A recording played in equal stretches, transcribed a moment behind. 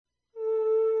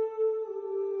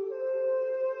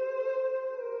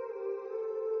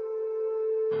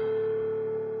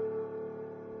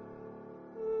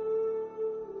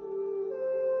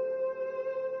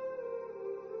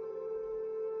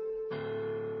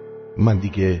من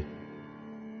دیگه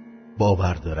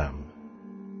باور دارم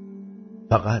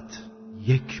فقط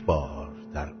یک بار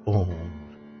در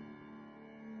عمر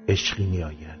عشقی می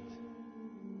آید،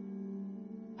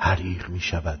 حریق می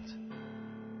شود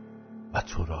و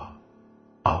تو را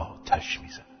آتش می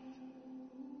زند.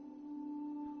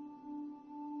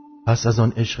 پس از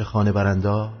آن عشق خانه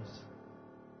برانداز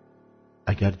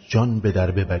اگر جان به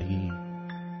در ببری،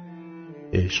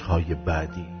 عشقهای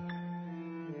بعدی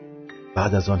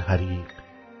بعد از آن حریق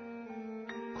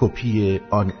کپی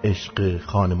آن عشق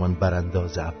خانمان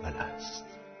برانداز اول است.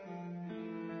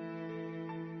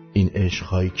 این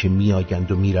عشقهایی که می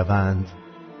آیند و می روند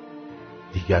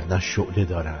دیگر نه شعله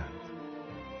دارند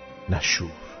نه شور،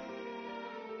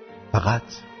 فقط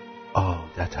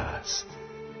عادت است،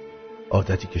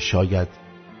 عادتی که شاید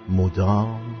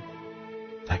مدام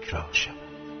تکرار شود.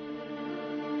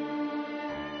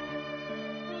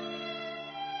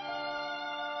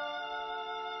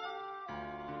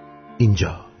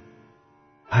 اینجا،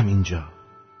 همینجا،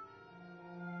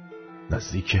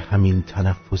 نزدیک همین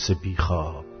تنفس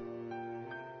بیخواب،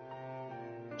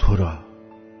 تو را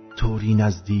طوری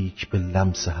نزدیک به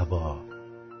لمس هوا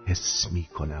حس می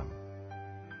کنم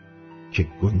که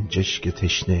گنجشک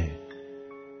تشنه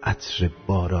عطر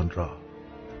باران را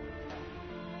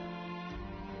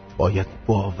باید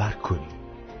باور کنی،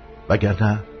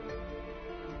 وگرنه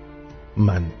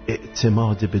من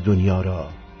اعتماد به دنیا را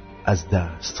از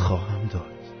دست خواهم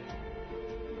داد.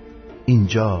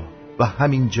 اینجا و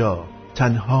همینجا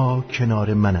تنها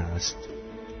کنار من است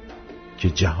که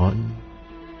جهان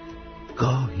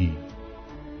گاهی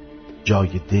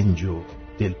جای دنج و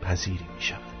دلپذیری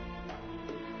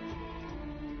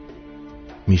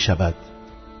می شود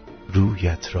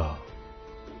رویت را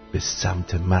به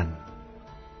سمت من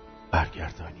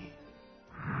برگردانی.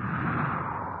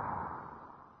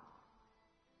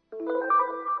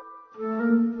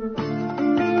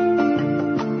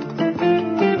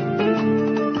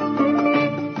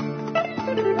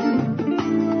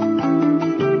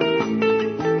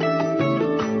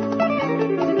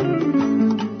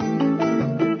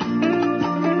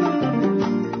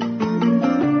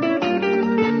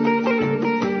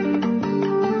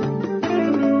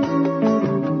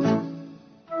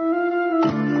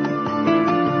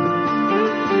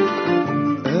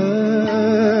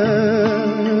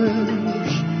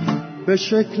 به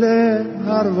شکل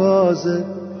پرواز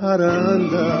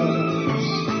پرنده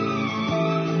است،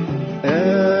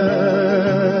 عشق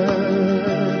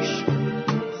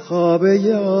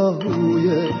خوابه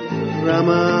آهوی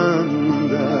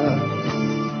رمنده است.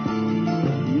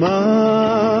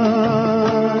 من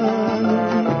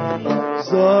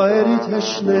زائری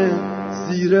تشنه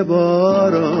زیر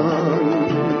باران،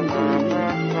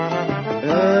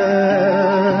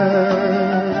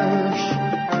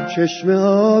 چشم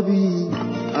آبی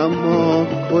اما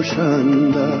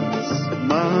خوشنده است.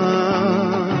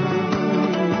 من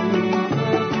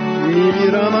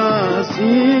میمیرم از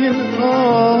این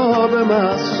آب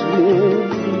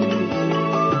مسموم،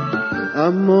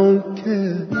 اما اون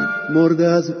که مرد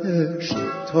از عشق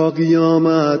تا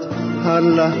قیامت هر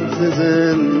لحظه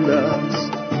زنده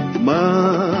است.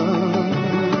 من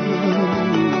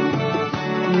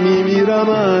میمیرم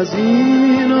از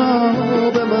این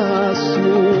آب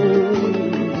مسموم.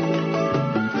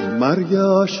 مرگ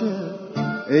عاشق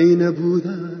عین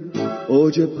بودن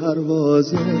اوج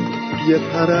پرواز یه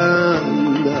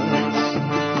پرنده است.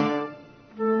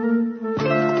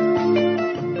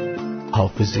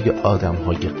 حافظه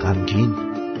آدم‌های غمگین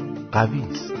قوی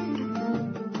است،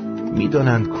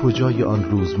 می‌دانند کجای آن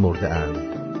روز مرده اند،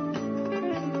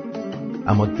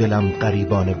 اما دلم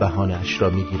غریبانه بهانه‌اش را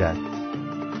می‌گیرد.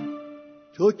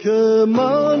 تو که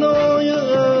معنای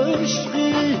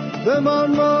عشقی به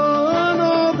من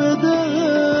معنا بده،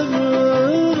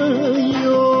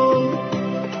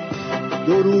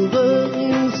 دروغ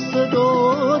این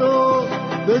صدا را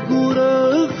به گور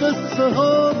قصه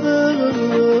ها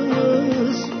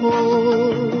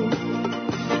بسپار.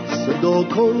 صدا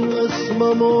کن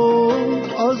اسممو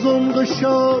از عمق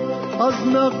شب از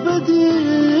نقب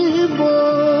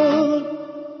دیوار،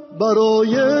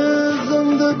 برای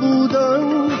زنده بودن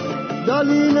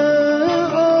دلیل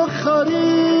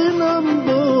آخرینم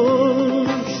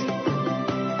باش.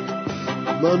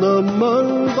 من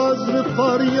بذر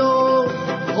فریاد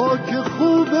خاک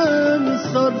خوب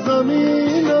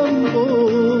سرزمینم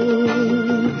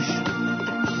باش.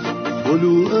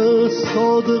 طلوع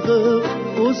صادق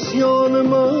عصیان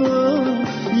من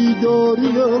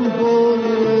بیداریم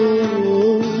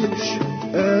باش.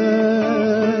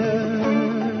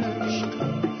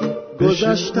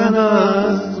 گذشتن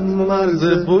از مرز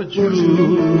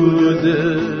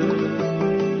وجوده،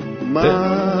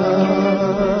 من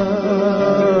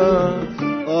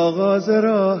راز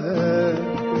راه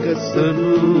قصه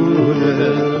بوده.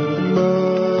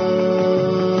 من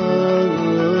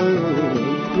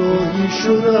راهی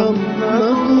شدم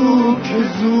نگو که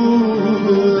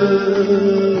زوده،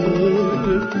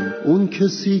 اون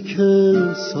کسی که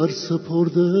سر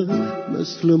سپرده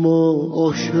مثل ما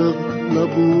عاشق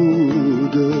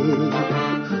نبوده،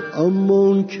 اما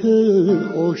اون که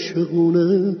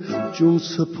عاشقونه جون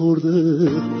سپرده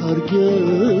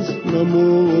هرگز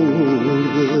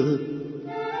نمرده.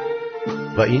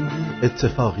 و این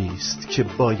اتفاقی است که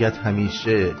باید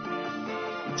همیشه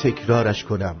تکرارش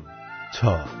کنم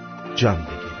تا جان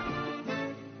بگیرم.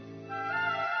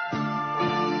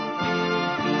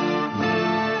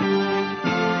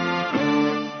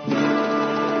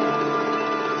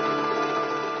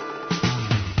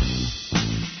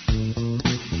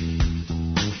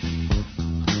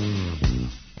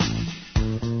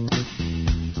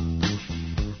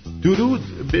 درود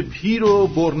به پیر و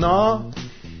برنا.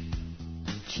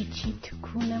 چی تو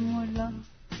کونه مولا؟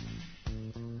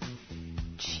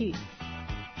 چی؟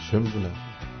 چه میدونم،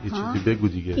 یه چیزی بگو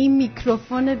دیگه. این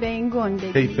میکروفون به این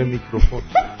گندگی. حیف میکروفون.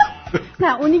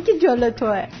 نه اونی که جلو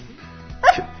توه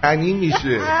تنی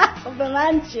میشه. به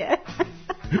من چیه؟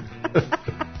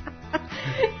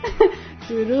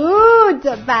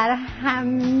 درود بر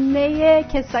همه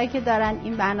کسایی که دارن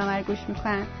این برنامه رو گوش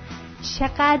میکنن.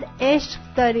 چقدر عشق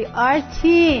داری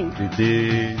آرتین.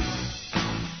 دیدی؟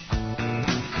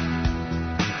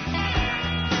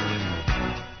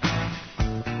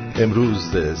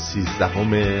 امروز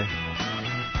 13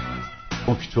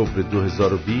 اکتبر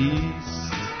 2020،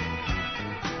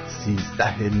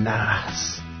 13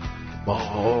 نحس.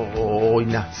 وای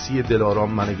نحسی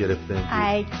دلارام منو گرفته.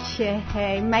 ای که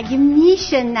هی مگه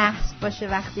میشه نحس باشه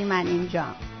وقتی من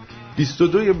اینجام؟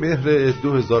 22 مهر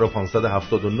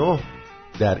 2579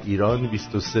 در ایران،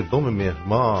 23 مهر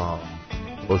ماه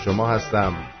با شما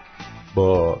هستم،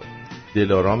 با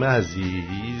دلارام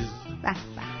عزیز،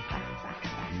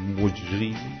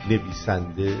 مجری،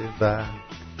 نویسنده و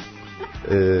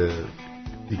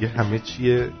دیگه همه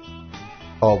چیه،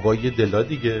 آوای دلا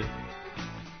دیگه.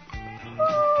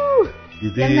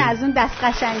 یه از اون دست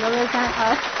قشنگا بزن.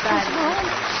 آفرین،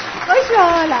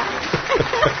 خوشحالم.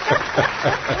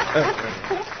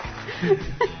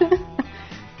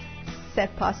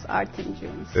 سپاس آرتین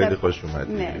جون، خیلی خوش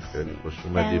اومدی. خیلی خوش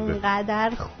اومدی. انقدر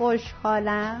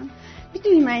خوشحالم.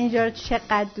 میدونی من اینجا رو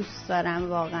چقدر دوست دارم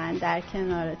واقعا در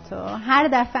کنار تو. هر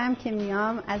دفعه هم که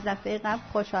میام از دفعه قبل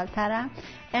خوشحالترم.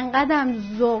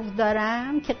 انقدرم ذوق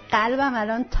دارم که قلبم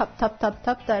الان تاپ تاپ تاپ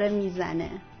تاپ داره میزنه.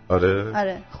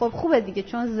 آره خب خوبه دیگه،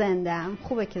 چون زنده‌ام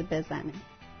خوبه که بزنه.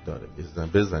 داره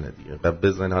بزنه دیگه.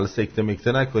 بزنه. حالا سکته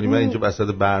مکته نکنی. من اینجا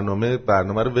وسط برنامه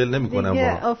رو ول نمی‌کنم.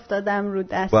 دیگه افتادم رو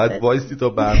دستت. باید وایسی تا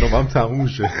برنامه‌ام تموم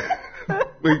شه.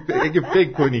 اگه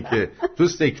فکر کنی که تو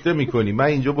سکته میکنی من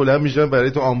اینجا بلند میشم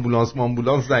برای تو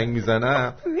آمبولانس زنگ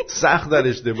میزنم، سخت در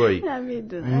اشتباهی.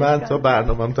 من تا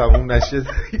برنامه‌ام تموم نشه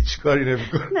هیچ کاری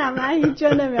نمیکنم. نه من هیچ جا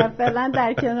نمیرم، فعلا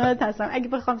در کنارت هستم. اگه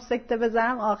بخوام سکته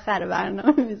بزنم آخر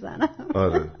برنامه میزنم.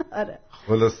 آره.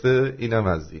 خلاصه اینم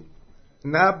از این.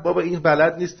 نه بابا این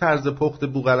بلد نیست طرز پخت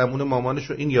بوقلمون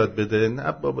مامانشو این یاد بده.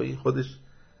 نه بابا این خودش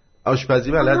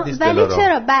آشپزی بلد نیست. ولی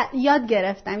چرا یاد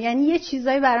گرفتم، یعنی یه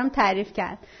چیزایی برام تعریف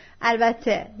کرد.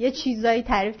 البته یه چیزایی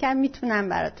تعریف کرد میتونم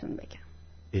براتون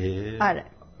بگم. آره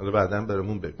بعداً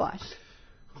برامون بگو. باش.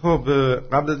 خب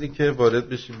قبل از اینکه وارد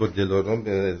بشیم با دلارام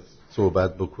به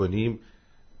صحبت بکنیم،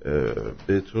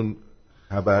 بهتون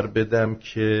خبر بدم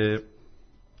که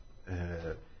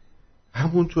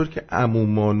همونطور که عمو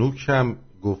مانوک هم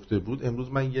گفته بود،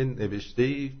 امروز من یه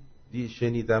نوشته‌ای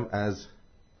شنیدم از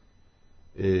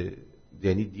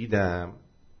یعنی دیدم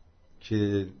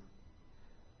که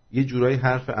یه جورایی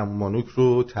حرف عمو مانوک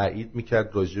رو تایید میکرد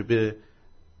راجع به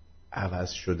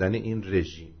عوض شدن این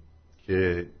رژیم،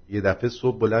 که یه دفعه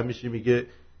صبح بلند میشه میگه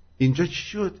اینجا چی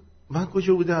شد؟ من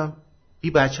کجا بودم؟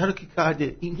 این بچه رو کی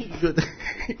کرده؟ این شده.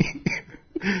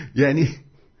 یعنی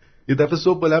یه دفعه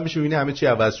صبح بلند میشه میبینه همه چی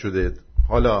عوض شده.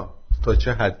 حالا تا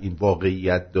چه حد این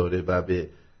واقعیت داره و به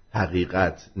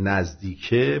حقیقت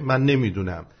نزدیکه من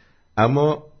نمیدونم،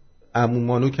 اما عمو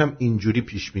مانوک هم اینجوری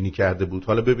پیش بینی کرده بود.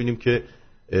 حالا ببینیم که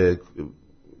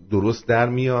درست در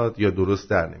میاد یا درست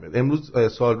در نمیاد. امروز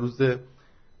سال روز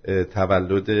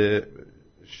تولد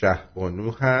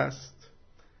شهبانو هست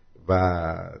و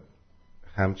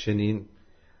همچنین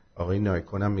آقای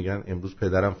نایکون هم میگن امروز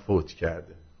پدرم فوت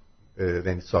کرده،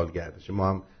 یعنی سالگردشه. ما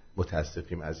هم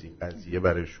متاسفیم از این قضیه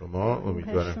برای شما.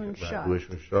 امیدوارم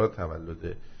روحشون شاد.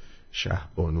 تولد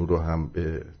شهبانو رو هم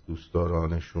به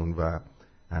دوستدارانشون و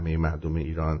همه مردم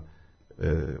ایران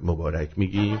مبارک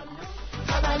میگیم.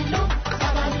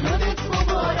 تولدت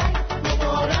مبارک.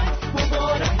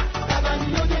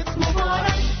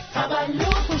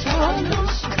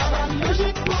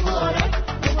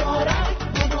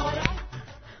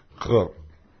 خب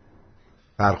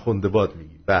فرخنده باد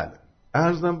میگی. بله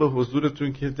عرضم به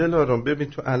حضورتون که دلارام ببین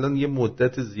تو الان یه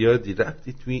مدت زیادی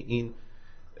رفتی توی این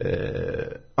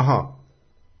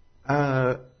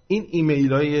این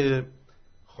ایمیل های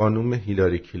خانوم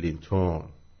هیلاری کلینتون،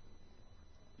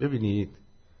 ببینید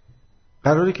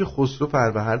قراره که خسرو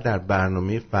فروهر در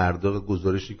برنامه فردا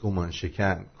گزارشی گمان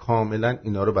شکن کاملا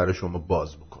اینا رو برای شما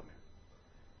باز بکنه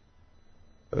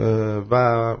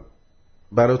و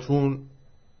براتون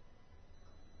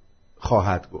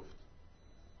خواهد گفت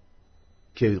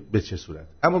که به چه صورت.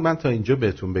 اما من تا اینجا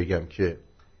بهتون بگم که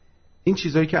این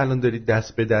چیزهایی که الان دارید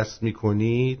دست به دست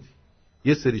میکنید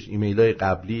یه سریش ایمیل های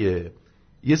قبلیه،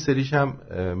 یه سریش هم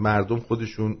مردم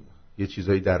خودشون یه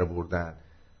چیزهایی در آوردن.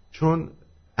 چون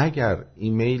اگر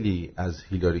ایمیلی از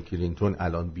هیلاری کلینتون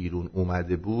الان بیرون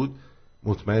اومده بود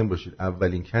مطمئن باشید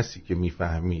اولین کسی که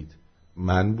میفهمید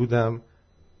من بودم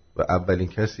و اولین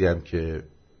کسی هم که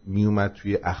میومد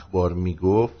توی اخبار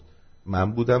میگفت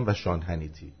من بودم و شان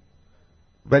هنیتی.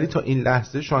 ولی تا این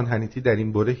لحظه شان هنیتی در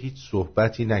این باره هیچ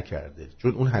صحبتی نکرده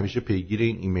چون اون همیشه پیگیر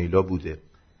این ایمیلا بوده.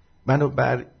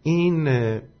 بنابر این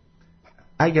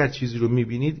اگر چیزی رو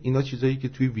میبینید اینا چیزایی که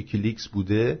توی ویکیلیکس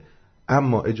بوده،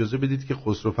 اما اجازه بدید که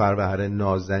خسرو فروهر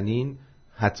نازنین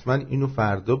حتما اینو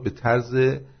فردا به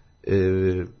طرز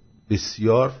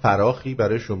بسیار فراخی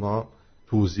برای شما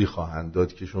توضیح خواهند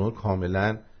داد که شما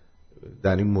کاملا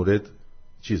در این مورد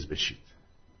چیز بشید،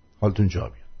 حالتون جا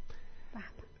بیاد.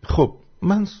 خب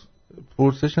من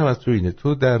پرسشم از تو اینه،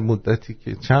 تو در مدتی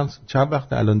که چند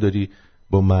وقت الان داری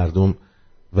با مردم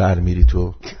ور میری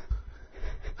تو؟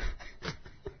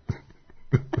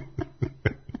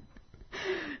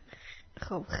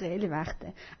 خب خیلی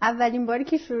وقته. اولین باری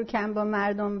که شروع کردم با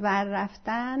مردم ور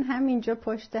رفتن همینجا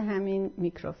پشت همین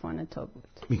میکروفون تو بود.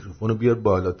 میکروفونو بیار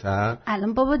بالاتر.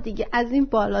 الان بابا دیگه از این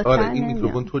بالاتر آره این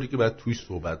میکروفون طوری که باید توی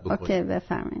صحبت بکنی. اوکی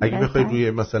بفرمایید. اگه بخوای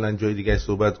روی مثلا جای دیگه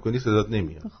صحبت کنی صدات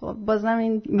نمیاد. خب بازم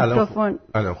این میکروفون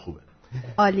الان خوبه.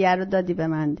 عالیه رو دادی به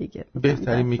من دیگه.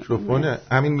 بهترین میکروفونه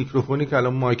همین میکروفونی که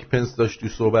الان مایک پنس داشت توی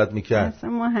صحبت میکرد. اصلا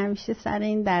ما همیشه سر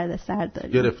این دردسر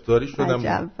داریم. گرفتاری شدم.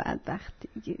 عجب بدبختی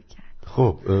گیر کرد.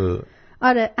 خب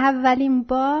آره اولین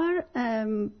بار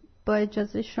با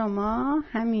اجازه شما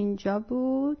همینجا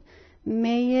بود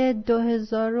می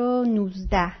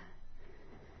 2019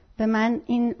 به من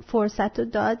این فرصت رو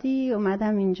دادی،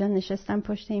 اومدم اینجا نشستم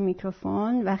پشت این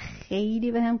میکروفون و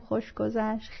خیلی بهم خوش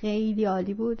گذشت، خیلی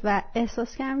عالی بود و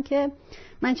احساس کردم که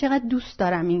من چقدر دوست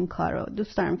دارم این کارو،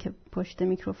 دوست دارم که پشت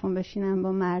میکروفون بشینم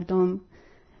با مردم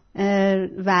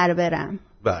ور برم.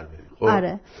 خب.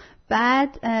 آره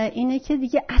بعد اینه که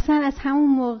دیگه اصلا از همون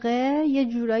موقع یه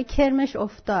جورایی کرمش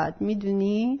افتاد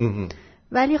میدونی.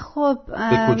 ولی خب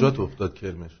به کجا تو افتاد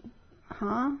کرمش؟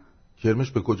 ها؟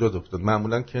 کرمش به کجا افتاد؟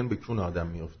 معمولا کرم به کون آدم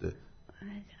میفته.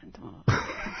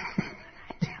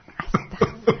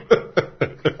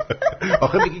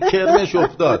 آخه میگی کرمش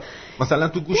افتاد مثلا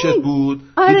تو گوشت بود،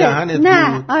 تو دهنت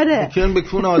بود. آره. کرم به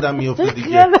کون آدم میفته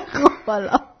دیگه.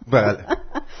 بله.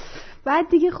 بعد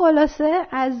دیگه خلاصه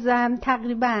از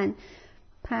تقریبا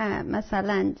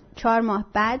مثلا 4 ماه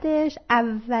بعدش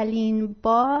اولین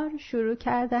بار شروع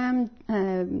کردم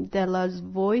دلاز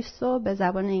وایس رو به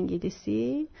زبان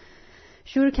انگلیسی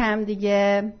شروع کردم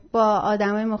دیگه، با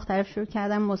آدمای مختلف شروع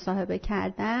کردم مصاحبه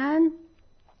کردن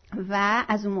و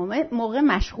از اون موقع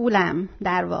مشغولم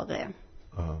در واقع.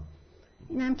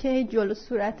 اینم که جلو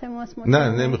صورت ماست. نه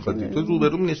نمیخواد تو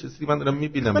روبروم نشستی من دارم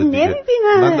میبینم دیگه.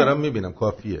 نمیبینم. من دارم میبینم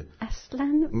کافیه.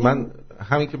 اصلا من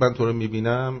همین که من تو رو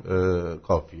میبینم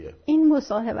کافیه. این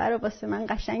مصاحبه رو واسه من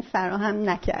قشنگ فراهم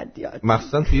نکردی.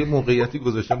 مخصوصا توی موقعیتی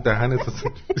گذاشتم دهنت.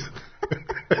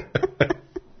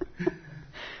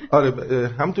 آره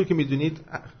همونطور که میدونید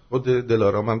خود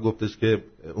دلارام هم گفتش که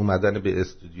اومدن به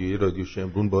استودیوی رادیو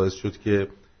شمرون باعث شد که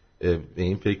به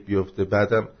این فکر بیفته.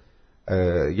 بعدم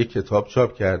یک کتاب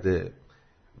چاپ کرده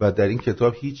و در این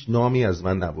کتاب هیچ نامی از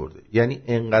من نبرده. یعنی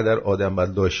انقدر آدم باید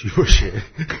لاشی باشه.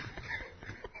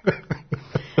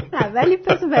 نه ولی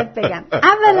پس باید بگم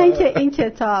اولا که این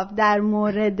کتاب در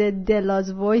مورد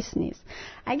دلاز وایس نیست.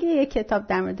 اگه یک کتاب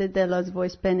در مورد دلاز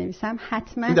وایس بنویسم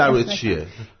حتما این در مورد چیه؟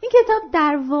 این کتاب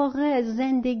در واقع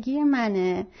زندگی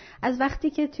منه. از وقتی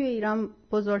که توی ایران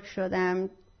بزرگ شدم،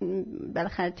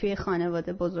 بالاخره توی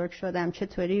خانواده بزرگ شدم،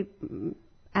 چطوری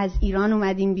از ایران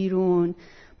اومدیم بیرون،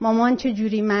 مامان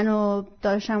چجوری منو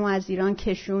داشتم و از ایران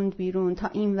کشوند بیرون تا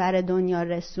این ور دنیا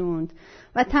رسوند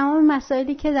و تمام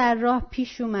مسائلی که در راه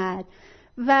پیش اومد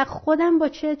و خودم با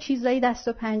چه چیزایی دست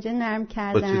و پنجه نرم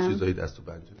کردم. با چه چیزایی دست و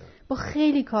پنجه نرم؟ با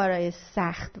خیلی کارهای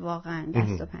سخت واقعا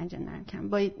دست و پنجه نرم کردم.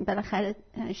 با بالاخره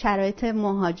شرایط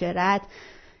مهاجرت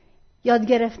یاد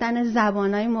گرفتن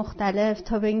زبانهای مختلف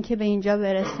تا به اینکه به اینجا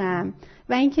برسم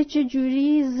و اینکه چه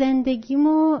جوری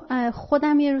زندگیمو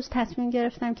خودم یه روز تصمیم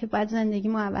گرفتم که باید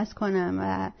زندگیمو عوض کنم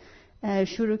و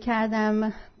شروع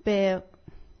کردم به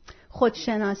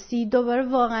خودشناسی. دوباره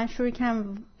واقعا شروع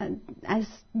کردم از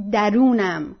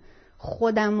درونم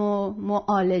خودمو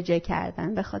معالجه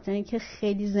کردن، به خاطر اینکه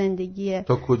خیلی زندگی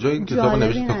تا کجای این کتابو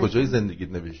نوشتی؟ تا کجای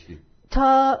زندگیت نوشتی؟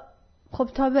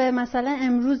 تا به مثلا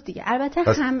امروز دیگه. البته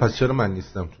پس چرا من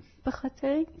نیستم توش؟ به خاطر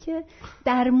اینکه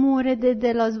در مورد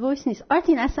دلاز وایس نیست.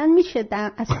 آرتین اصلا میشه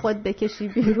از خود بکشی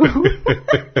بیرون.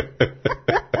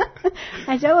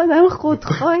 عجب آدم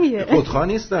خودخواهیه. خودخواه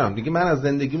نیستم دیگه، من از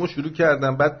زندگیمو شروع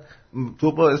کردم، بعد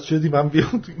تو باعث شدی من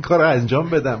بیام این کارو انجام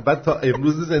بدم، بعد تا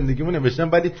امروز زندگیمو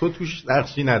نوشتم ولی تو توش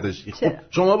نقشی نداشتی. خب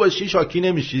شما باشی شاکی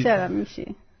نمیشی؟ چرا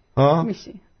میشی؟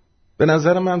 میشی. به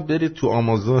نظر من برید تو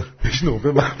آمازون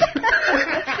بشنو من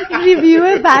ریویو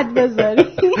بد بذاری.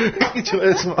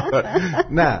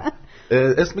 نه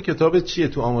اسم کتاب چیه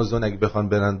تو آمازون اگه بخوان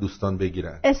برن دوستان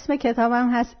بگیرن؟ اسم کتابم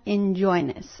هست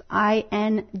Injoyness.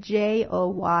 INJOYNESS.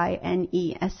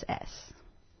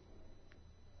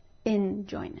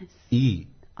 Injoyness.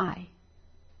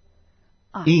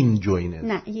 Injoyness.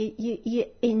 نه یه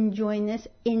Injoyness.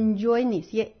 Enjoy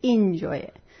نیست، یه enjoy.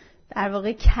 در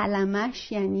واقع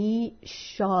کلمش یعنی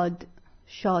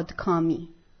شادکامی.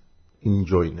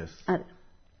 Injoyness. آره.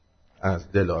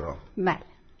 از دلارام.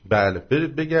 بله.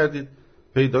 برید بگردید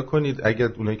پیدا کنید اگر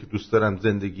اونایی که دوست دارن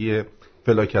زندگی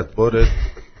فلاکتبار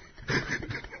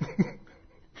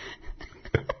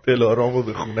دلارامو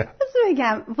بخونه.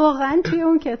 بگم واقعا توی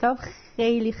اون کتاب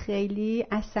خیلی خیلی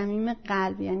از صمیم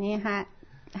قلب، یعنی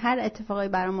هر اتفاقی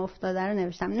برام افتاده رو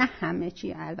نوشتم، نه همه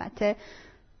چی البته،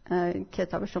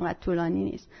 کتابش اونقدر طولانی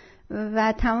نیست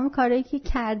و تمام کارهایی که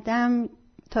کردم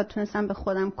تا تونستم به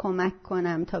خودم کمک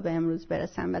کنم تا به امروز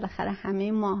برسم. بالاخره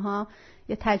همه ماها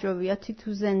یه تجربیاتی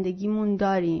تو زندگیمون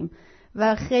داریم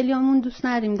و خیلی همون دوست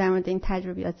نداریم در مورد این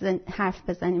تجربیات حرف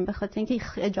بزنیم، به خاطر اینکه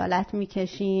خجالت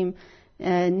میکشیم،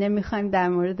 نمیخوایم در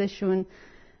موردشون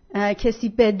کسی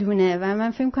بدونه و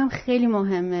من فکر می‌کنم خیلی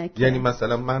مهمه. یعنی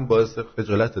مثلا من باعث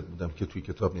خجالتت بودم که توی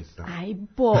کتاب نیستم؟ ای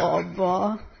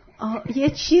بابا یه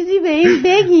چیزی به این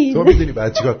بگین. تو میدونی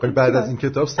بعد چیکار کنی؟ بعد از این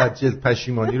کتاب 100 جلد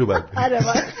پشیمانی رو بعد آره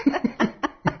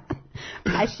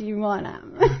پشیمانم.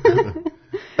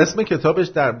 اسم کتابش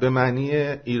به معنی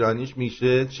ایرانیش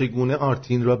میشه چگونه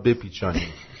آرتین را بپیچانی.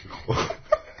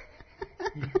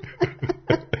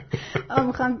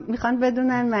 میخوان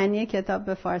بدونن معنی کتاب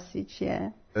به فارسی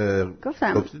چیه؟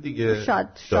 گفتم گفتی دیگه.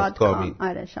 شادکامی.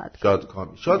 آره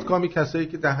شادکامی کسایی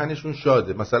که دهنشون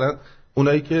شاده، مثلا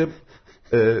اونایی که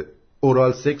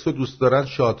اورال سکس رو دوست دارن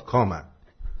شادکامن.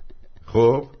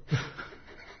 خب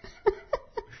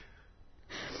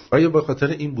آیا به خاطر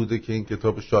این بوده که این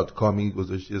کتاب شادکامی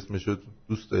گذاشتی اسمشو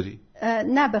دوست داری؟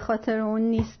 نه به خاطر اون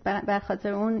نیست، به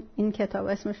خاطر اون این کتاب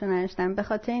اسمشو نوشتم، به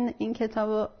خاطر این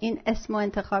کتابو این اسمو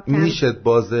انتخاب کردم. میشه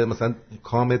بازه مثلا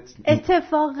کامت.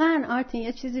 اتفاقا آرتین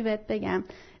یه چیزی بهت بگم،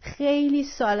 خیلی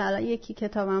سال الان یکی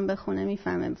کتابم بخونه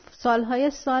میفهمه،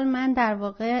 سالهای سال من در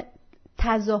واقع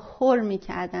تظاهر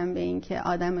میکردم به این که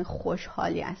آدم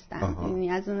خوشحالی هستم، یعنی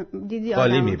از اون دیدی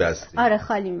خالی میبستی. آره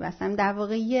خالی میبستم، در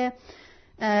واقع یه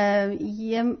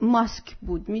ماسک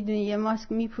بود، میدونی یه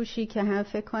ماسک میپوشی که هم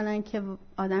فکر کنن که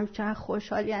آدم چقدر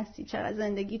خوشحالی هستی، چقدر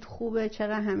زندگیت خوبه،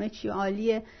 چقدر همه چی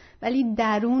عالیه، ولی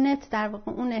درونت در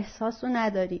واقع اون احساس رو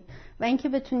نداری و اینکه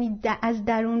بتونی از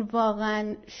درون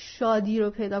واقعا شادی رو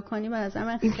پیدا کنی به نظر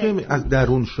من خیلی. این که از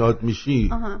درون شاد میشی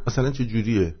مثلا چه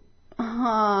جوریه؟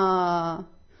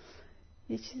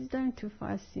 یه چیزی دارن تو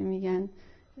فارسی میگن،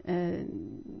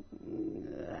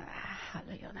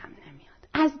 حالا یادم نمیاد.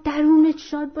 از درونت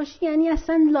شاد باشی یعنی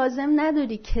اصلا لازم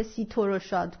نداری کسی تو رو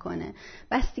شاد کنه،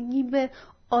 بستگی به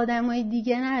آدمای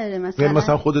دیگه نداره.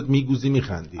 مثلا خودت میگوزی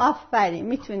میخندی، آفرین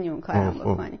میتونی اون کارم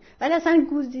بکنی، ولی اصلا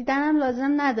گوزیدن هم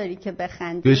لازم نداری که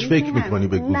بخندی. بهش فکر میکنی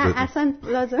به گوزیدن؟ نه اصلا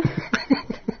لازم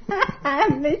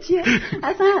همه چیه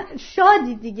اصلا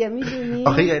شادی دیگه، میدونی؟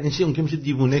 آخه یعنی چی؟ اون که میشه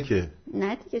دیوونه که.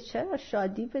 نه دیگه چرا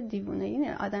شادی به دیوونه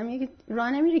اینه، آدمی که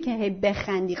راه نمیری که هی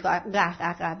بخندی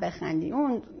قهقه بخندی،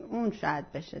 اون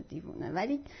شاید بشه دیوونه،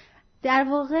 ولی در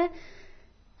واقع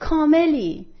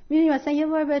کاملی. میدونی مثلا یه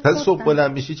بار بهت گفتم صبح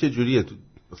بلند میشی چه جوریه تو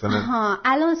مثلا؟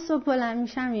 الان صبح بلند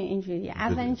میشم اینجوریه.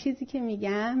 اولین چیزی که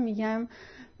میگم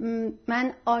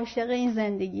من عاشق این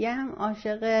زندگیم،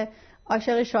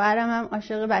 عاشق شوهرم هم،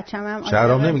 عاشق بچه‌م هم.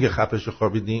 شهرام نمیگه خفش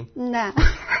خوابیدیم؟ نه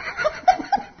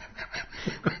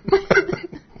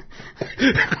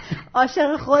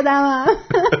عاشق خودم هم.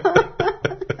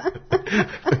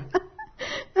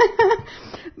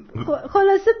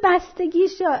 خلاصه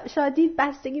شادی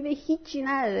بستگی به هیچی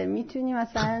نداره. میتونی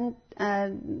مثلا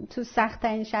تو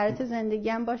سخت‌ترین شرایط زندگی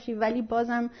هم باشی ولی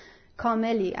بازم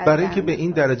کاملی. برای اینکه به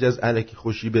این درجه از الکی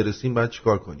خوشی برسیم باید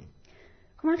چیکار کنیم؟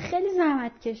 من خیلی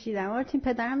زحمت کشیدم آرتین،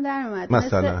 پدرم در اومد.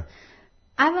 مثلا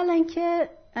اولا که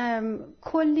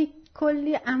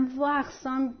کلی انواع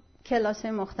اقسام کلاس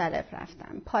مختلف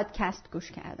رفتم، پادکست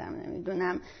گوش کردم،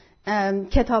 نمیدونم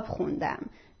کتاب خوندم،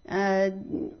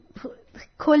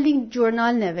 کلی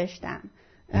جورنال نوشتم،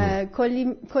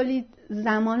 کلی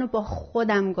زمانو با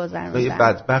خودم گذروندم. یه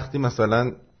بدبختی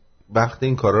مثلا وقت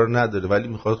این کارا رو نداره ولی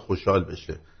میخواد خوشحال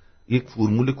بشه، یک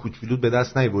فرمول کوچولو به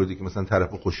دست نیاوردی که مثلا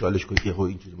طرفو خوشحالش کنی که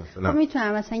اینجوری مثلا.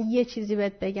 میتونم مثلا یه چیزی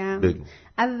بهت بگم؟ بگو.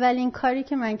 اولین کاری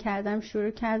که من کردم،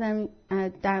 شروع کردم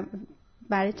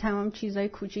برای تمام چیزای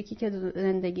کوچیکی که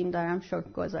زندگیم دارم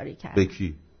شکرگزاری کردم. به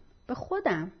کی؟ به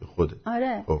خودم. به خودت؟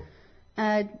 آره. خب.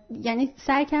 یعنی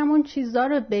سعی کردم اون چیزا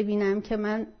رو ببینم که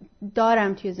من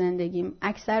دارم توی زندگیم.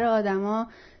 اکثر آدما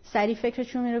سریع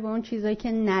فکرشون میره به اون چیزایی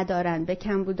که ندارن، به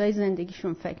کمبودای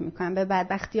زندگیشون فکر میکنن، به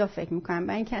بدبختی‌ها فکر میکنن،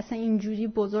 برای اینکه اصلا اینجوری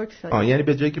بزرگ شدن. یعنی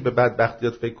به جایی که به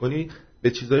بدبختیات فکر کنی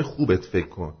به چیزای خوبت فکر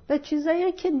کن، به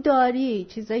چیزایی که داری،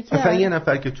 چیزایی که مثلا یه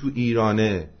نفر که تو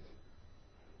ایرانه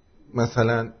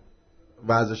مثلا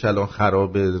وضعش الان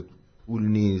خرابه، پول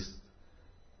نیست،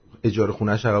 اجاره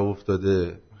خونه‌ش عقب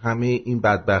افتاده، همه این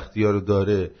بدبختی‌ها رو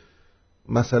داره،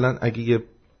 مثلا اگه یه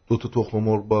دو تا تخم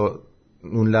مرغ با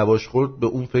اون لواش خورد به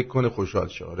اون فکر کنه خوشحال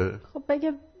شه. خب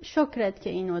بگه شکرت که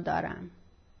اینو دارم.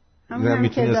 اینم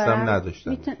میتونستم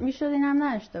نداشتم. میشد اینم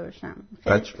نداشته باشم.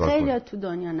 خیلی تو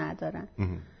دنیا ندارن.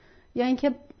 یا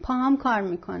اینکه پاهم کار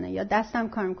میکنه یا دستم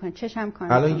کار میکنه، چشم کار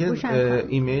میکنه. الان یه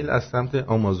ایمیل از سمت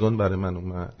آمازون برای من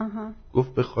اومد.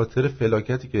 گفت به خاطر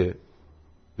فلاکتی که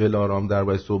دلارام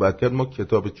درباره صحبت کرد ما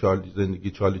کتاب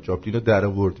زندگی چارلی چاپلین رو در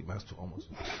آوردیم از تو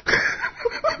آمازون.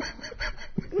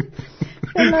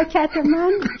 فلاکت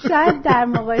من شاید در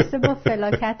مقایسه با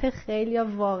فلاکت خیلی یا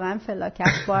واقعا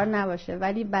فلاکت بار نباشه،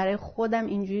 ولی برای خودم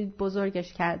اینجوری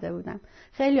بزرگش کرده بودم.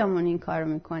 خیلی همون این کارو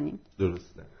میکنیم.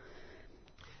 درسته.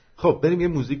 خب بریم یه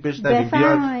موزیک بشنویم.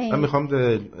 بیار من میخوام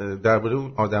درباره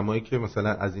اون آدمایی که مثلا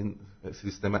از این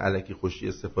سیستم الکی خوشی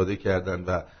استفاده کردن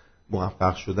و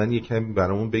موفق شدن یکم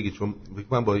برامون بگی، چون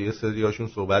من با یه سریاشون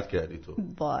صحبت کردی تو.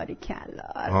 باریکلا.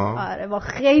 آره با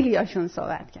خیلی هاشون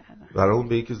صحبت کردم. برامون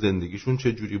بگی که زندگیشون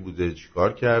چه جوری بوده،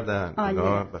 چیکار کردن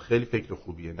اینا، و خیلی فکر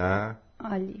خوبیه. نه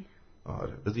عالی.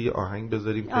 آره بذار یه آهنگ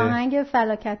بذاریم که آهنگ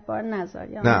فلاکت بار نذار.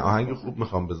 نه آهنگ خوب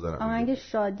میخوام بذارم. آهنگ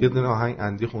شادی. یه دونه آهنگ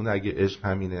اندی خونه اگه عشق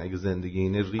همینه، اگه زندگی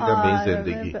اینه، ریدم به این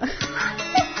زندگی.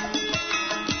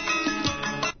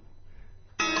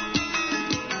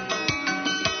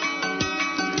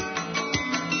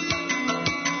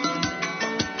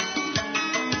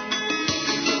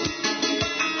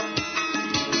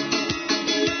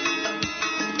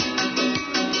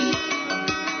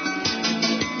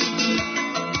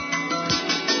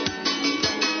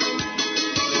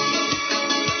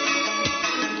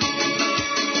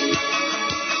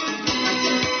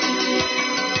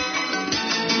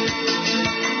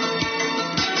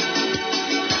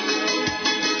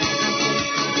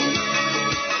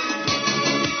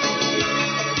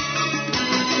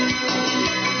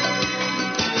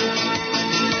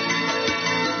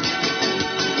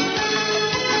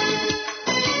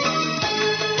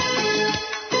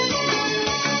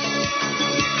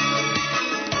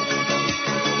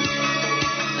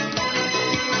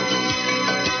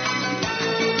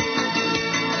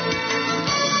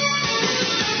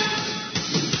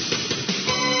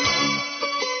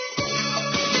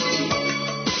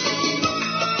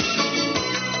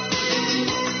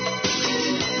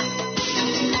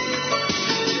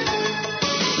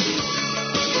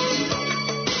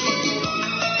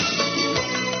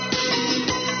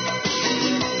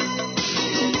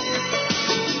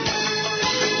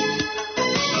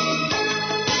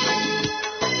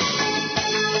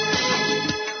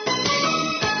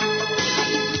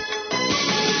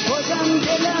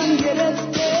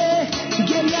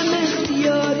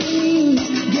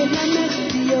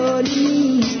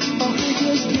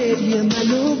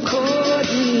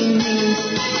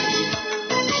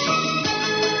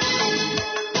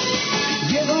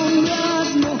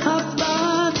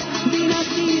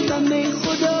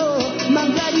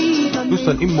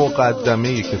 دوستان این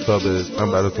مقدمه کتاب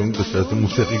من براتون به صورت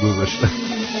موسیقی گذاشتم.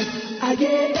 اگه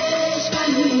عشق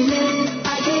همینه،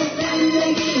 اگه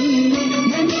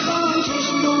زندگیه، نمیخوام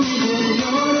چشمون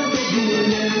دنیا رو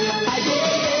ببینه. اگه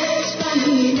عشق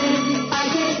همینه،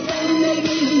 اگه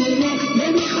زندگیه،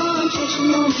 نمیخوام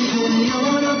چشمون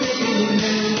دنیا رو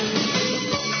ببینه.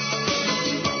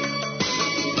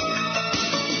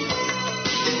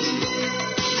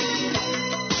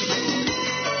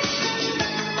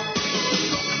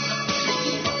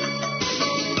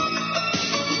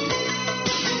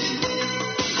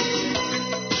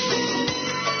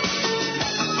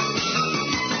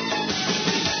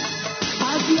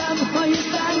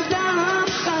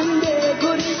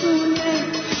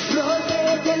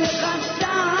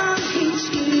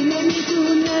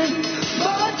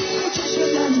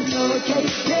 کی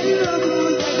دل رو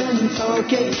گول زدن تا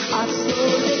کی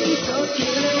افسردگی تا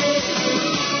کی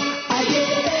اگه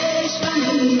عشق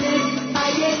اینه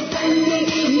اگه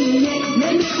زندگی اینه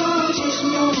نمیخوام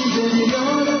چشمام دنیا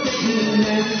رو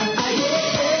ببینه اگه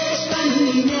عشق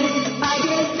اینه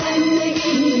اگه زندگی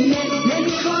اینه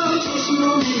نمیخوام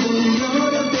چشمام دنیا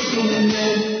رو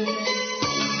ببینه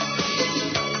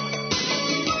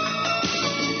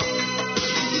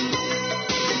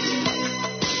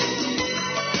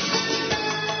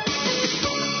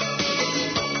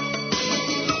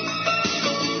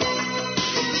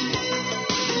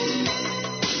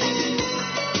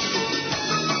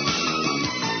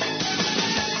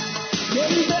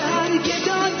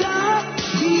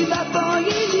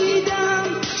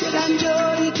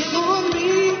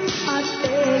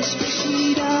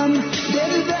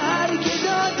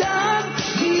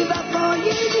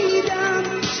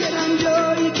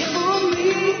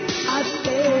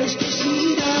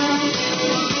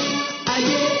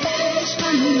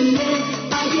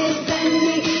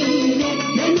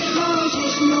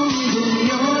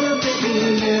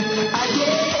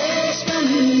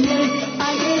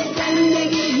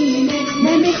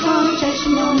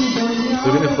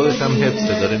ببینه خودش هم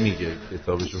حفظه داره میگه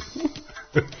کتابشو.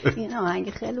 این آهنگ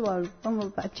خیلی با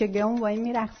بچگیمون با این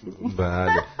میرقصیدیم.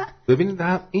 بله ببینید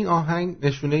این آهنگ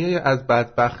نشونه از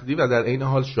بدبختی و در عین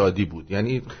حال شادی بود.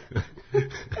 یعنی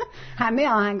همه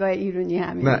آهنگای ایرانی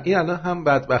همین. نه این الان هم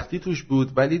بدبختی توش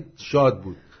بود ولی شاد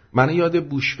بود. من یاد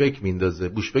بوشفک میندازه.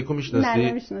 بوشفک رو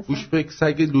میشناسی؟ بوشفک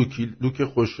سگ لوک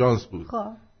خوششانس بود. خب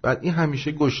بعد این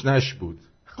همیشه گشنش بود.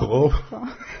 خب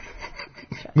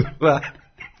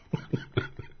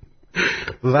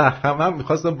و همه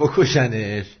میخواستم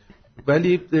بکشنش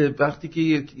ولی وقتی که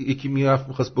یکی میرفت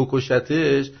میخواست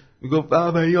بکشتش میگفت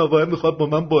بابا این آقا میخواد با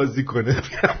من بازی کنه.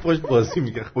 خوش بازی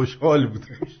میگه خوشحال بود.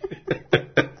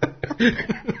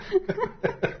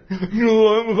 این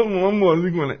آقا میخواد با من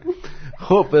بازی کنه.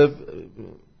 خب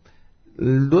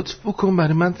لطف کن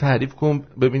برای من تعریف کن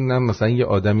ببینم مثلا یه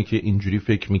آدمی که اینجوری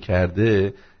فکر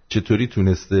میکرده چطوری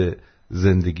تونسته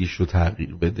زندگیشو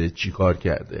تغییر بده، چی کار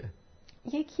کرده؟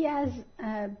 یکی از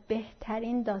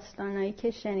بهترین داستانایی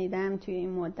که شنیدم توی این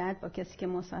مدت با کسی که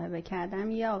مصاحبه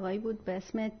کردم یه آقایی بود به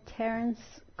اسم ترنس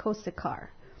کوسکار.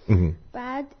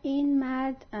 بعد این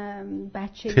مرد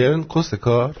بچه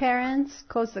ترنس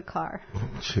کوسکار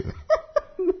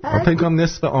من فکر کنم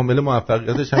نصف عامل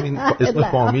موفقیتش همین اسم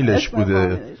فامیلش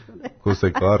بوده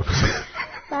کوسکار.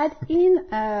 بعد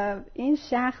این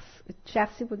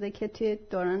شخصی بوده که توی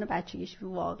دوران بچگیش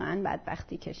واقعا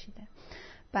بدبختی کشیده.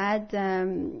 بعد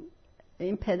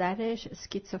این پدرش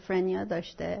اسکیزوفرنیا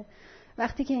داشته.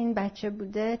 وقتی که این بچه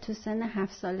بوده تو سن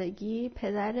 7 سالگی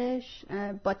پدرش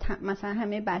با مثلا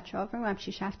همه بچه ها فرمیم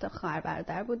 6-7 تا خواهر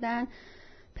برادر بودن،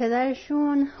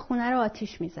 پدرشون خونه رو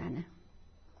آتیش میزنه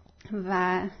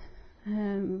و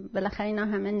بالاخره اینا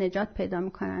همه نجات پیدا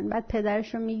میکنن. بعد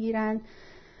پدرش رو میگیرن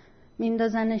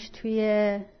میندازنش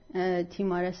توی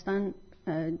تیمارستان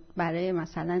برای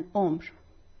مثلا عمر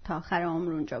تا آخر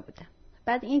عمر اونجا بوده.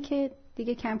 بعد این که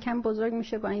دیگه کم کم بزرگ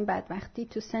میشه با این بدبختی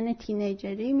تو سن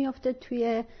تینیجری میفته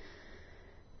توی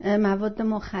مواد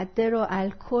مخدر و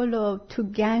الکل و تو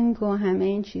گنگ و همه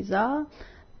این چیزا.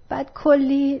 بعد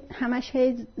کلی همش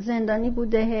زندانی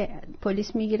بوده،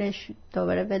 پلیس میگیرش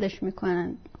دوباره ولش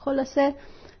میکنن. خلاصه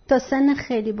تا سن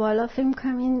خیلی بالا فکر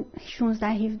میکنم این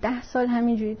 16-17 سال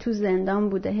همینجوری تو زندان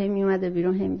بوده، هی میومده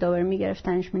بیرون، هی دوباره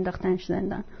میگرفتنش مینداختنش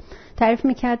زندان. تعریف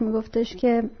میکرد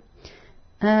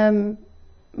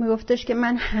میگفتش که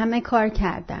من همه کار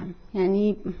کردم،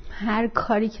 یعنی هر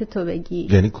کاری که تو بگی.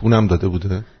 یعنی کونم داده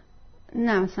بوده؟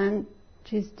 نه مثلا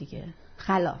چیز دیگه،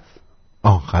 خلاف.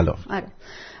 خلاف. آره.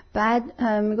 بعد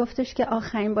میگفتش که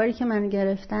آخرین باری که من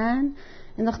گرفتن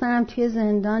انداختنم توی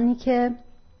زندانی که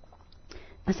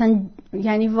اصلا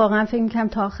یعنی واقعا فکر میکنم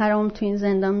تا آخر عمر تو این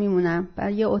زندان میمونم.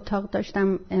 بعد یه اتاق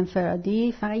داشتم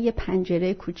انفرادی، فقط یه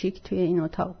پنجره کوچیک توی این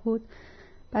اتاق بود.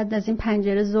 بعد از این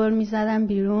پنجره زل میزدم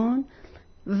بیرون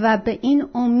و به این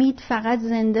امید فقط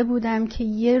زنده بودم که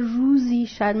یه روزی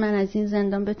شاید من از این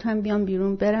زندان بتونم بیام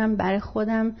بیرون، برم برای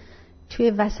خودم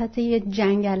توی وسط یه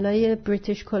جنگلای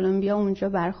بریتیش کلمبیا اونجا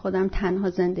برای خودم تنها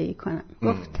زندگی کنم.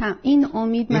 گفتم این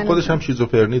امید من خودش هم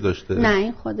شیزوفرنی داشته؟ نه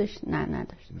این خودش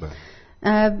نداشت.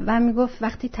 و میگفت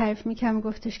وقتی تعریف میکنم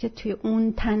میگفتش که توی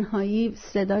اون تنهایی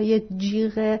صدای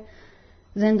جیغ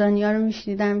زندانیا رو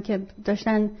میشنیدم که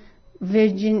داشتن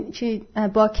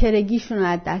باکرگیشون رو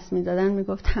از دست میدادن.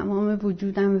 میگفت تمام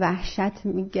وجودم وحشت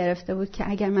میگرفته بود که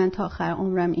اگر من تا آخر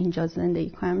عمرم اینجا زندگی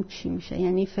کنم چی میشه.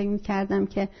 یعنی فکر میکردم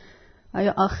که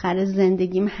آیا آخر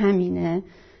زندگیم همینه.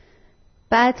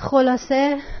 بعد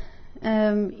خلاصه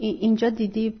اینجا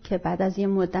دیدی که بعد از یه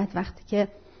مدت وقتی که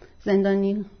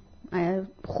زندانی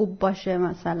خوب باشه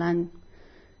مثلا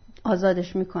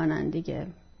آزادش میکنن دیگه،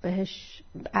 بهش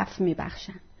عفو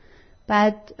میبخشن.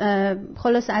 بعد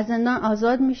خلاص از زندان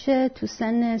آزاد میشه، تو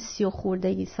سن 30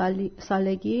 خوردگی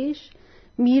سالگیش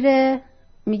میره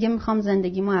میگه میخوام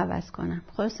زندگیمو عوض کنم.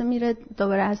 خلاص میره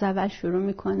دوباره از اول شروع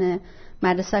میکنه،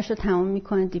 مدرسه‌شو تموم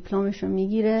میکنه، دیپلمشو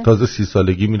میگیره. تازه 30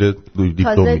 سالگی میره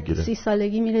دیپلم میگیره. 30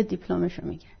 سالگی میره دیپلمشو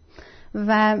میگیره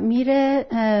و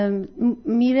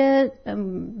میره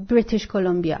بریتیش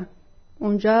کلمبیا.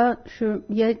 اونجا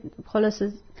یه خلاص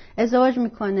ازدواج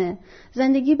میکنه،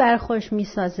 زندگی بر خودش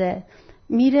میسازه،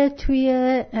 میره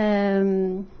توی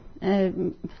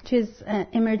چیز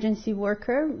emergency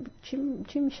worker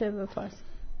چی میشه به فارسی؟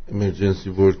 emergency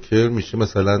worker میشه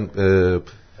مثلا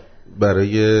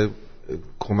برای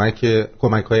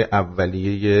کمک‌های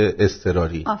اولیه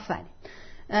اضطراری. آفرین.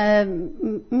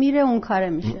 میره اون کاره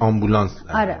میشه. آمبولانس.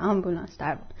 آره آمبولانس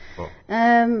در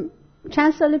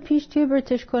چند سال پیش توی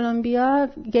بریتیش کلمبیا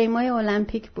گیمای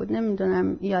المپیک بود،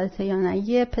 نمیدونم یادته یا نه،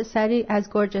 یه پسری از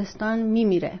گرجستان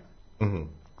میمیره،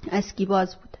 اسکی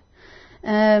باز بود.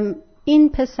 این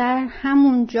پسر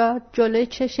همونجا جلوی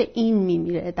چش این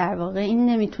میمیره. در واقع این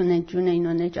نمیتونه جون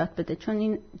اینو نجات بده چون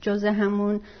این جزء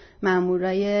همون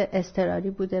مامورای اضطراری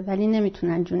بوده، ولی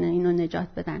نمیتونن جون اینو نجات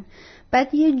بدن.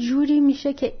 بعد یه جوری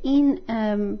میشه که این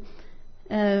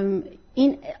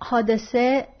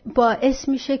حادثه باعث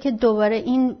میشه که دوباره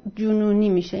این جنونی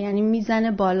میشه، یعنی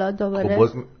میزنه بالا دوباره. خب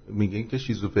باز میگن که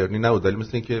شیزوفرنی نبود، ولی مثل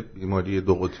این که بیماری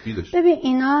دو قطبی داشت. ببین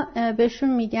اینا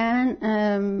بهشون میگن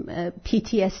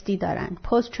PTSD دارن،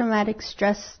 Post Traumatic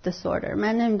Stress Disorder.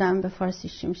 من نمیدونم به فارسی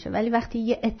چی میشه، ولی وقتی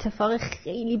یه اتفاق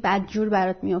خیلی بدجور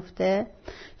برات میفته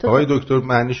آقای دکتر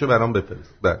معنیشو برام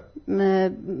بفرست.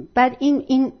 بعد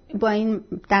این با این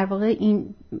در واقع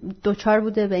این دوچار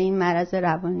بوده به این مرض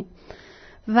روانی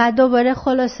و دوباره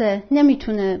خلاصه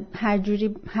نمیتونه، هر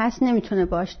جوری هست نمیتونه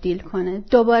باش دیل کنه،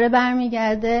 دوباره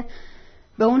برمیگرده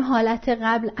به اون حالت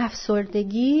قبل،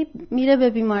 افسردگی. میره به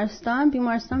بیمارستان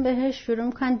بهش شروع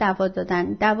میکنن دوا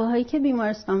دادن. دواهایی که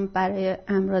بیمارستان برای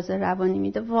امراض روانی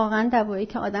میده واقعا دوایی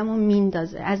که آدمو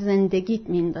میندازه، از زندگیت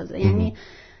میندازه، یعنی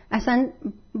اصلا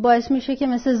باعث میشه که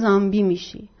مثل زامبی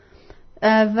میشی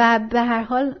و به هر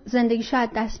حال زندگیشو از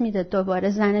دست میده، دوباره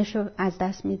زنشو از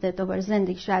دست میده، دوباره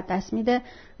زندگیشو از دست میده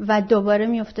و دوباره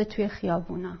میفته توی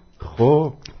خیابونا.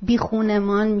 خب بی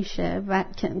خونمان میشه و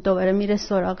دوباره میره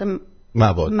سراغ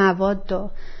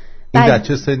مواد. این در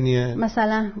چه سنیه؟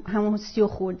 مثلا همون 30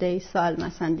 خورده ای سال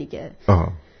مثلا دیگه. آها.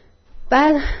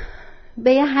 بعد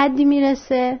به یه حدی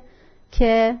میرسه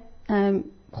که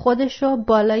خودشو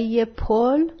بالای یه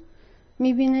پل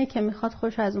میبینه که میخواد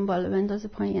خودش از اون بالا بندازه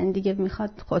پایین، یعنی دیگه میخواد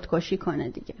خودکشی کنه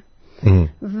دیگه.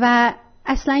 و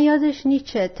اصلا یادش نیست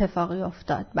چه اتفاقی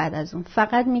افتاد بعد از اون.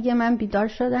 فقط میگه من بیدار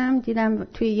شدم دیدم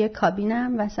توی یه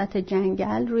کابینم وسط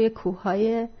جنگل روی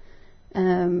کوههای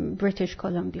بریتیش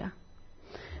کلمبیا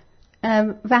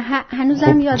و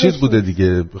هنوزم یادش چیز بوده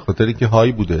دیگه، به خاطر اینکه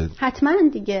های بوده حتما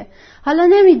دیگه. حالا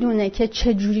نمیدونه که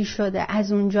چه جوری شده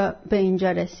از اونجا به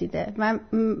اینجا رسیده و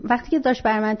وقتی که داشت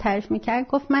برای من تعریف میکرد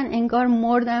گفت من انگار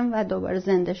مردم و دوباره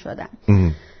زنده شدم.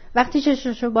 وقتی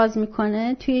چشمشو باز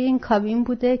میکنه توی این کابین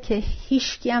بوده که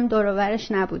هیچکی هم دور و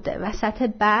برش نبوده،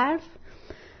 وسط برف.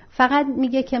 فقط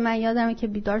میگه که من یادمه که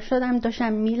بیدار شدم،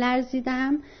 داشتم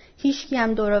میلرزیدم، هیچکی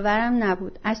هم دور و برم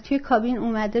نبود. از توی کابین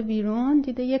اومده بیرون،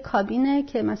 دیده یه کابینه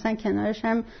که مثلا کنارش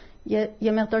هم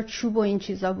یه مقدار چوب و این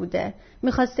چیزا بوده،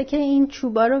 میخواسته که این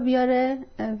چوبا رو بیاره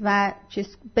و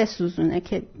چیز بسوزونه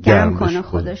که گرم کنه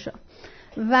خودشو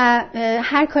و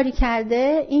هر کاری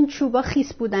کرده این چوبا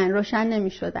خیس بودن، روشن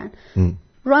نمیشدن.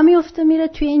 راه میفته میره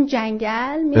توی این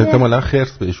جنگل، احتمالا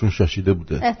خرس بهشون شاشیده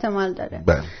بوده، احتمال داره.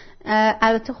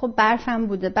 البته خب برف هم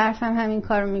بوده، برف هم همین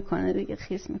کارو میکنه دیگه،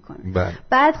 خیس میکنه.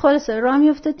 بعد خلاصه راه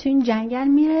میفته تو این جنگل،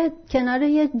 میره کنار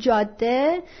یه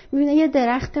جاده، میبینه یه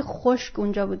درخت خشک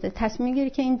اونجا بوده، تصمیم میگیره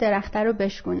که این درخت رو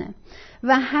بشکونه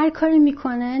و هر کاری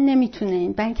میکنه نمیتونه،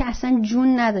 این بلکه اصلا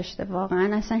جون نداشته،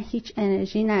 واقعا اصلا هیچ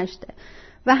انرژی نداشته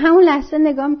و همون لحظه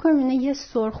نگاه میکنه میبینه یه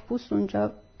سرخپوست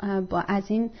اونجا با از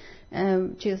این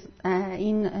چیز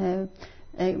این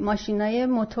ماشینای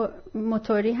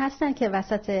موتوری هستن که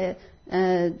وسط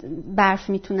برف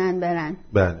میتونن برن.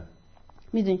 بله.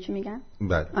 میدونی چی میگم؟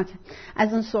 بله. اوکی.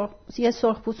 از اون یه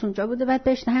سرخپوست اونجا بوده، بعد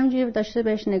بهش همینجوری داشته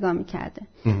بهش نگاه میکرده.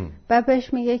 بعد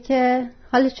بهش میگه که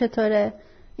حال چطوره؟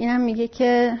 اینم میگه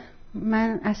که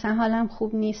من اصلا حالم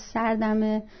خوب نیست،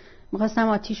 سردمه، میخواستم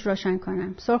آتیش روشن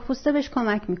کنم. سرخپوسته بهش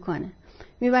کمک میکنه،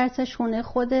 میبرتش خونه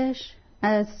خودش،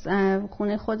 از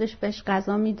خونه خودش بهش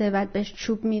غذا میده، بعد بهش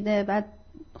چوب میده، بعد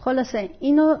خلاصه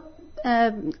اینو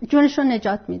جونش رو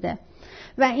نجات میده.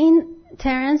 و این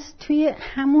ترنس توی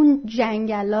همون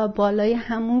جنگلا بالای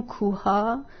همون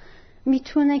کوها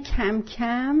میتونه کم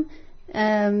کم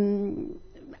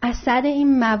اثر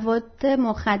این مواد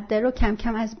مخدر رو کم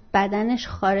کم از بدنش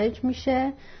خارج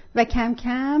میشه و کم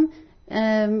کم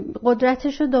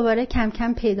قدرتش رو دوباره کم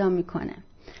کم پیدا میکنه.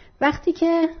 وقتی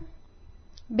که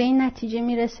به این نتیجه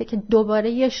میرسه که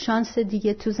دوباره یه شانس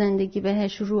دیگه تو زندگی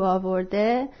بهش رو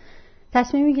آورده،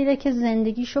 تصمیم میگیره که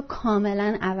زندگیشو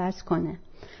کاملا عوض کنه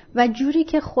و جوری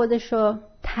که خودشو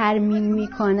ترمیم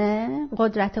میکنه،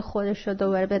 قدرت خودشو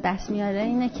دوباره به دست میاره،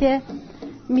 اینه که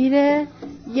میره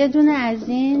یه دونه از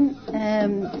این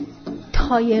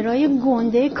تایرای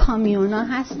گنده کامیونا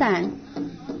هستن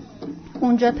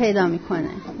اونجا پیدا میکنه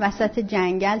وسط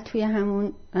جنگل توی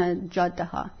همون جاده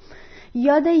ها.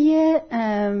 یاد یه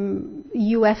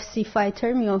UFC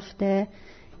فایتر میفته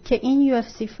که این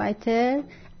UFC فایتر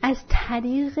از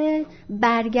طریق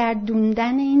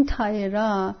برگردوندن این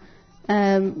تایرها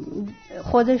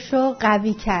خودشو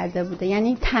قوی کرده بوده.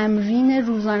 یعنی تمرین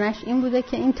روزانش این بوده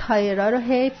که این تایرها رو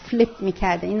هی فلیپ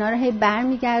میکرده، اینا رو هی بر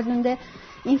میگردونده.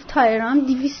 این تایرها هم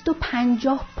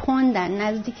 250 پوندن،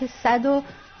 نزدیک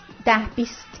 110-20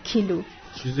 کیلو.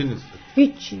 چیزی نیست.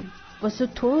 هیچی واسه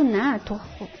تو نه، تو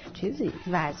خب چیزی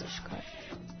ورزشکار.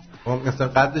 مثلا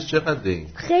قدش چقدره این؟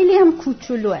 خیلی هم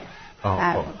کوچولوه.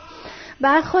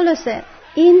 بعد خلاصه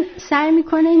این سعی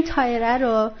میکنه این تایره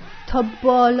رو تا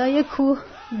بالای کوه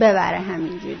ببره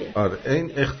همینجوری. آره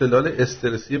این اختلال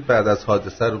استرسی بعد از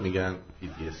حادثه رو میگن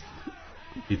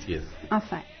PTSD.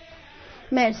 آفرین،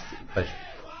 مرسی.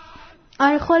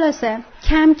 آره خلاصه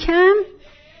کم کم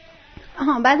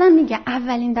بعدم میگه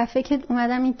اولین دفعه که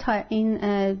اومدم این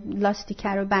لاستیکه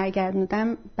رو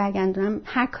برگردوندم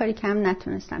هر کاری کم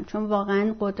نتونستم چون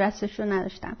واقعا قدرتش رو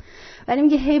نداشتم، ولی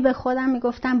میگه هی به خودم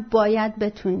میگفتم باید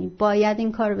بتونی، باید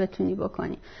این کار رو بتونی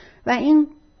بکنی. و این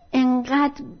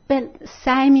انقدر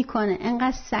سعی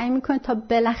میکنه تا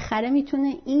بالاخره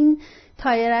میتونه این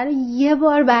تایره رو یه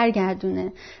بار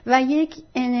برگردونه و یک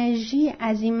انرژی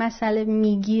از این مسئله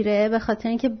میگیره به خاطر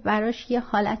اینکه براش یه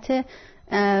حالت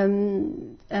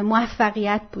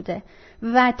موفقیت بوده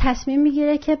و تصمیم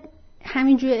میگیره که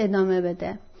همینجوری ادامه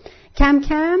بده. کم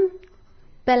کم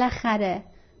بالاخره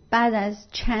بعد از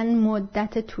چند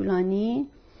مدت طولانی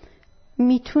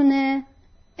میتونه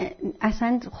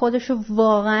اصلا خودشو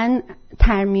واقعا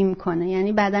ترمیم کنه،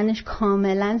 یعنی بدنش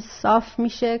کاملا صاف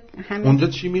میشه. اونجا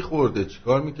چی میخورده؟ چی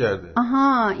کار میکرده؟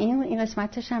 این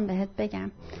قسمتش هم بهت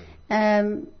بگم.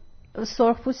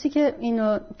 سرخپوستی که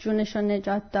اینو جونشو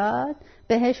نجات داد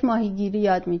بهش ماهیگیری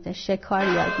یاد میده، شکار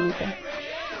یاد میده.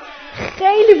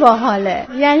 خیلی باحاله،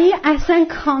 یعنی اصلا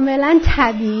کاملا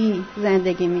طبیعی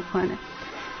زندگی میکنه.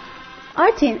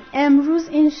 آرتین امروز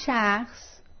این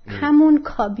شخص همون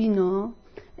کابینو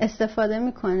استفاده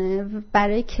میکنه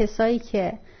برای کسایی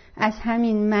که از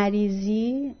همین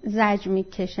مریضی زجر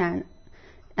میکشن،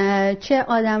 چه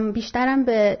آدم بیشترم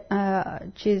به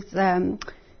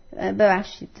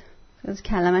ببخشید از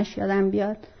کلمش یادم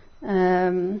بیاد،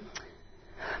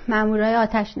 مامورای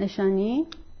آتش نشانی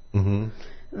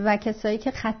و کسایی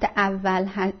که خط اول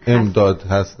امداد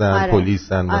هستن،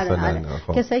 پلیسن مثلا.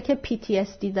 آره. کسایی که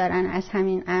PTSD دارن، از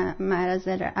همین مرض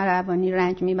روانی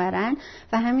رنج میبرن،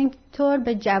 و همینطور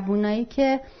به جوونایی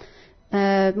که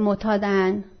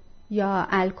معتادن یا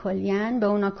الکلین به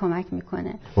اونا کمک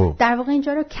میکنه. در واقع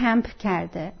اینجا رو کمپ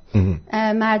کرده.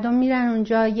 مردم میرن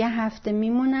اونجا یه هفته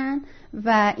میمونن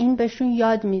و این بهشون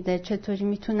یاد میده چطوری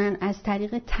میتونن از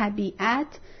طریق طبیعت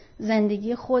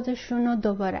زندگی خودشون رو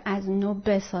دوباره از نو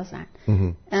بسازن.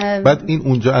 بعد این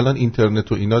اونجا الان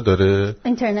اینترنت و اینا داره؟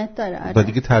 اینترنت داره، آره. و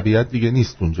دیگه طبیعت دیگه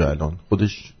نیست اونجا الان،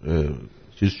 خودش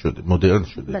چیز شده، مدرن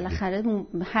شده. بالاخره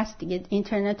هست دیگه،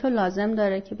 اینترنت رو لازم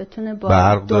داره که بتونه با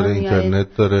برق داره،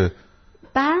 اینترنت داره،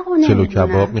 برقو نمیدونم، چلو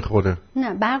کباب میخوره.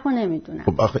 نه برقو نمیدونم.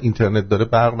 خب آخه اینترنت داره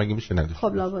برق مگه میشه نداشته؟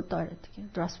 خب لابد داره دیگه،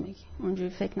 درست میگی، اونجوری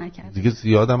فکر نکردم دیگه.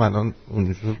 زیادم الان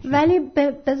اونجوری. ولی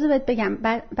بذار بهت بگم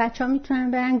بچه‌ها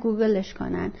میتونن برن گوگلش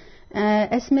کنن.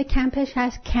 اسم کمپش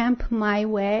هست کمپ مای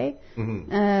وی،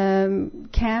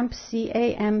 کمپ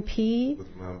CAMP.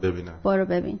 ببینم، برو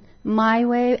ببین my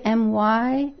way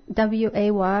MYWAY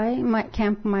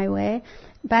کمپ مای وی.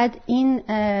 بعد این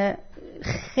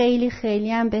خیلی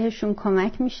خیلی هم بهشون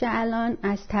کمک میشه الان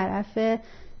از طرف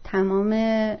تمام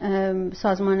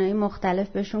سازمان‌های مختلف،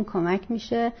 بهشون کمک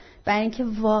میشه برای اینکه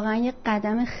واقعا یه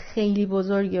قدم خیلی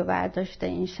بزرگی رو برداشته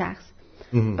این شخص.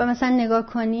 و مثلا نگاه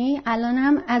کنی الان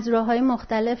هم از راه‌های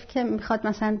مختلف که میخواد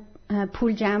مثلا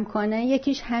پول جمع کنه،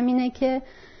 یکیش همینه که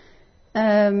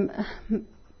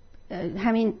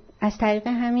همین از طریق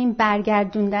همین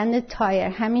برگردوندن تایر،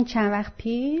 همین چند وقت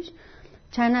پیش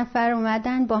چند نفر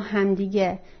اومدن با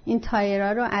همدیگه این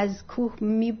تایرها رو از کوه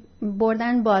می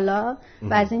بردن بالا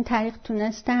و از این طریق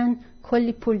تونستن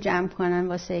کلی پول جمع کنن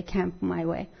واسه کمپ مای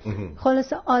وی.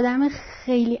 خلاصه آدم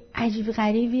خیلی عجیب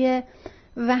غریبیه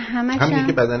و همین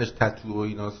که بدنش تتو و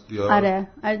ایناست یا آره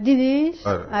دیدیش؟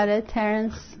 آره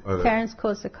ترنس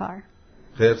کوسکار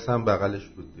خرس هم بغلش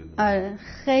بود دیدیم. آره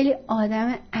خیلی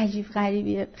آدم عجیب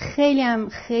غریبیه،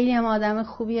 خیلی هم آدم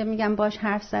خوبیه. میگم باش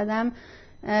حرف زدم،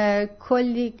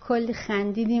 کلی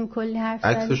خندیدیم، کلی حرف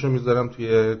زدیم. عکسشو میذارم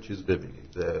توی چیز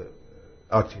ببینید،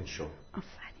 آرتین شو.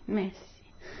 آفرین، مرسی.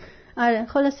 آره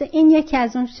خلاصه این یکی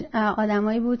از اون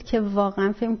آدمایی بود که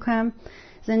واقعا فکر کنم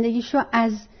زندگیشو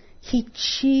از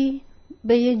هیچی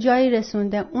به یه جایی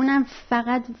رسونده، اونم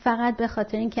فقط به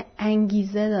خاطر اینکه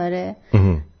انگیزه داره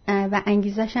و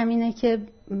انگیزش هم اینه که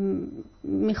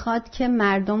میخواد که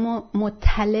مردم رو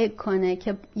مطلع کنه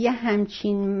که یه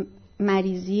همچین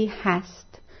مریضی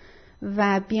هست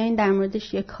و بیاین در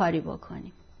موردش یه کاری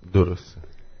بکنیم. درسته،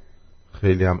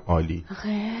 خیلی هم عالی،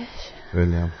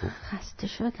 خیلی هم خوب. خسته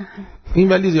شدم. این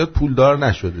ولی زیاد پولدار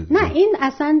نشده دیگه. نه این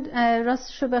اصلا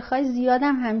راستشو بخوای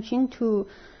زیادم همچین تو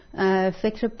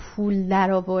فکر پول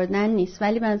در آوردن نیست،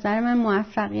 ولی به نظر من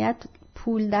موفقیت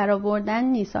پول در آوردن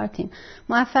نیست. آرتین،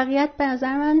 موفقیت به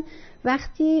نظر من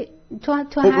وقتی تو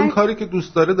خب اون کاری که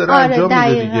دوست داره داره انجام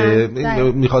میده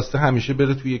دیگه. میخواسته همیشه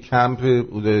بره توی کمپ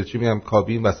چی میگم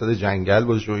کابین وسط جنگل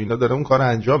باشه و اینا، داره اون کارو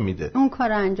انجام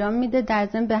میده. در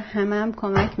ضمن به همه هم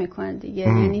کمک میکنه دیگه.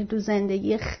 یعنی تو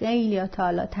زندگی خیلی ها تا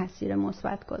حالا تاثیر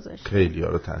مثبت گذاشته، خیلی ها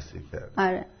رو تاثیر کرد.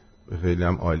 آره خیلی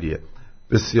هم عالیه.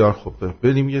 بسیار خوبه.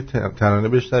 بریم یه ترانه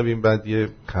بشنویم، بعد یه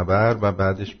خبر و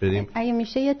بعدش بریم. اگه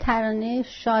میشه یه ترانه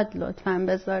شاد لطفاً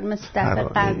بذار، مثل دفعه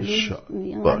قبلی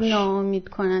ناامید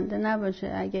کننده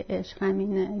نباشه. اگه عشق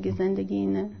همینه، اگه زندگی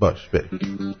اینه. باش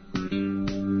بریم.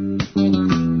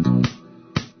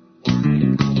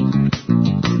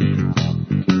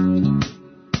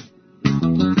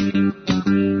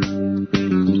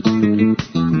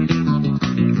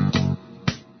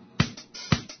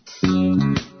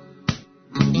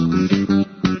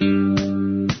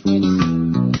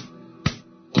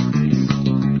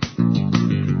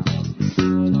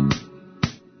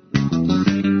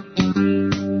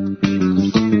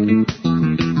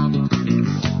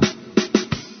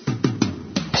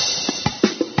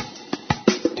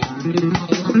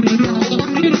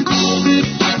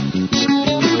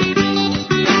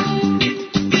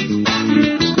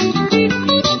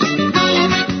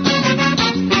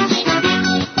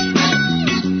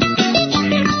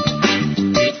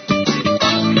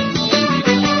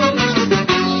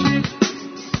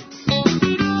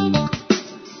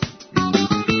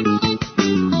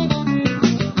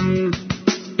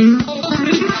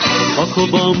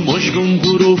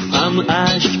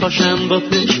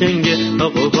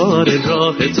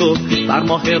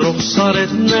 ماه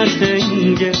رخسارت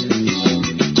نشنگه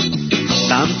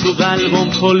دم تو قلبم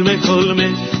کلمه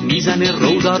میزنه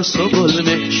رودار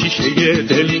سبلمه، شیشه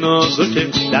دل نازکه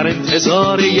در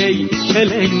انتظار یه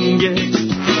کلنگه.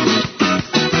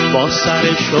 با سر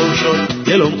شو شد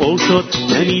دلم او شد،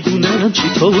 نمیدونم چی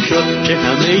تو شد که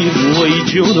همه موهای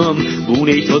جونم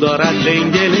بونه تو دارد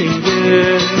لنگه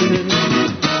لنگه.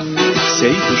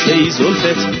 سیفوشه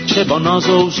زلفت چه با ناز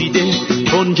اوزیده،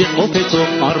 کنج قفت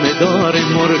و آرمدار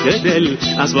مرغ دل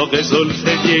از واقع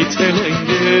زلفت یه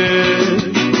تلنگه.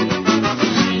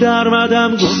 در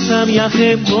مدم گفتم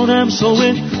یخه کنم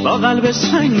سوه با قلب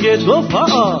سنگ دو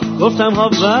پا، گفتم ها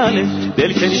بله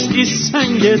دل که نیستی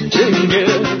سنگ دنگه.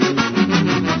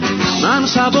 من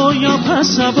سبا یا پس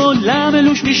سبا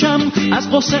لعملوش میشم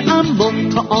از قصه اما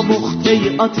تا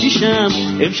آمخته آتیشم،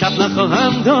 امشب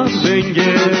نخواهم داد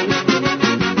بنگه.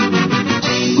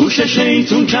 گوش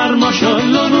شیطون کر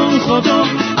ماشالله نون خدا،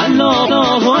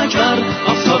 الله اکبر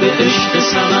آفتاب عشق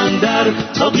سمندر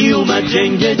تا قیومت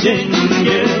جنگ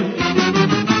جنگه.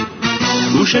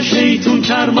 گوش شیطون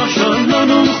کر ماشالله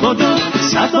نون خدا،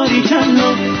 سفاری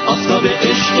کلا آفتاب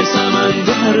عشق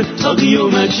سمندر تا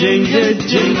قیومت جنگ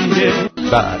جنگه.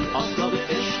 بله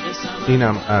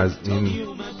اینم از این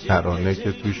ترانه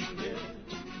که توش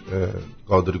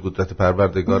قادر قدرت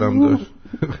پروردگارم داشت.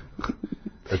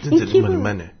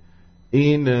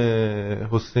 این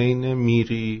حسین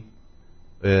میری،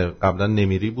 قبلا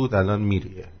نمیری بود الان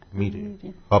میریه.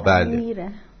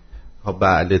 ها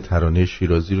بله ترانه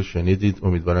شیرازی رو شنیدید،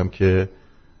 امیدوارم که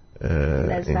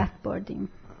لذت بردیم.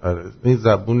 این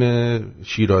زبون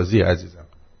شیرازی عزیزم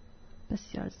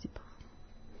بسیار زیبا،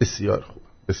 بسیار خوب،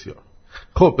 بسیار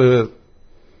خب.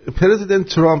 پرزیدنت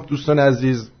ترامپ دوستان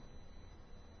عزیز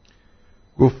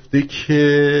گفته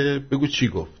که بگو چی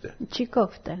گفته؟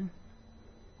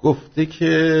 گفته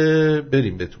که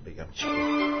بریم بهتون بگم چی.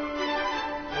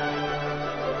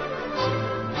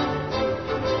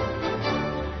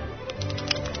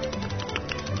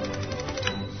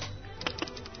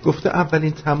 گفته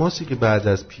اولین تماسی که بعد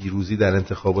از پیروزی در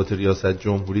انتخابات ریاست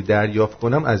جمهوری دریافت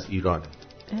کنم از ایرانه.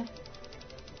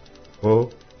 خب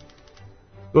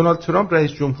دونالد ترامپ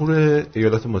رئیس جمهور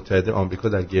ایالات متحده آمریکا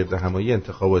در گردهمایی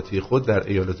انتخاباتی خود در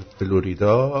ایالت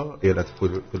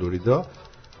فلوریدا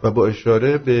و با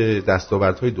اشاره به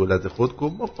دستاوردهای دولت خود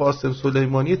گفت ما قاسم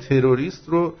سلیمانی تروریست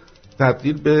رو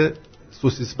تبدیل به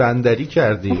سوسیس بندری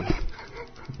کردیم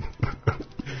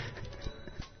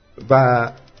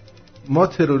و ما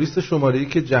تروریست شماره‌ای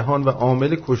که جهان و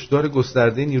عامل کشتار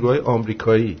گسترده نیروهای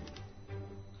آمریکایی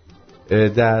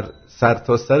در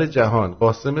سرتاسر جهان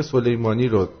قاسم سلیمانی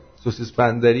رو سوسیس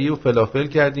بندری و فلافل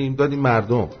کردیم دادیم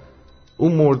مردم،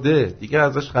 اون مرده دیگه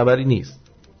ازش خبری نیست.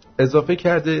 اضافه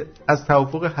کرده از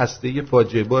توافق هسته‌ای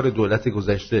فاجعه بار دولت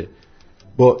گذشته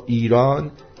با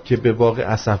ایران که به واقع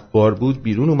اسفبار بود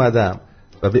بیرون اومدم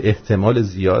و به احتمال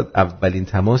زیاد اولین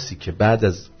تماسی که بعد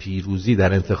از پیروزی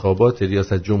در انتخابات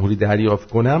ریاست جمهوری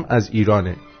دریافت کنم از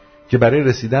ایرانه که برای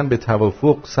رسیدن به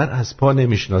توافق سر از پا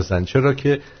نمیشناسن، چرا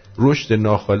که رشد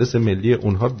ناخالص ملی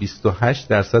اونها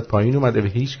 28% پایین اومده و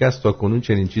هیچ کس تا کنون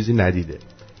چنین چیزی ندیده.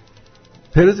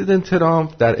 پرزیدنت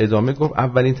ترامپ در ادامه گفت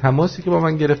اولین تماسی که با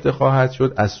من گرفته خواهد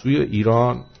شد از سوی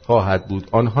ایران خواهد بود.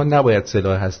 آنها نباید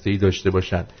سلاح هسته‌ای داشته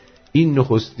باشند. این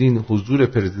نخستین حضور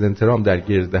پرزیدنت ترامپ در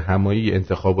گردهمایی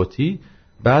انتخاباتی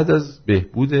بعد از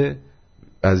بهبود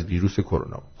از ویروس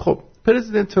کرونا. خب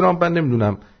پرزیدنت ترامپ من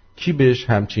نمیدونم کی بهش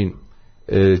همچین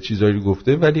چیزایی رو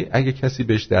گفته، ولی اگه کسی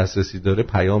بهش دسترسی داره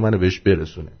پیام منو بهش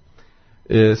برسونه.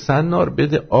 سنار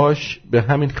بده آش به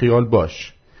همین خیال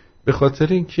باش، به خاطر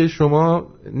اینکه شما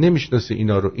نمیشناسی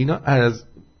اینا رو. اینا از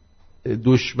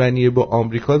دشمنی با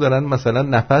آمریکا دارن مثلا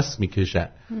نفس میکشن.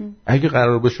 اگه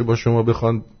قرار باشه با شما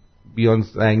بخوان بیان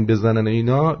زنگ بزنن،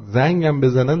 اینا زنگ هم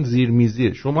بزنن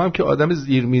زیرمیزیه. شما هم که آدم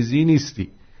زیرمیزی نیستی،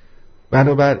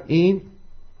 بنابراین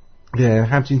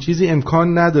همچین چیزی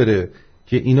امکان نداره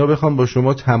که اینا بخوان با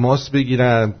شما تماس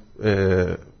بگیرن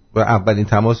و اولین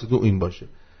تماس تو این باشه.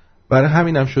 برای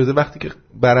همینم شده وقتی که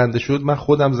برنده شد من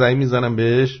خودم زنگ میزنم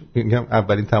بهش میگم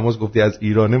اولین تماس گفتی از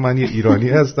ایرانه، من یه ایرانی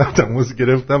هستم تماس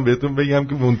گرفتم بهتون بگم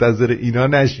که منتظر اینا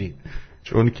نشین،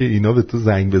 چون که اینا به تو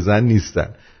زنگ بزن نیستن.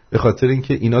 به خاطر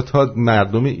اینکه اینا تا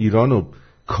مردم ایرانو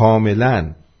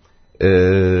کاملا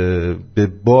به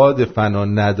باد فنا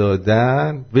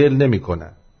ندادن ول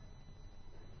نمیکنن.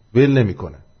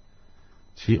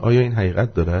 چی؟ آیا این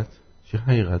حقیقت دارد؟ چه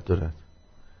حقیقت دارد؟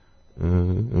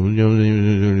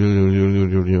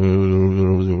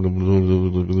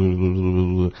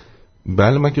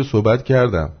 بله من که صحبت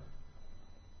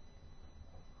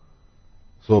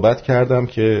کردم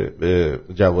که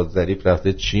جواد ظریف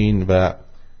رفته چین و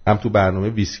هم تو برنامه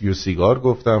ویسکی و سیگار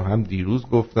گفتم، هم دیروز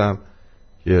گفتم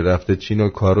که رفته چین و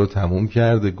کارو تموم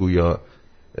کرده گویا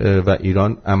و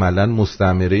ایران عملاً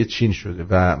مستعمره چین شده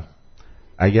و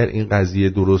اگر این قضیه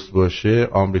درست باشه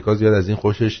آمریکا زیاد از این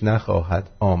خوشش نخواهد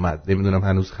آمد. نمیدونم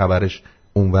هنوز خبرش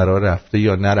اونورا رفته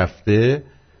یا نرفته،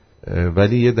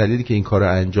 ولی یه دلیلی که این کار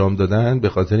رو انجام دادن به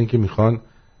خاطر اینکه میخوان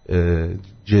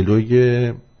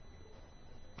جلوی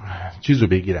چیزو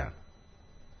بگیرن،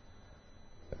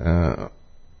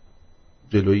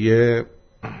 جلوی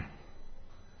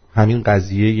همین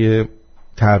قضیه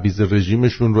تعویض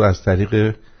رژیمشون رو از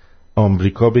طریق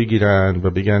آمریکا بگیرن و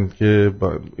بگن که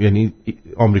یعنی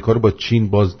آمریکا رو با چین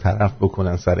باز طرف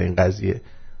بکنن سر این قضیه.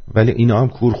 ولی اینا هم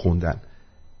کور خوندن.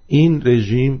 این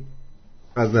رژیم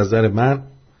از نظر من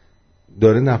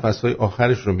داره نفسهای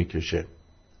آخرش رو میکشه.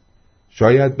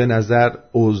 شاید به نظر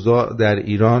اوضاع در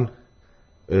ایران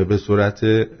به صورت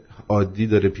عادی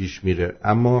داره پیش میره،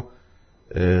 اما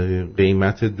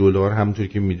قیمت دلار همونطور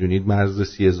که میدونید مرز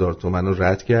 30,000 تومان رو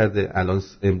رد کرده. الان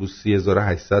امروز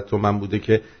 30,800 تومان بوده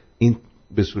که این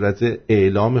به صورت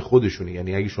اعلام خودشونه،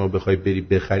 یعنی اگه شما بخوای بری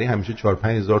بخری همیشه 4-5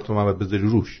 هزار تومان باید بذاری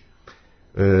روش.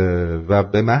 و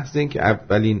به محض اینکه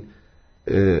اولین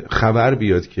خبر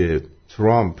بیاد که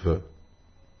ترامپ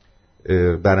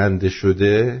برنده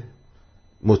شده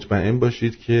مطمئن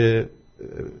باشید که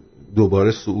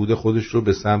دوباره صعود خودش رو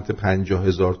به سمت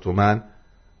 50,000 تومان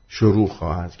شروع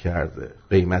خواهد کرده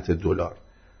قیمت دلار.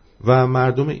 و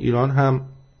مردم ایران هم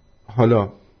حالا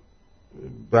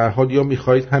به هر حال یا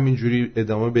میخواید همینجوری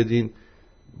ادامه بدین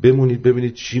بمونید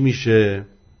ببینید چی میشه،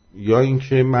 یا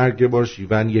اینکه مرگ بار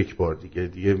شیون یک بار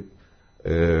دیگه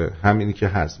همینی که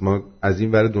هست. ما از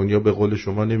این ور دنیا به قول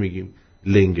شما نمیگیم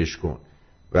لنگش کن.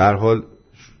 به هر حال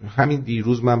همین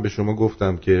دیروز من به شما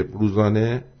گفتم که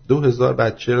روزانه 2000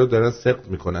 بچه رو دارن سقط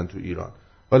میکنن تو ایران.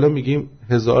 حالا میگیم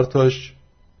 1000 تاش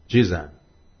چیزن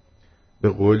به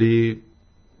قولی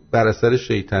بر اثر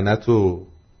شیطنت و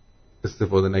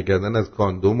استفاده نکردن از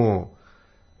کاندوم و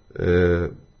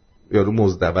یارو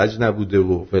مزدوج نبوده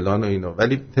و فلان و اینا،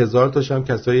 ولی هزار تاش هم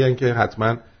کسایی هن که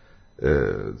حتما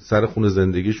سر خون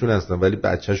زندگیشون هستن ولی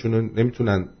بچه‌شون رو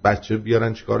نمیتونن بچه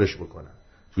بیارن چیکارش بکنن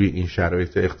توی این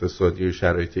شرایط اقتصادی و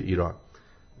شرایط ایران.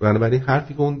 بنابراین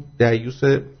حرفی که اون دیوس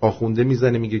آخونده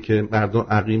میزنه میگه که مردم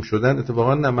عقیم شدن،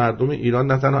 اتفاقا نه، مردم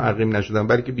ایران نه تنها عقیم نشدن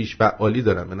بلکه بیش فعالی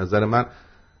دارن. به نظر من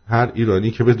هر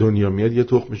ایرانی که به دنیا میاد یه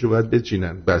تخمشو باید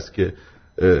بچینن، بس که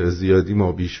زیادی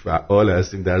ما بیش فعال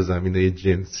هستیم در زمینه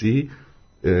جنسی.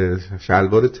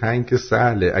 شلوار تنگ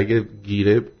سهله، اگه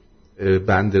گیره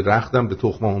بند رختم به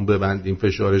تخممون ببندیم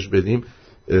فشارش بدیم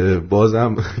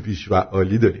بازم بیش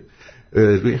فعالی داریم.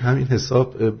 روی همین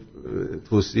حساب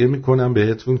توصیه میکنم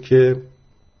بهتون که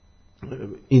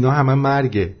اینا همه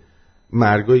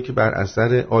مرگایی که بر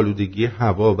اثر آلودگی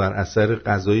هوا، بر اثر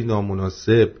غذای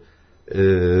نامناسب،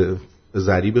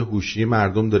 ضریب هوشی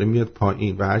مردم داره میاد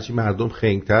پایین و هرچی مردم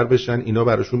خنگ‌تر بشن اینا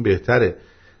براشون بهتره.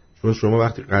 چون شما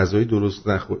وقتی غذای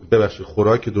درست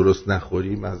خوراک درست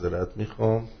نخوری، معذرت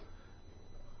میخوام،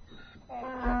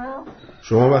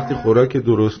 شما وقتی خوراک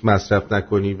درست مصرف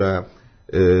نکنی و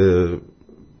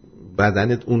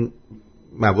بدنت اون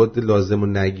مواد لازم رو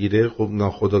نگیره، خب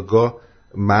ناخودآگاه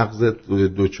مغزت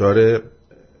دچار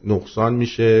نقصان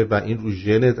میشه و این رو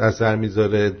ژنت اثر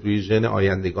میذاره، روی ژن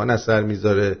آیندگان اثر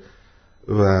میذاره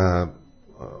و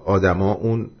آدما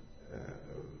اون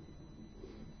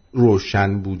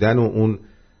روشن بودن و اون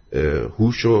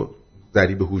هوش و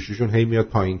ضریب هوشیشون هی میاد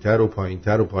پایینتر و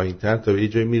پایینتر و پایینتر تا به یه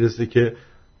جایی میرسه که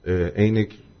عین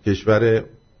کشور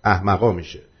احمقا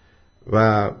میشه.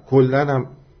 و کلا هم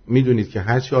میدونید که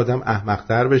هرچی آدم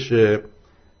احمقتر بشه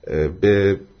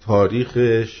به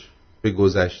تاریخش، به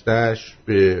گذشتهش،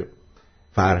 به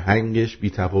فرهنگش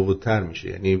بی‌تفاوت‌تر میشه.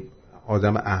 یعنی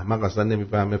آدم احمق اصلا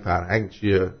نمیفهمه فرهنگ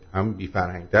چیه، هم بی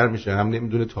فرهنگتر میشه، هم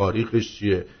نمیدونه تاریخش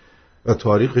چیه و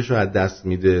تاریخش رو از دست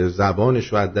میده، زبانش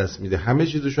رو از دست میده، همه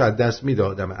چیزش رو از دست میده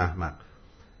آدم احمق.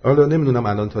 حالا نمیدونم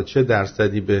الان تا چه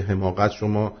درصدی به حماقت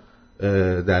شما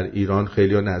در ایران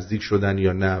خیلی ها نزدیک شدن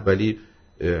یا نه، ولی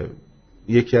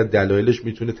یکی از دلایلش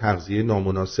میتونه تغذیه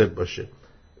نامناسب باشه.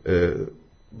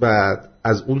 بعد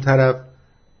از اون طرف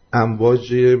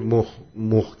امواج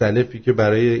مختلفی که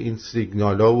برای این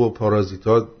سیگنالا و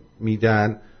پارازیتا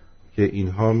میدن که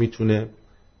اینها میتونه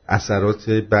اثرات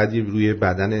بدی روی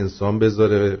بدن انسان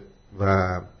بذاره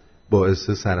و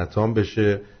باعث سرطان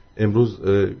بشه. امروز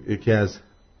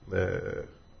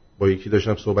با یکی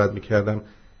داشتم صحبت میکردم،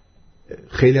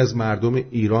 خیلی از مردم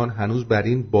ایران هنوز بر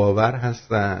این باور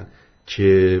هستن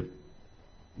که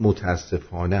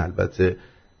متاسفانه البته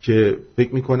که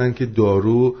فکر میکنن که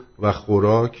دارو و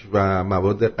خوراک و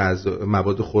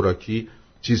مواد خوراکی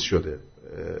چیز شده،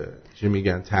 چی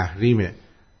میگن، تحریمه،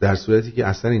 در صورتی که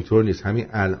اصلا اینطور نیست. همین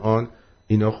الان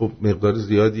اینا خب مقدار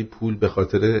زیادی پول به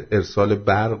خاطر ارسال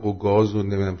برق و گاز و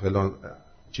نمیدونم فلان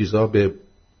چیزا به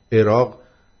عراق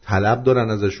طلب دارن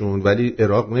ازشون، ولی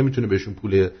عراق نمیتونه بهشون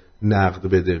پول نقد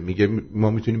بده، میگه ما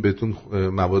میتونیم بهتون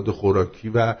مواد خوراکی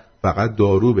و فقط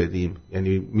دارو بدیم،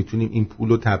 یعنی میتونیم این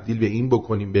پولو تبدیل به این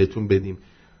بکنیم بهتون بدیم،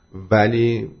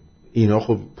 ولی اینا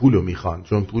خب پولو میخوان،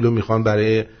 چون پولو میخوان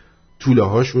برای توله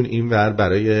هاشون اینور،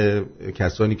 برای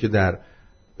کسانی که در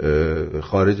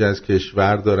خارج از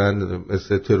کشور دارن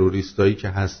مثل تروریستایی که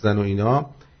هستن و اینا.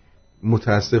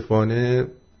 متاسفانه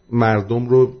مردم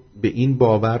رو به این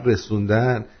باور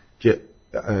رسوندن که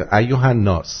ایها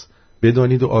الناس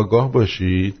بدانید و آگاه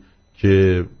باشید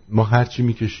که ما هرچی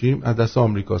میکشیم از دست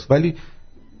آمریکاست. ولی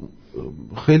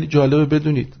خیلی جالبه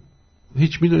بدونید،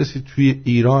 هیچ میدونستید توی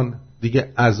ایران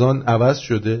دیگه اذان عوض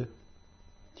شده؟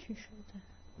 چی شده؟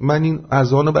 من این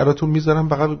اذان رو براتون میذارم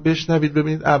فقط بشنوید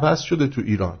ببینید عوض شده تو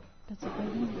ایران.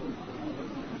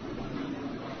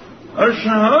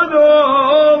 اشهد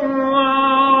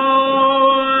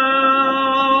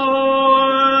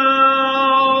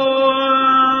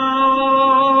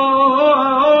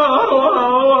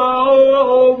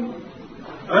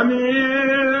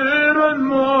امیر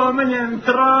المؤمنین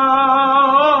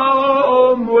ترام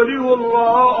ولی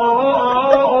الله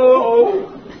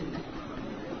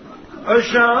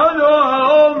اشهد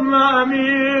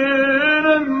امیر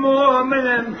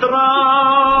المؤمنین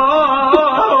ترام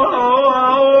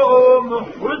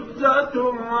حجت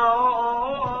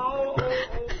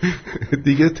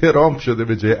دیگه ترامپ شده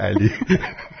به جای علی.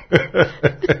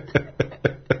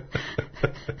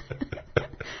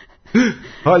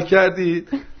 حال کردید؟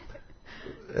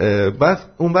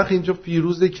 اون وقت اینجا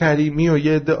فیروز کریمی و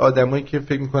یه عده آدمایی که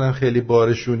فکر میکنن خیلی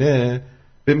بارشونه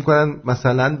فکر می‌کنن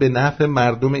مثلا به نفع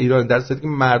مردم ایران، در صورتی که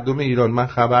مردم ایران، من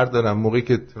خبر دارم موقعی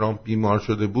که ترامپ بیمار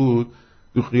شده بود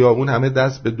تو خیابون همه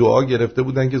دست به دعا گرفته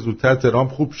بودن که زودتر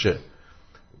ترامپ خوب شه.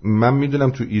 من میدونم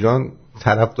تو ایران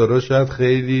طرفدارا شاید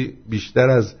خیلی بیشتر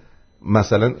از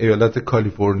مثلا ایالت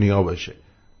کالیفرنیا باشه.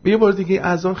 یه بار دیگه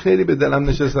از آن خیلی به دلم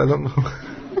نشست.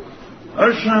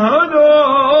 اشهد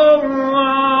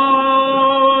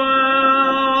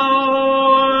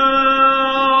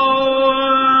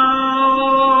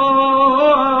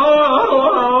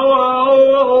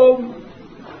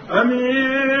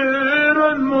امیر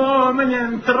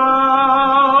المؤمنین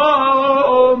ترام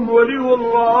ولی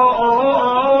الله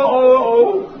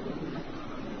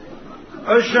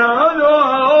اشهد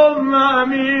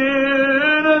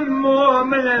امیر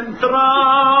المؤمنین ترام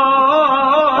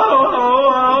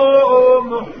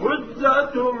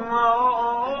حجت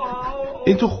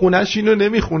این تو خونش اینو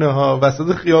نمیخونه ها،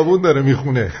 وسط خیابون داره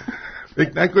میخونه.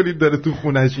 فکر نکنید داره تو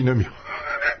خونش اینو میخونه.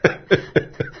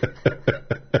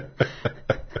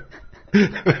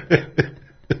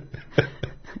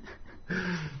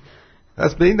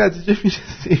 پس به این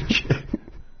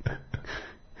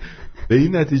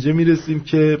نتیجه میرسیم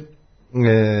که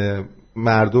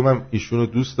مردم هم ایشونو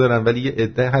دوست دارن، ولی یه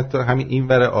عده حتی همین این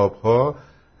ور آبها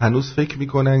هنوز فکر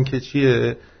میکنن که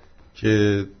چیه،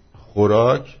 که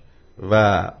خوراک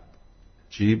و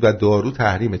چی و دارو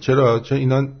تحریمه. چرا؟ چون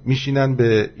اینا میشینن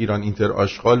به ایران اینتر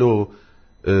آشغال و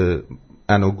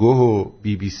انوگوه و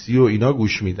بی بی سی و اینا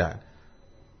گوش میدن،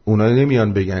 اونا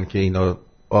نمیان بگن که اینا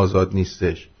آزاد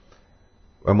نیستش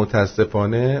و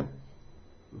متاسفانه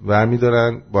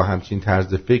برمیدارن با همچین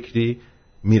طرز فکری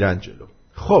میرن جلو.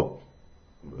 خب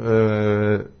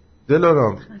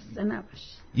دلارام خسته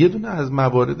نباش. یه دونه از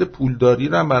موارد پولداری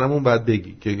رو هم برامون باید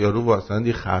بگی که یارو واسه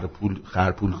یه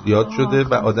خرپول زیاد شده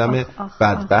و آدم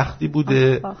بدبختی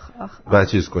بوده و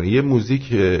چیز کنی. یه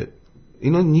موزیک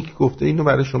اینو نیک گفته، اینو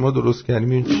برای شما درست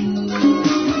کردیم،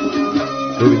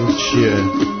 ببینیم چیه.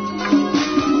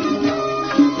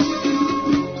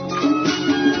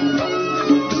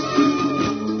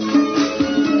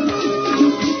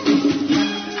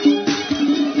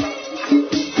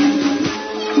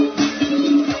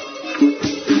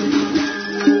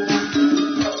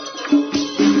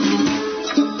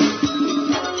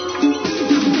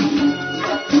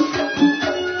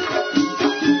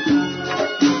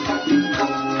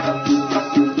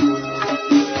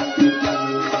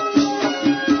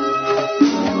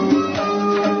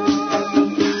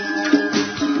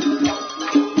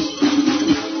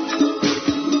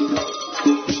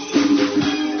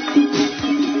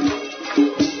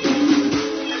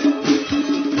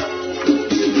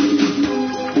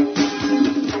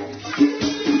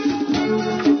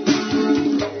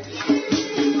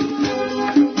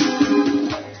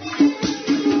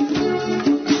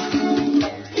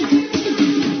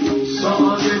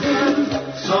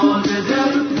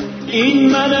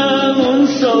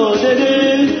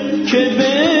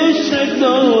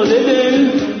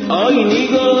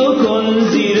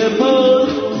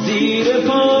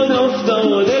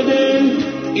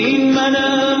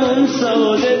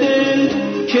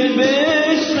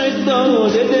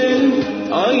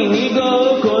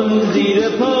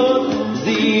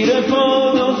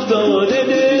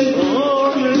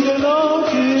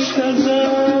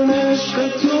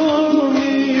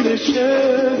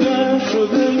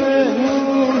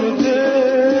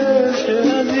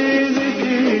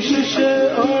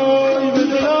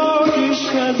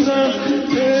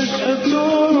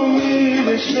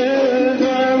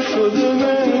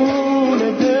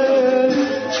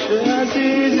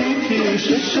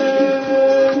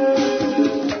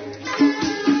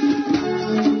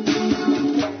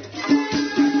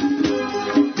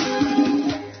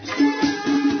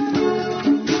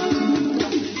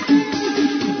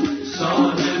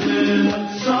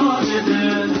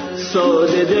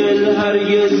 ساده دل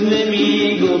هرگز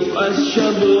نمی گفت از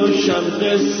شب و شب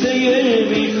قصه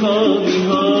بیخوابی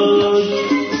ها.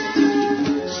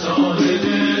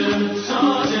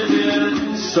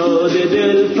 ساده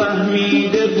دل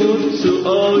فهمیده بود تو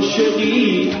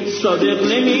عاشقی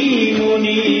صادق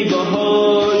نمیمونی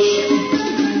باهاش.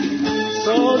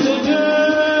 ساده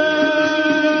دل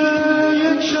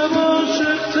یک شب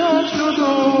عاشق‌تر شد و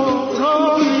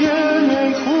راهی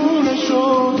نکونه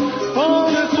شد،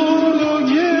 حال خورد و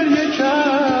گریه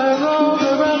کرد راه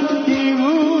بر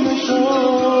دیوونه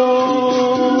شد.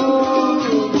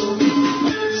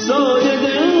 ساده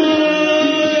دل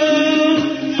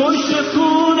پشت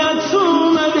خونت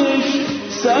اومدش،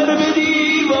 سر به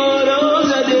دیوارا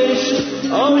زدش،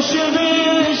 عاشق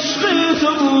عشق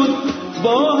تو بود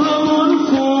با همون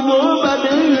خوب و بده.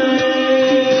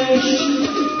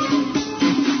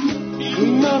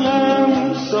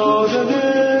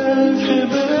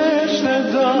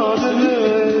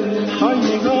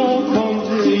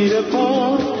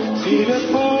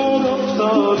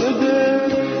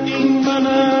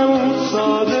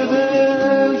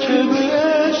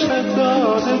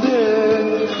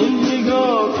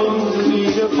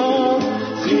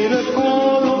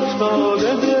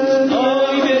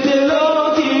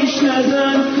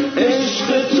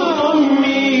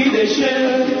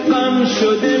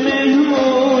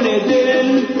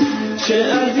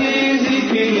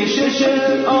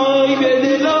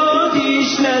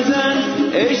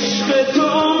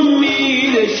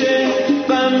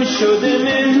 شده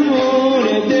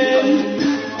مهمون دل،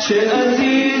 چه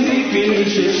عزیزی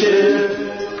پیششه.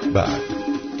 بعد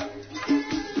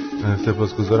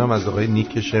سپاسگزارم از آقای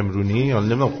نیک شمرونی. حالا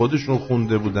نمیدونم خودشون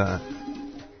خونده بودن،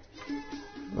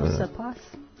 سپاس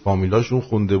فامیلاشون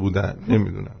خونده بودن،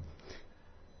 نمیدونم.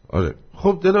 آره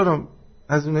خب دلارم،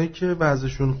 از اونایی که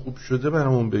وضعشون خوب شده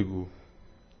برامون بگو.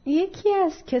 یکی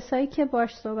از کسایی که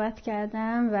باش صحبت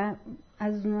کردم و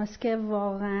از اوناست که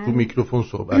واقعا تو میکروفون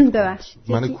صحبت ببخشید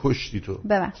من کشتی تو.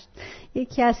 ببخشید.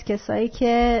 یکی از کسایی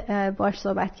که باش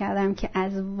صحبت کردم که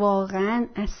از واقعا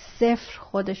از صفر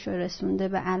خودش رو رسونده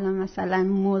به الان مثلا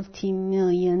مولتی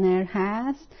میلیونر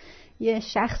هست، یه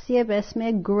شخصیه به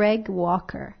اسم گرگ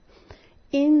واکر.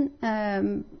 این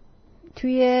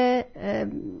توی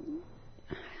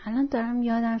الان دارم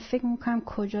یادم فکر میکنم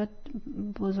کجا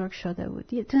بزرگ شده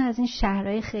بود، یه از این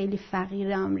شهرهای خیلی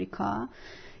فقیر آمریکا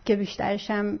که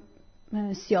بیشترش هم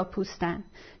سیاه‌پوستن.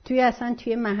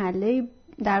 توی محله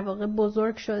در واقع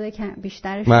بزرگ شده که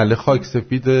بیشترش محله خاک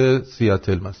سفید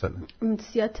سیاتل مثلا.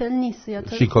 سیاتل نیست،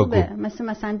 سیاتل شیکاگو،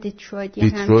 مثلا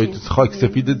دیترویت خاک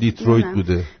سفید دیترویت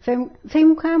بوده. فکر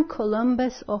میکنم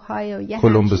کولومبس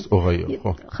اوهایو.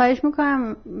 خواهش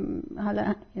میکنم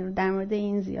حالا در مورد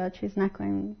این زیاد چیز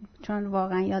نکنیم چون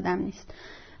واقعا یادم نیست.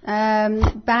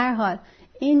 به هر حال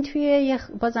این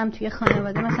بازم توی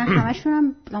خانواده مثلا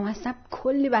همشون هم مثلا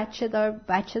کلی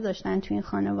بچه داشتن توی این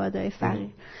خانواده فقیر.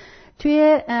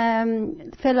 توی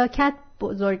فلاکت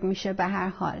بزرگ میشه. به هر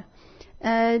حال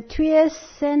توی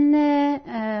سن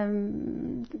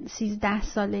 13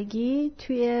 سالگی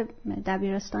توی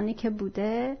دبیرستانی که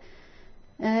بوده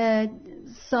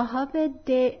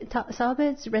صاحب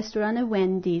رستوران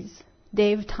وندیز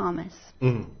دیو تامس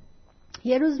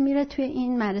یه روز میره توی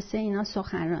این مدرسه اینا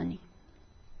سخنرانی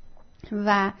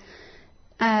و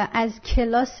از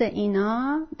کلاس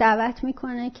اینا دعوت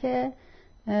میکنه که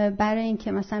برای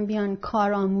اینکه مثلا بیان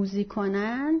کارآموزی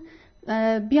کنن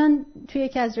بیان توی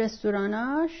یکی از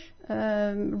رستوراناش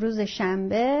روز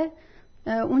شنبه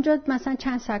اونجا مثلا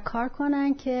چند ساعت کار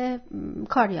کنن که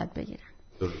کار یاد بگیرن.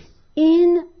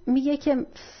 این میگه که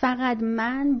فقط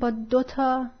من با 2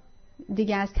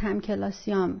 دیگه از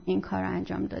همکلاسیام این کار رو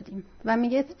انجام دادیم و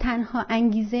میگه تنها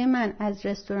انگیزه من از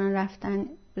رستوران رفتن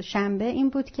شنبه این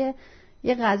بود که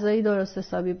یه غذایی درست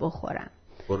حسابی بخورم.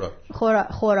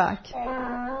 خوراک.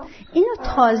 اینو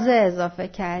تازه اضافه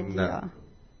کردی. نه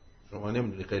شما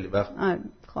نمیدونی خیلی وقت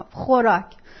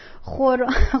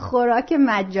خوراک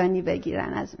مجانی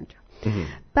بگیرن از اونجا.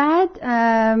 بعد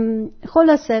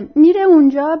خلاصه میره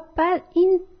اونجا، بعد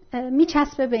این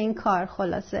میچسبه به این کار.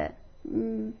 خلاصه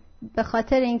به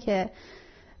خاطر اینکه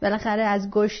بالاخره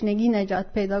از گشنگی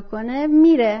نجات پیدا کنه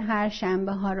میره هر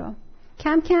شنبه ها رو.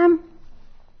 کم کم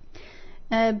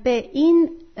به این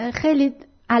خیلی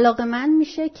علاقه‌مند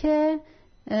میشه که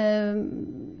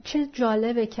چه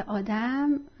جالبه که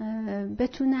آدم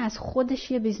بتونه از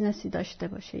خودش یه بیزنسی داشته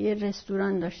باشه، یه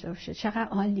رستوران داشته باشه. چقدر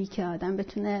عالی که آدم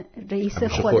بتونه رئیس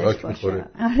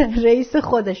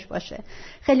خودش باشه.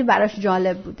 خیلی براش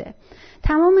جالب بوده.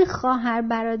 تمام خواهر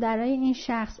برادرای این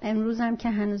شخص امروز هم که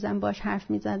هنوزم باش حرف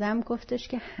میزدم گفتش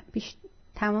که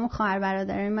تمام خواهر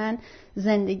برادرای من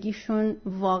زندگیشون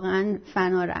واقعا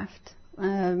فنا رفت.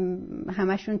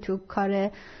 همشون تو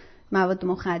کار مواد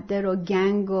مخدر و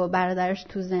گنگ و برادرش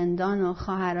تو زندان و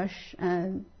خواهرش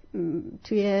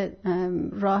توی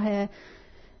راه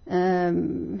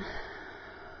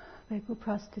بگو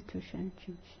پراستیتوشن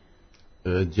چی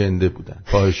میشه؟ جنده بودن،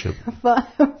 فاحشه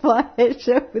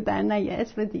بودن. نه یه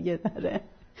اسم دیگه داره.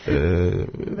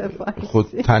 خود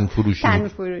تن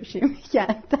فروشی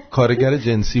میکردن. کارگر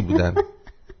جنسی بودن.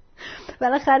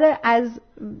 بالاخره از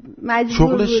مجبور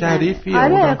شغل بودن. شریفیه.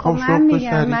 آره خب من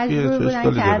میگم مجبور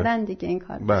بودن کردن دیگه این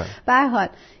کار. به هر حال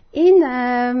این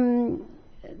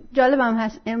جالبم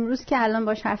هست امروز که الان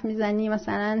باش حرف میزنی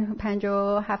مثلا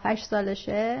 57-8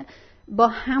 سالشه، با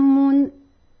همون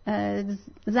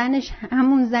زنش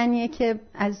همون زنیه که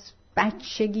از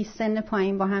بچگی سن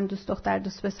پایین با هم دوست دختر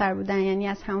دوست پسر بودن، یعنی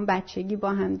از همون بچگی با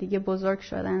هم دیگه بزرگ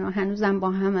شدن و هنوزم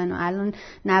با همن و الان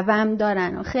نوام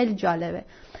دارن و خیلی جالبه.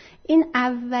 این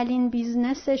اولین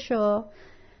بیزنسشو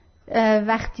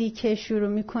وقتی که شروع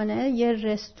میکنه یه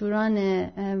رستوران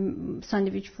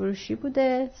ساندویچ فروشی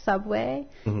بوده، سابوی،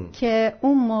 که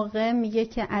اون موقع میگه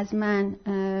که از من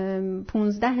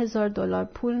 $15,000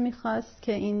 پول میخواست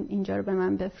که اینجا رو به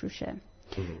من بفروشه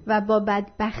و با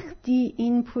بدبختی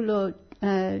این پولو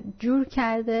جور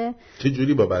کرده. چه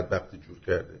جوری با بدبختی جور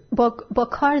کرده؟ با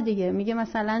کار دیگه. میگه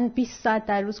مثلا 20 ساعت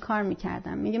در روز کار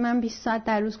میکردم. میگه من 20 ساعت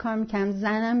در روز کار میکردم،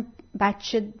 زنم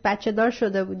بچه دار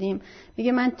شده بودیم.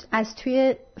 میگه من از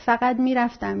توی فقط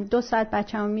میرفتم 2 ساعت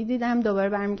بچه‌مو میدیدم دوباره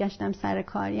برمیگشتم سر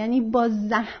کار. یعنی با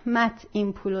زحمت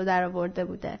این پولو در آورده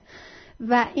بوده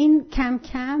و این کم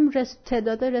کم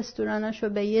تعداد رستوراناشو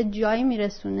به یه جایی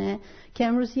میرسونه که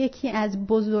امروز یکی از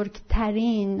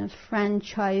بزرگترین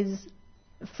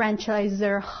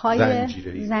فرانچایزرهای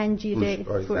زنجیره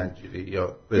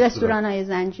یا رستوران‌های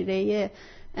زنجیره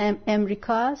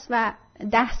امریکاست و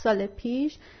 10 سال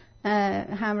پیش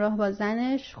همراه با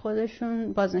زنش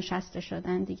خودشون بازنشسته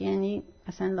شدن دیگه. یعنی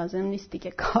اصلا لازم نیست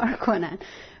دیگه کار کنن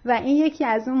و این یکی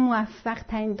از اون موفق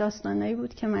ترین داستانایی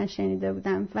بود که من شنیده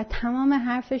بودم و تمام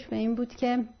حرفش به این بود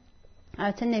که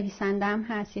البته نویسنده هم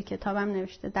هست، یه کتابم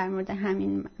نوشته در مورد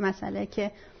همین مسئله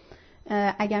که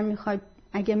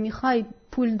اگه میخوای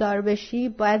پول دار بشی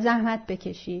باید زحمت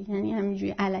بکشی، یعنی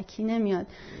همینجوری الکی نمیاد.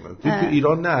 تو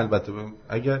ایران نه، البته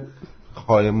اگر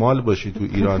خایمال باشی تو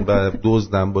ایران و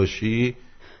دزدم باشی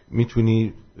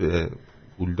میتونی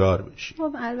پولدار بشی.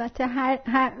 خب البته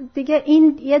هر دیگه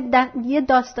این یه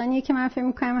داستانیه که من فکر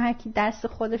می‌کنم هر کی درس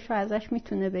خودش رو ازش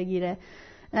میتونه بگیره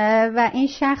و این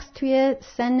شخص توی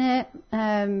سن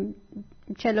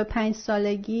 45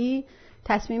 سالگی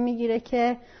تصمیم میگیره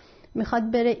که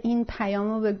میخواد بره این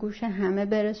پیامو به گوش همه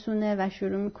برسونه و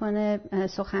شروع میکنه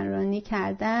سخنرانی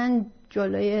کردن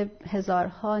جلوی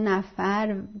هزارها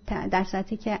نفر، در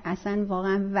صورتی که اصلا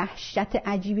واقعا وحشت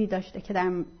عجیبی داشته که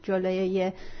در جلوی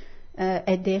یه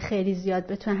عده خیلی زیاد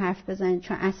بتونه حرف بزنه،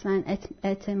 چون اصلا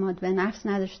اعتماد به نفس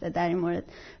نداشته در این مورد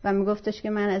و میگفتش که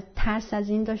من از ترس از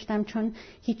این داشتم چون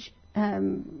هیچ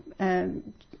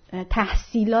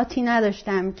تحصیلاتی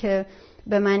نداشتم که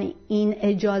به من این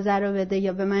اجازه رو بده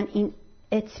یا به من این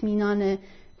اطمینان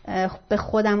به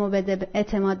خودم رو بده،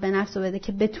 اعتماد به نفس رو بده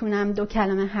که بتونم 2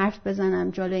 کلمه حرف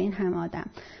بزنم جلوی این همه آدم.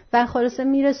 و خلاصه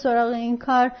میره سراغ این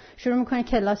کار، شروع میکنه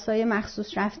کلاسای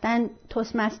مخصوص رفتن.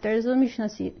 توست مسترز رو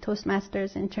میشناسی؟ توست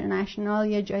مسترز اینترنشنال،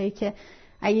 یه جایی که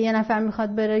اگه یه نفر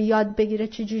میخواد بره یاد بگیره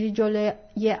چجوری جلوی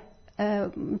یه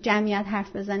جمعیت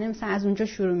حرف بزنه، مثلا از اونجا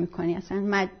شروع میکنی.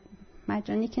 اصلا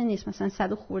مجانی که نیست، مثلا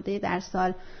 100 خورده در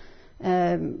سال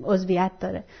عضویت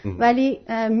داره ولی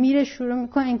میره شروع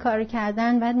میکنه این کارو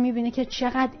کردن. بعد میبینه که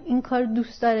چقدر این کار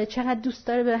دوست داره، چقدر دوست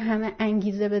داره به همه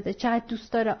انگیزه بده، چقدر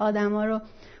دوست داره آدما رو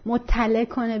مطلع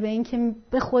کنه به این که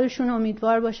به خودشون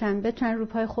امیدوار باشن، بتونن رو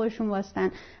پای خودشون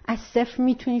وایسن. از صفر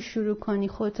میتونی شروع کنی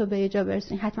خودتو به یه جا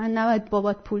برسونی. حتما نباید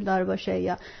بابات پولدار باشه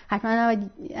یا حتما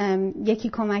نباید یکی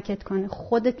کمکت کنه،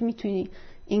 خودت میتونی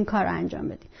این کار رو انجام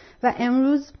بدی. و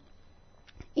امروز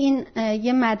این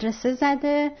یه مدرسه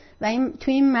زده و این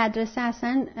توی این مدرسه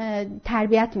اصلا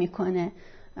تربیت میکنه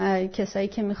کسایی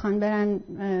که میخوان برن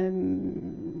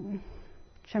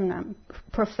چه میدونم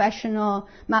پروفشنال،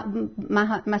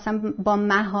 مثلا با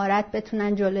مهارت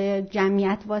بتونن جلوی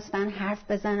جمعیت واسطن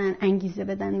حرف بزنن، انگیزه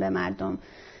بدن به مردم.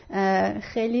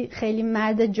 خیلی خیلی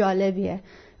مرد جالبیه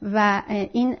و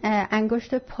این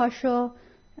انگشت پاشو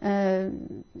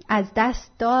از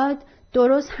دست داد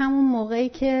درست همون موقعی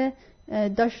که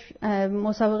داشت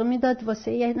مسابقه میداد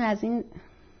واسه یه از این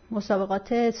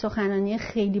مسابقات سخنرانی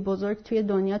خیلی بزرگ توی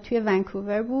دنیا، توی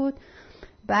ونکوور بود.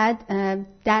 بعد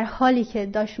در حالی که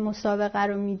داشت مسابقه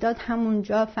رو میداد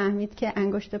همونجا فهمید که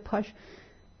انگشت پاش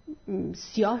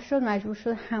سیاه شد، مجبور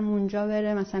شد همونجا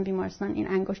بره مثلا بیمارستان این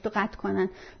انگشت رو قطع کنن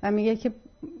و میگه که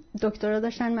دکترها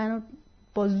داشتن منو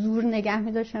با زور نگه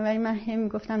می‌داشتن ولی من هم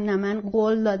میگفتم نه، من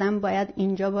قول دادم باید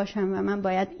اینجا باشم و من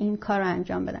باید این کار رو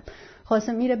انجام بدم.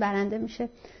 خلاصه میره برنده میشه.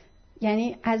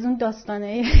 یعنی از اون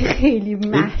داستانه خیلی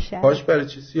محشر. پاش برای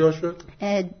چی سیاه شد؟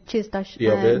 چیز داشت،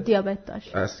 دیابت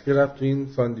داشت. از که رفت تو این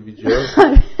ساندویچ‌ها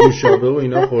نوشابه و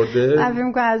اینا خورده. من فکر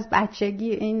می‌کنم از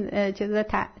بچگی این چیز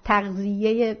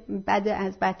تغذیه بد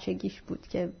از بچگیش بود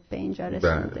که به اینجا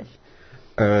رسوندش.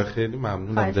 خیلی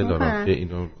ممنونم دلارام که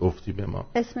اینو گفتی به ما.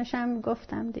 اسمش هم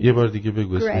گفتم دیگه. یه بار دیگه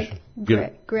بگو اسمش.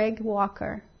 گرگ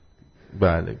واکر.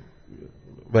 بله.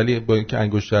 ولی با اینکه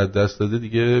انگشت از دست داده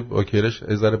دیگه واکرش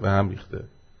یه ذره به هم ریخته.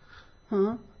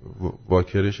 ها؟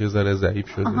 واکرش یه ذره ضعیف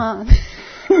شده.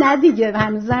 نه دیگه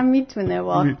هنوزم میتونه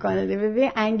واک کنه.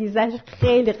 ببین انگیزش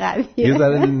خیلی قویه. یه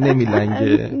ذره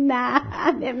نمیلنگه. نه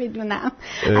نمیدونم.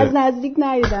 از نزدیک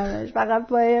ندیدمش. فقط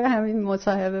با همین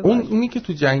مصاحبه باشه. اونی که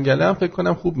تو جنگله هم فکر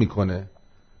کنم خوب میکنه.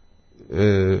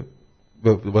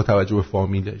 با توجه به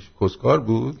فامیلش. کسکار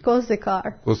بود؟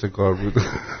 کسکار بود.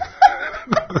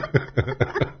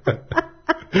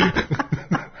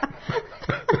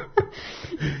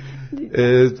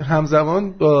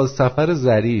 همزمان با سفر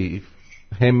ظریف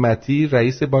همتی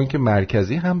رئیس بانک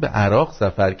مرکزی هم به عراق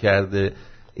سفر کرده.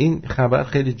 این خبر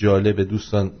خیلی جالبه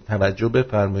دوستان، توجه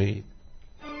بفرمایید.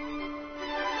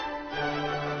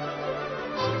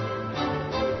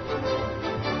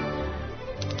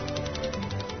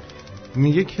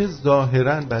 میگه که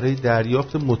ظاهراً برای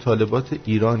دریافت مطالبات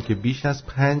ایران که بیش از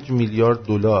 5 میلیارد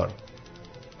دلار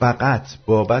فقط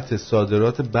بابت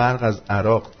صادرات برق از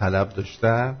عراق طلب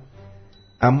داشتن،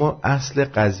 اما اصل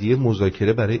قضیه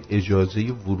مذاکره برای اجازه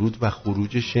ورود و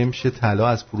خروج شمش طلا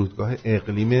از فرودگاه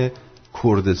اقلیم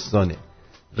کردستانه.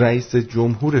 رئیس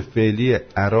جمهور فعلی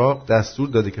عراق دستور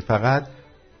داده که فقط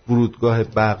فرودگاه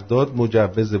بغداد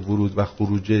مجوز ورود و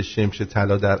خروج شمش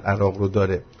طلا در عراق رو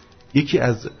داره. یکی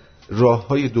از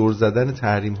راه‌های دور زدن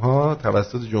تحریم‌ها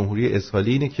توسط جمهوری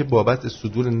اسحاقی اینه که بابت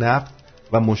صدور نفت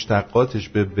و مشتقاتش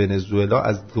به ونزوئلا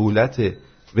از دولت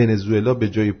ونزوئلا به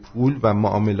جای پول و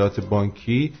معاملات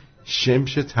بانکی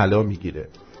شمش طلا میگیره.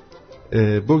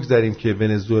 بگذاریم که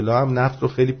ونزوئلا هم نفت رو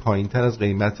خیلی پایین‌تر از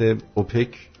قیمت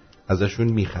اوپک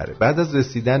ازشون میخره. بعد از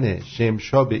رسیدن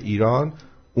شمش‌ها به ایران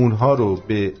اونها رو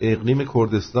به اقلیم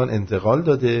کردستان انتقال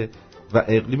داده و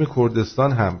اقلیم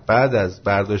کردستان هم بعد از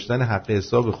برداشتن حق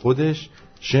حساب خودش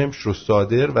شمش رو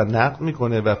صادر و نقد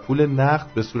میکنه و پول نقد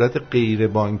به صورت غیر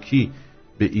بانکی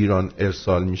به ایران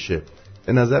ارسال میشه.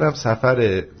 به نظرم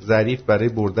سفر ظریف برای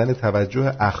بردن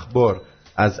توجه اخبار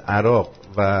از عراق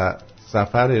و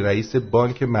سفر رئیس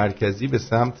بانک مرکزی به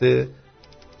سمت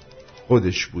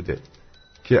خودش بوده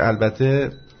که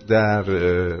البته در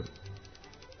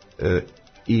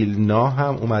ایلنا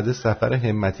هم اومده سفر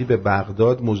همتی به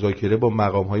بغداد مذاکره با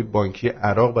مقام‌های بانکی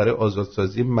عراق برای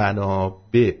آزادسازی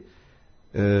منابع.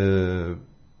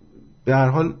 به هر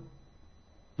حال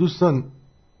دوستان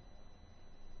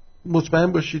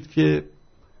مطمئن باشید که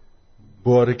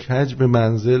بار کج به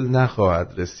منزل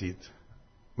نخواهد رسید.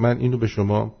 من اینو به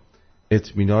شما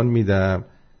اطمینان میدم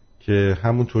که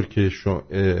همونطور که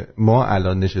ما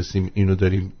الان نشستیم اینو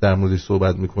داریم در موردش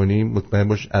صحبت میکنیم، مطمئن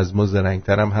باش از ما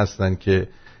زرنگتر هم هستن که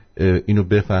اینو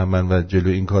بفهمن و جلو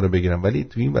این کارو بگیرن. ولی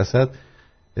تو این وسط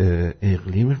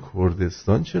اقلیم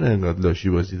کردستان چرا انقدر لاشی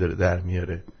بازی داره در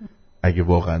میاره؟ اگه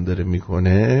واقعا داره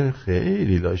میکنه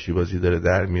خیلی لاشی بازی داره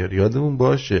در میاره. یادمون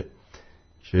باشه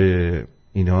که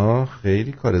اینا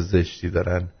خیلی کار زشتی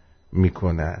دارن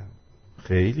میکنن،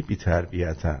 خیلی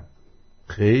بی‌تربیتن،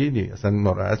 خیلی اصلا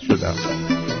ناراحت شدم.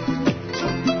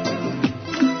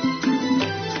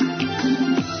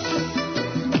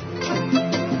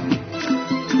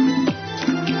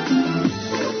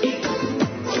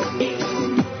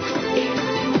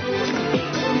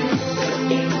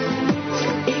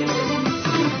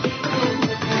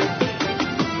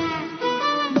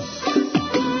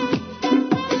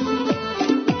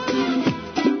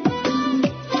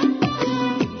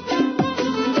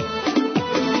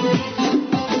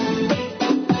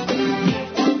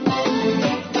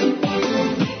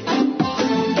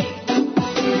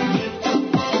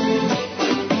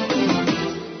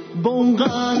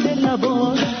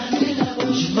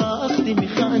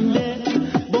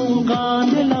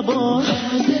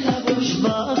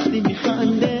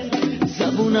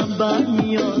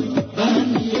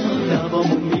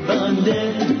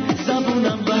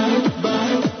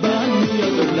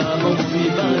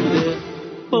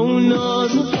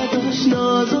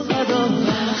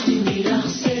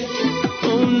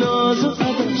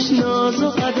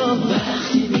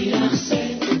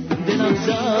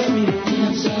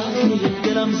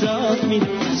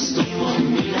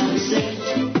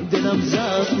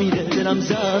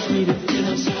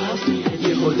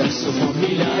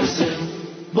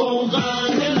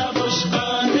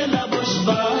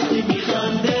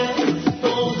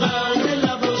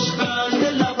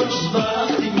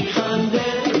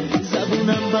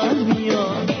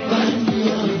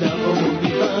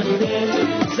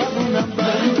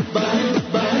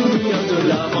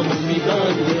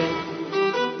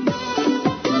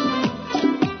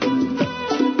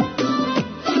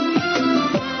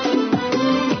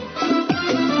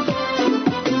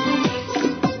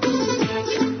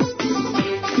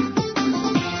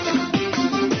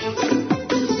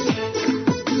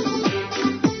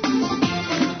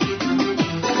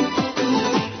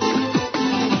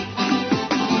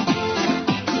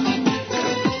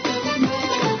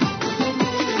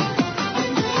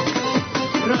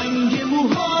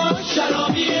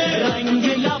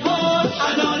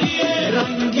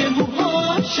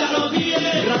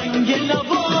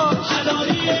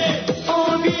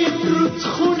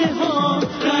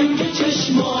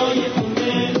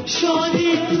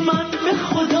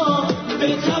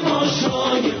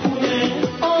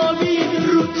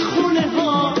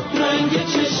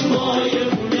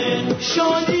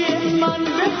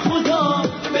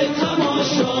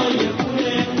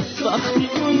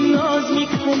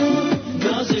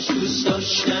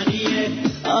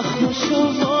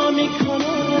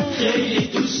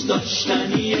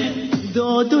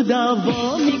 داد و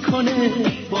دعوا میکنه،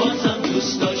 بازم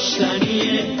دوست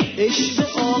داشتنیه، عشق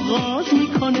آغاز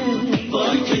میکنه،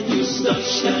 وای که دوست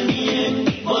داشتنیه،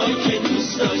 وای که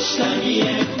دوست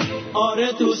داشتنیه،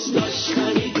 آره دوست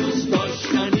داشتنی، دوست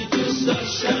داشتنی، دوست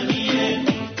داشتنیه،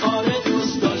 آره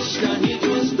دوست داشتنی،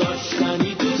 دوست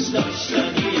داشتنی، دوست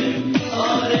داشتنیه،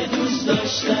 آره دوست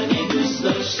داشتنی، دوست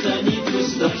داشتنی،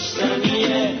 دوست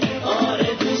داشتنیه، آره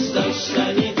دوست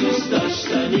داشتنی، دوست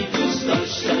داشتنی، دوست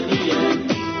داشتنیه.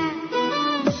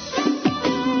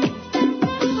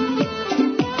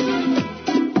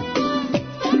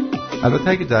 البته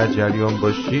اگه در جریان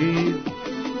باشید،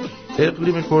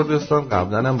 اقلیم کردستان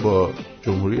قبلا هم با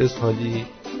جمهوری اسحاقی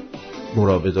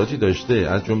مراوداتی داشته،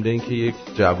 از جمله اینکه یک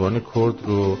جوان کرد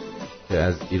رو که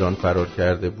از ایران فرار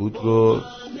کرده بود رو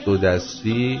 2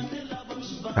 دستی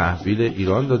تحویل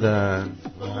ایران دادن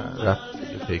و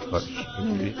رفت پیکارش.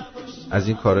 از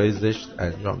این کارهای زشت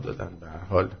انجام دادن. به هر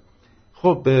حال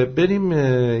خب بریم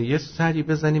یه سری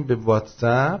بزنیم به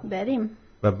واتساپ بریم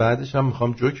و بعدش هم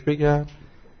میخوام جوک بگم.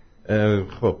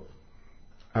 خب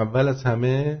اول از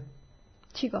همه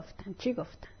چی گفتن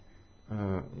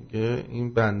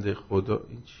این بنده خدا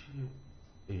این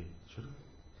چیه؟ چرا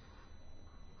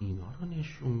اینا رو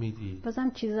نشون میدی؟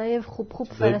 بازم چیزای خوب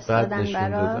فرستادن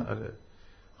برات. آره.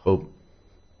 خب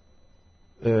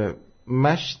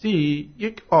مشتی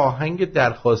یک آهنگ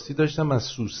درخواستی داشتم از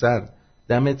سوسن،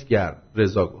 دمت گرم.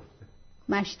 رضا گفته.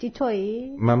 مشتی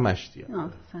تویی؟ من مشتیم.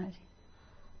 آفرین.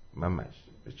 من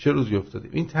مشتی. چه روزی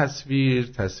افتادیم؟ این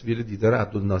تصویر دیدار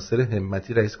عبدالناصر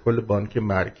همتی رئیس کل بانک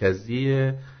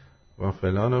مرکزی و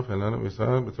فلان و فلان و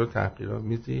مثلا به طور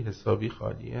تحقیرآمیزی حسابی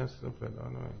خالی است و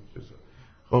فلان و چیزا.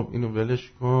 خب اینو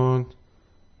ولش کن.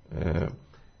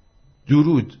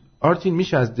 درود آرتین،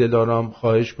 میشه از دلارام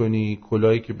خواهش کنی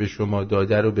کلاهی که به شما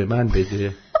داده رو به من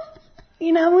بده؟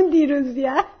 این همون دیروزی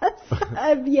هست.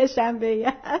 یه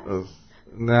شنبه هست.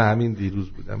 نه همین دیروز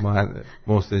بودم.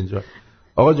 محسن جان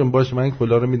آقا جان باشه، من این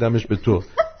کلاه رو میدمش به تو.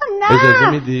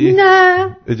 اجازه میدی؟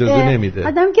 نه اجازه نمیده.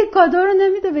 آدم که کادو رو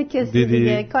نمیده به کسی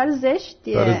دیگه. کار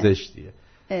زشتیه.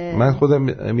 من خودم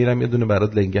میرم یه دونه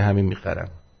برات لنگه همین میخرم.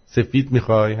 سفید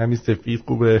میخوای؟ همین سفید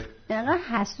خوبه. اینقدر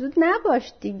حسود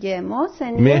نباش دیگه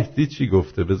محسن. مهدی چی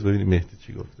گفته؟ بذار ببینیم مهدی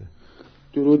چی گفته.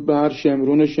 درود بر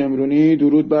شمرونی،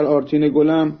 درود بر آرتین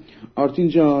گلم. آرتین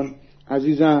جان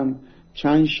عزیزم،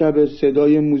 چند شب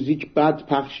صدای موزیک بد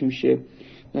پخش میشه.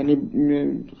 یعنی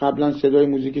قبلا صدای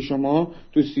موزیک شما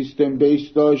تو سیستم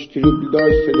بیس داشت، تریبل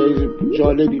داشت، صدای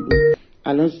جالبی بود.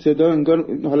 الان صدا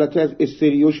انگار حالت از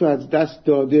استریوشو از دست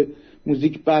داده،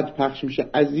 موزیک بد پخش میشه.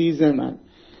 عزیز من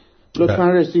لطفا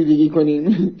رسیدگی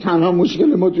کنیم. تنها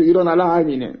مشکل ما تو ایران الان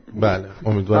همینه. بله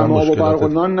امیدوارم مشکلات ما با برق و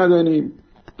نان ندانیم.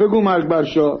 بگو مرگ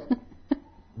برشا.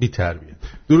 بی تربیت.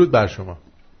 درود بر شما.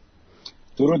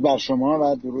 درود بر شما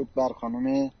و درود بر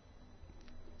خانم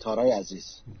تارای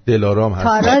عزیز. دلارام هست.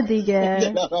 تارا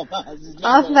دیگه.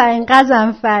 آفرین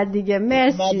قزنفر دیگه.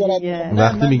 مرسی دیگه.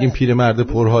 وقتی میگیم پیرمرد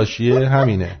پرحاشیه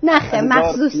همینه. نخه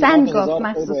مخصوصا گفت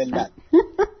مخصوصا.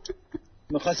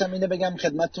 میخواستم اینو بگم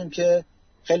خدمتتون که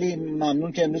خیلی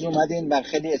ممنون که امروز اومدین و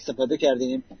خیلی استفاده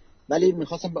کردیم، ولی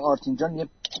میخواستم به آرتین جان یه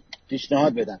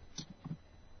پیشنهاد بدم.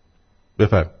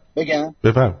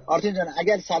 بفرم. آرتین جان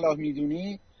اگر صلاح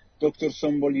میدونی دکتر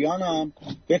سنبولیان هم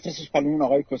بفرستش پلون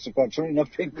آقای کسکار، چون اینا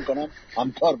فکر میکنم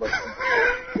همکار باشن.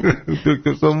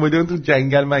 دکتر سنبولیان تو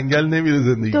جنگل منگل نمیره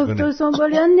زندگی کنه. دکتر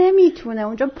سنبولیان نمیتونه،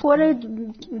 اونجا پر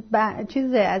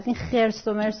چیزه از این خرس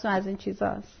و مرس و از این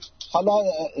چیزاست. حالا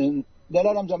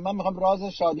دلارام جان من میخوام راز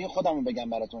شادی خودمو بگم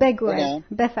براتون.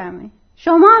 بفرمایید.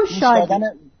 شما هم شادی.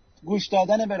 گوش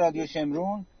دادن به رادیو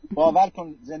شمرون باور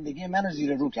کن زندگی منو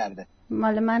زیر رو کرده.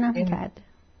 مال منم کرده.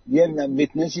 یه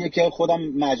ویتنسیه که خودم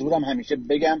مجبورم همیشه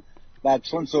بگم و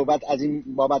چون صحبت از این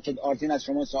بابت آرتین از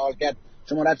شما سوال کرد،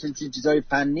 شما رفتین چیزای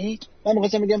فنی، من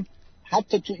می‌خواستم بگم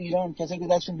حتی تو ایران کسایی که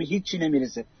دستشون به هیچ چی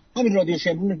نمیرسه همین رادیو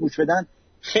شمرون گوش بدن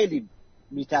خیلی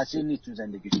بی تاثیر نیست تو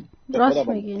زندگیشون. راست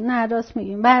میگی. نه راست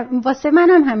میگی. واسه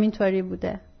منم همینطوری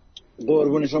بوده.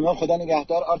 قربون شما، خدا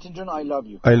نگهدار. آرتین جون I love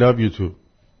you. I love you too.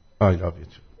 I love you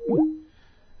too.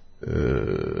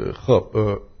 خب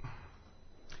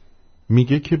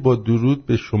میگه که با درود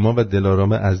به شما و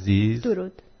دلارام عزیز.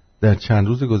 درود. در چند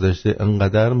روز گذشته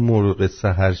انقدر مرغ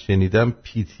سحر شنیدم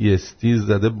PTSD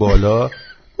زده بالا.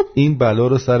 این بلا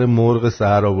رو سر مرغ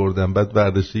سحر آوردم، بعد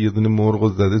برداشته یه دونه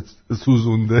مرغ زده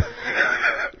سوزونده.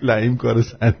 لعیم کار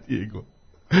سندیگو.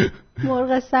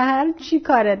 مرغ سحر چی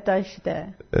کارت داشته؟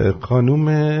 خانوم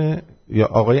یا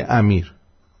آقای امیر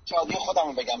شادی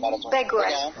خودمو بگم براتون. بگو.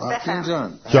 آرتین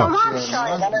جان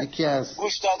یکی از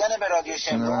گوش دادن به رادیو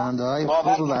شنونده‌های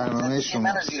خوب برنامه شما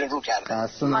منو زیر رو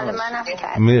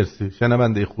کرده. مرسی.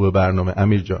 شنونده خوب برنامه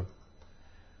امیر جان.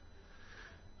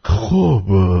 خوب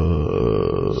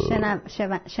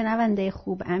شنونده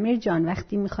خوب امیر جان،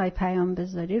 وقتی میخوای پیام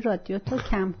بذاری رادیو تو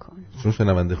کم کن، چون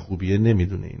شنونده خوبیه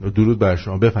نمیدونه اینو. درود بر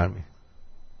شما، بفرمایید.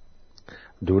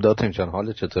 درود آرتین جان،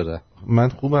 حالت چطوره؟ من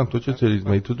خوبم، تو چطوری؟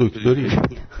 من تو دکتری؟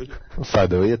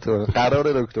 فدای تو.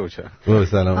 قرار دکتر شه. به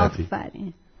سلامتی.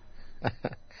 آفرین.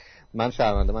 من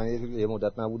شرمنده، من یه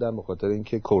مدت نبودم به خاطر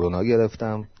اینکه کرونا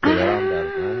گرفتم. پدرم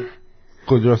درد.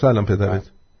 کجاست الان پدرت؟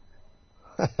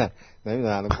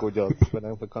 نمیدونم الان کجاست.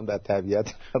 بدم فکر کنم در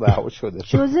طبیعت رها شده.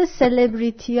 جزء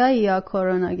سلبریتیایی یا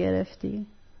کرونا گرفتی؟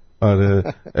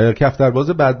 آره. کفترباز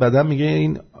بد بدن میگه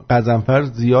این قزنفر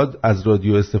زیاد از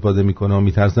رادیو استفاده میکنه و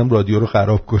میترسم رادیو رو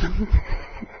خراب کنه.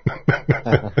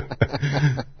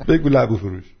 بگو لبو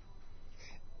فروش.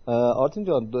 آرتین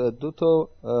جان دو تا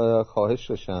خواهش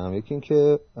داشتم. یکی این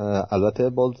که البته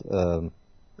باز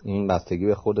این بستگی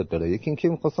به خودت داره. یکی این که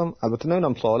میخواستم، البته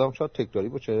نمیدونم سوالم شاید تکراری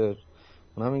باشه،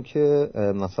 اونم این که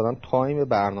مثلا تایم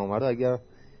برنامه رو اگر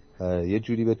یه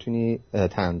جوری بتونی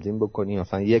تنظیم بکنی،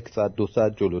 مثلا 1 ساعت 2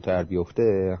 ساعت جلوتر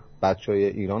بیفته، بچهای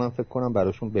ایران هم فکر کنم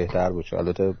براشون بهتر باشه.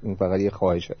 البته این فقط یه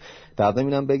خواهشه. در ضمن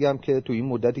اینم بگم که تو این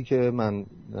مدتی که من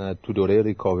تو دوره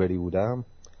ریکاوری بودم،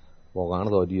 واقعا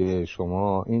رادیو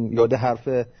شما، این یاد حرف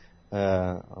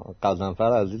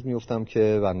قزنفر عزیز میفتم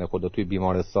که بنده خدا توی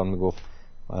بیمارستان میگفت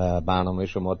برنامه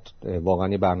شما واقعا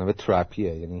یه برنامه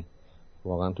تراپیه. یعنی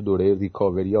واقعا تو دوره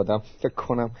ریکاوری آدم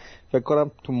فکر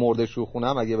کنم تو مرده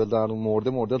شوخونم اگه بذارن اون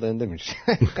مرده زنده میشه.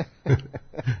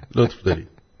 لطف داری.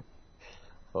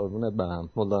 قربونت برم،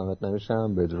 مزاحمت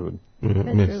نمیشم. بدرود.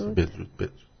 مرسی.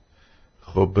 بدرود.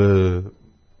 خب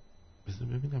بذار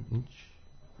ببینم این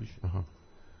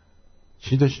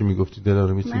چی داشتی میگفتی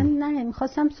دلارو میتونی؟ من نه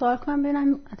میخواستم سوال کنم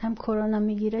ببینم هم کرونا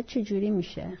میگیره چه جوری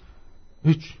میشه؟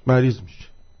 هیچ، مریض میشه.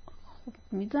 خب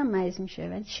میدونم مریض میشه،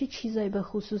 ولی چه چیزایی به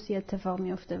خصوصی اتفاق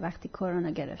میفته وقتی کرونا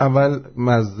گرفت؟ اول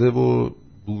مزه و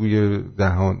بوی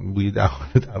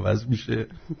دهانت عوض میشه.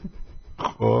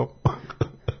 خب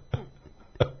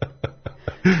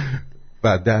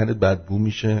بعد دهنت بدبو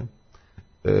میشه،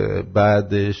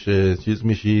 بعدش چیز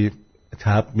میشی،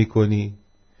 تب میکنی،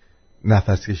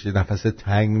 نفس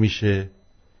تنگ میشه،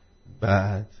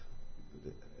 بعد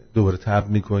دوباره تب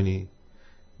میکنی،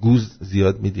 گوز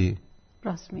زیاد میدی.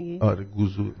 راست میگی؟ آره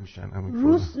گوزو میشن.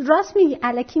 راست میگی؟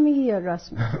 الکی میگی یا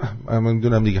راست میگی؟ من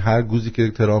میدونم دیگه، هر گوزی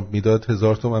که ترامپ میداد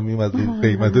 1000 تومان میومد رو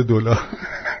قیمت دلار.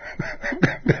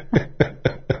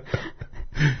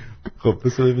 خب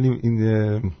پس ببینیم.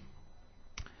 این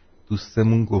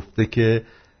دوستمون گفته که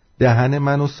دهن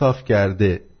منو صاف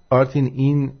کرده.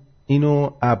 آرتین اینو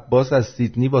عباس از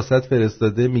سیدنی واسط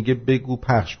فرستاده، میگه بگو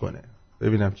پخش کنه.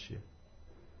 ببینم چیه.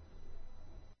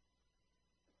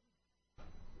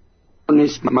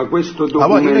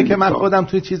 اما اینه که من خودم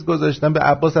توی چیز گذاشتم به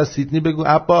عباس از سیدنی بگو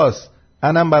عباس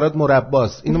انم برات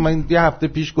مرباس. اینو من یه هفته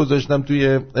پیش گذاشتم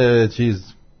توی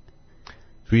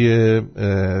توی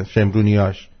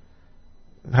شمرونیاش.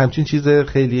 همچین چیز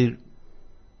خیلی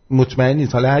مطمئن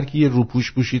نیست. حالا هر کی یه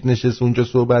روپوش پوشید نشست اونجا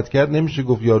صحبت کرد، نمیشه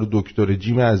گفت یارو دکتره.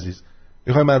 جیم عزیز،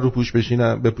 میخوای من روپوش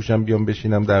بپوشم بیام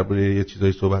بشینم درباره یه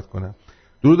چیزایی صحبت کنم؟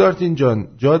 درود آرتین جان،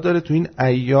 جا داره تو این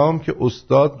ایام که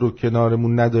استاد رو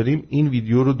کنارمون نداریم این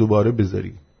ویدیو رو دوباره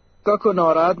بذاری. کاکو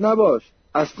ناراحت نباش،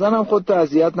 اصلا هم خودت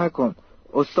اذیت نکن.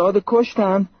 استاد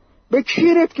کشتن، به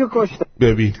کیرت که کشتن.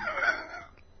 ببین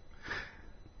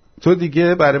تو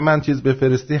دیگه برای من چیز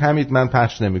بفرستی حمید، من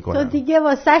پخش نمی کنم. تو دیگه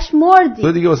واسش مردی.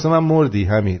 تو دیگه واسه من مردی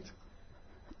حمید.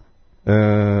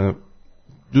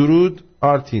 درود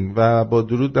آرتین و با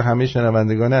درود به همه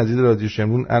شنوندگان عزیز رادیو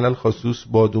شمرون، علل خصوص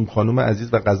بادوم خانم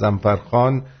عزیز و قزنفر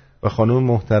خان و خانم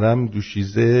محترم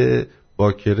دوشیزه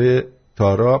باکره،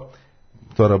 تارا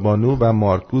بانو و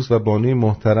مارکوس و بانوی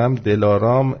محترم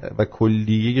دلارام و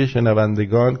کلیه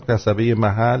شنوندگان قصبه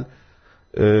محل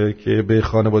که به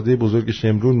خانواده بزرگ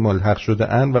شمرون ملحق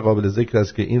شده اند. و قابل ذکر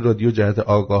است که این رادیو جهت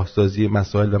آگاه سازی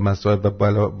مسائل و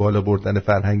بالا بردن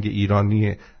فرهنگ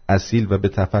ایرانی اصیل و به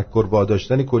تفکر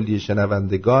واداشتن کلیه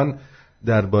شنوندگان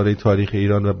درباره تاریخ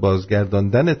ایران و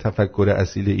بازگرداندن تفکر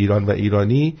اصیل ایران و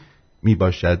ایرانی می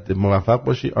باشد. موفق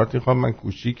باشی آرتین خان. من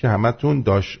کوشی که همتون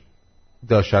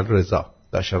داشل رضا.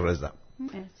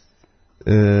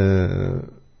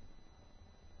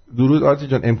 درود آرتین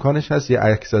جان، امکانش هست یه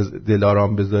عکس از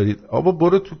دلارام بذارید؟ آبا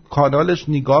برو تو کانالش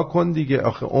نگاه کن دیگه.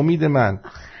 آخه امید من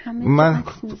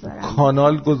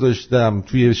کانال گذاشتم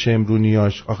توی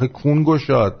شمرونیاش، آخه کون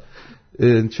گشاد.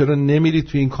 چرا نمیری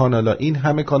تو این کانالا؟ این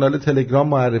همه کانال تلگرام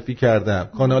معرفی کردم،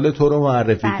 کانال تو رو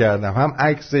معرفی کردم، هم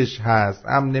عکسش هست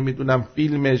هم نمیدونم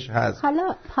فیلمش هست.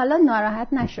 حالا ناراحت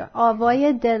نشو،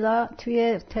 آوای دلا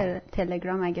توی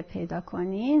تلگرام اگه پیدا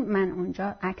کنین من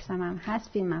اونجا عکسم هم هست،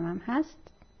 فیلمم هم هست.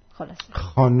 خلاص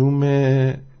خانوم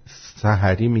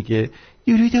سحری میگه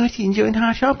درود اینجا این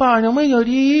هر شب برنامه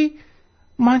داری؟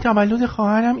 من تولد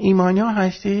خواهرم ایمانا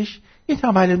هستش، یه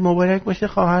تولد مبارک باشه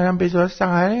خواهرم بذار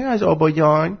سحر از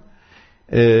آبایان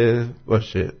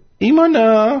باشه.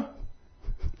 ایمانا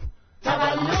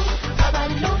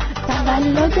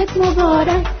تولدت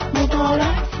مبارک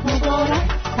مبارک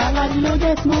مبارک،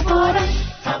 تولدت مبارک،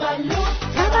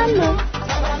 تولد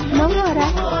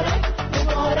مبارک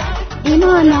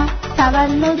ایمانا،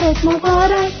 تولدت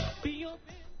مبارک.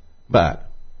 بله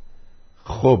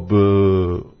خب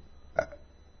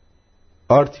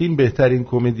آرتین بهترین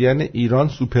کمدین ایران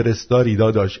سوپر استاری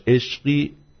داداش،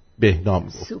 عشقی بهنام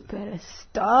گفت. سوپر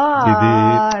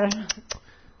استار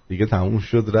دیگه تموم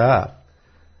شد رفت.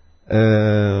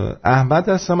 احمد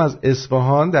هستم از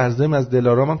اصفهان، در ضمن از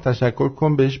دلارام هم تشکر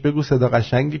کن، بهش بگو صدا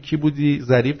قشنگی کی بودی،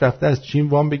 ظریف رفته از چین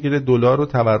وام بگیره دلار و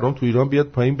تورم تو ایران بیاد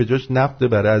پایین، به جاش نفت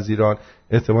بره از ایران،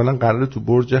 احتمالاً قراره تو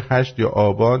برج 8 یا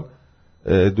آبان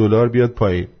دلار بیاد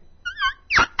پایین.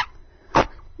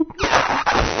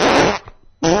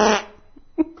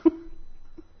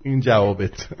 این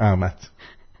جوابت احمد.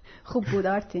 خوب بود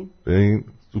آرتین. به این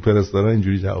سوپر استارا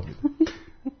اینجوری جواب میده.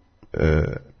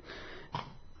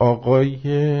 آقای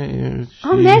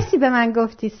مرسی به من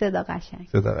گفتی صدا قشنگ.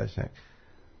 صدا قشنگ.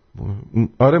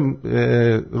 آره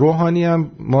روحانی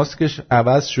هم ماسکش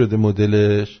عوض شده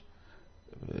مدلش،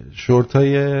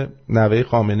 شورتای نوه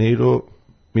خامنه ای رو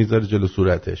میذاره جلو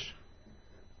صورتش.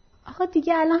 آقا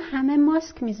دیگه الان همه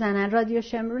ماسک میزنن، رادیو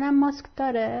شمرون هم ماسک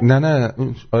داره؟ نه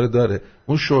آره داره،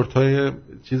 اون شورتای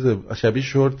چیزه شبیه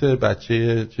شورت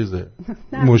بچه چیزه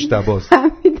مجتباست.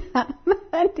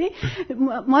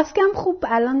 ماسک هم خوب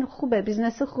الان خوبه،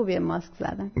 بیزنس خوبیه ماسک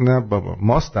زدن. نه بابا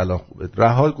ماسک الان خوبه.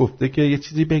 رها گفته که یه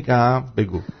چیزی بگم،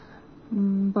 بگو.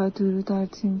 با درود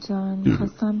آرتین جان،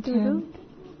 خواستم که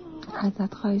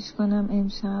ازت خواهش کنم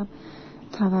امشب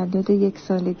تولد 1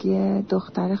 سالگی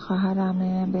دختر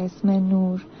خواهرمه به اسم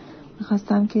نور،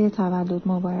 میخواستم که تولد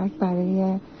مبارک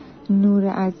برای نور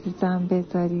عزیزم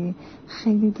بذاری،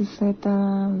 خیلی دوست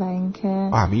دارم و اینکه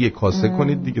همین یک کاسه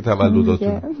کنید دیگه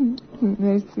تولداتون.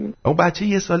 مرسی. اون بچه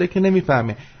 1 ساله که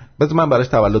نمیفهمه، بذار من براش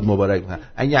تولد مبارک کنم.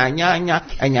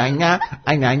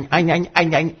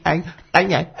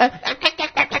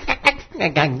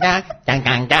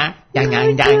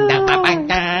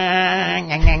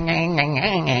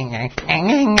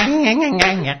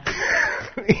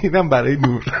 اینم برای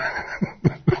نور.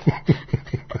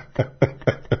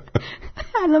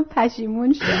 الان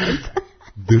پشیمون شد.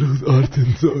 درود آرتین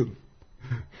جان،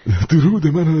 درود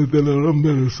من دلارام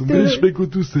نرسون، بهش بگو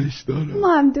دوستش دارم.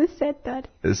 ما هم دوستت داریم.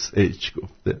 SH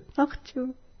گفته. آخ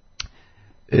جون.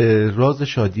 راز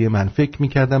شادی من، فکر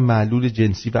میکردم معلول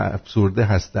جنسی و افسرده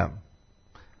هستم،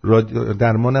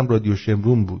 درمانم رادیو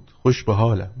شمرون بود، خوش به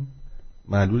حالم.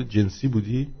 معلول جنسی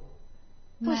بودی؟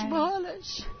 خوش به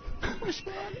حالش.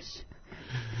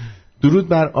 درود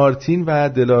بر آرتین و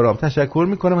دلارام، تشکر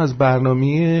میکنم از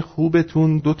برنامه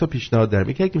خوبتون. 2 تا پیشنهاد دارم.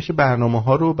 یکی که میشه برنامه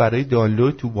ها رو برای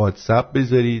دانلود تو واتساپ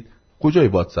بذارید. کجای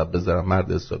واتساپ بذارم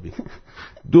مرد حسابی؟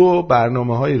 2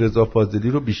 برنامه های رضا فاضلی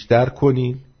رو بیشتر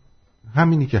کنید.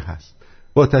 همینی که هست.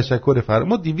 با تشکر فرا.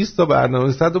 ما 200 تا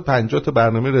برنامه 150 تا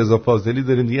برنامه رضا فاضلی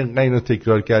داریم دیگه، انقدر اینو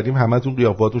تکرار کردیم همتون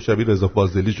قیافاتون شبیه رضا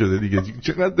فاضلی شده دیگه،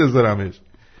 چقدر بذارمش.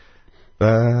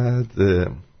 بعد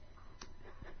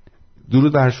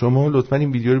درود بر شما، لطفا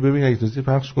این ویدیو رو ببین، اگه توصیف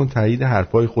پخش کن، تایید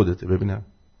حرفای خودته. ببینم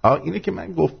اینه که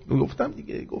من گفتم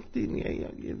دیگه، گفتی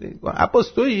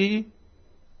عباس تویی؟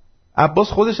 عباس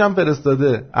خودش هم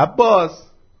فرستاده. عباس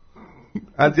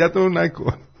اذیتمون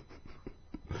نکن.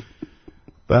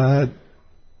 بعد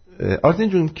آرتین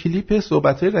جون کلیپ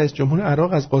صحبت‌های رئیس جمهور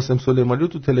عراق از قاسم سلیمانی رو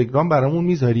تو تلگرام برامون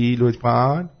میذاری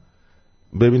لطفاً؟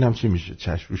 ببینم چی میشه.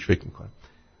 چشم روش فکر میکنم.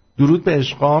 درود به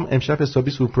عشقام، امشب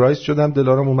حسابی سورپرایز شدم،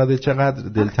 دلارام اومده، چقدر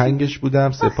دلتنگش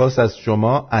بودم. سپاس از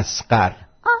شما اصغر.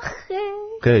 آخه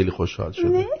خیلی خوشحال شدم.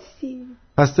 مرسی.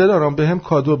 پس دلارام بهم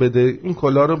کادو بده، این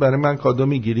کلا رو برای من کادو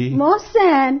میگیری؟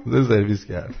 محسن سرویس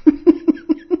کرد.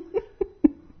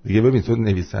 دیگه ببین تو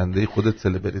نویسنده خودت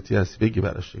سلبریتی هستی، بگی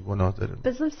براش گناه داره.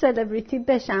 بذار سلبریتی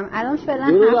بشم. الان فعلا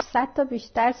 700 تا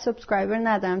بیشتر سابسکرایبر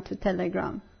ندارم تو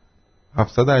تلگرام.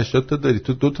 780 تا داری،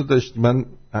 تو 2 تا داشتی. من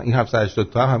این 780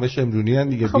 تا همه شمرونی ان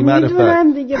دیگه، خب بی معرفت.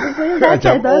 میدونم دیگه، بذار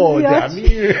تعداد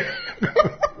زیاد.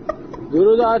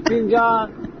 درود آرتین جان،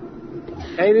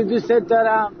 خیلی دوستت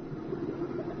دارم.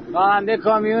 راننده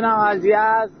کامیونم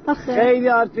اذیت. خیلی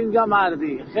آرتین جا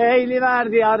مردی، خیلی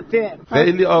مردی آرتین،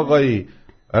 خیلی آقایی.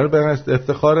 آره به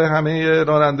افتخار همه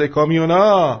راننده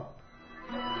کامیونا.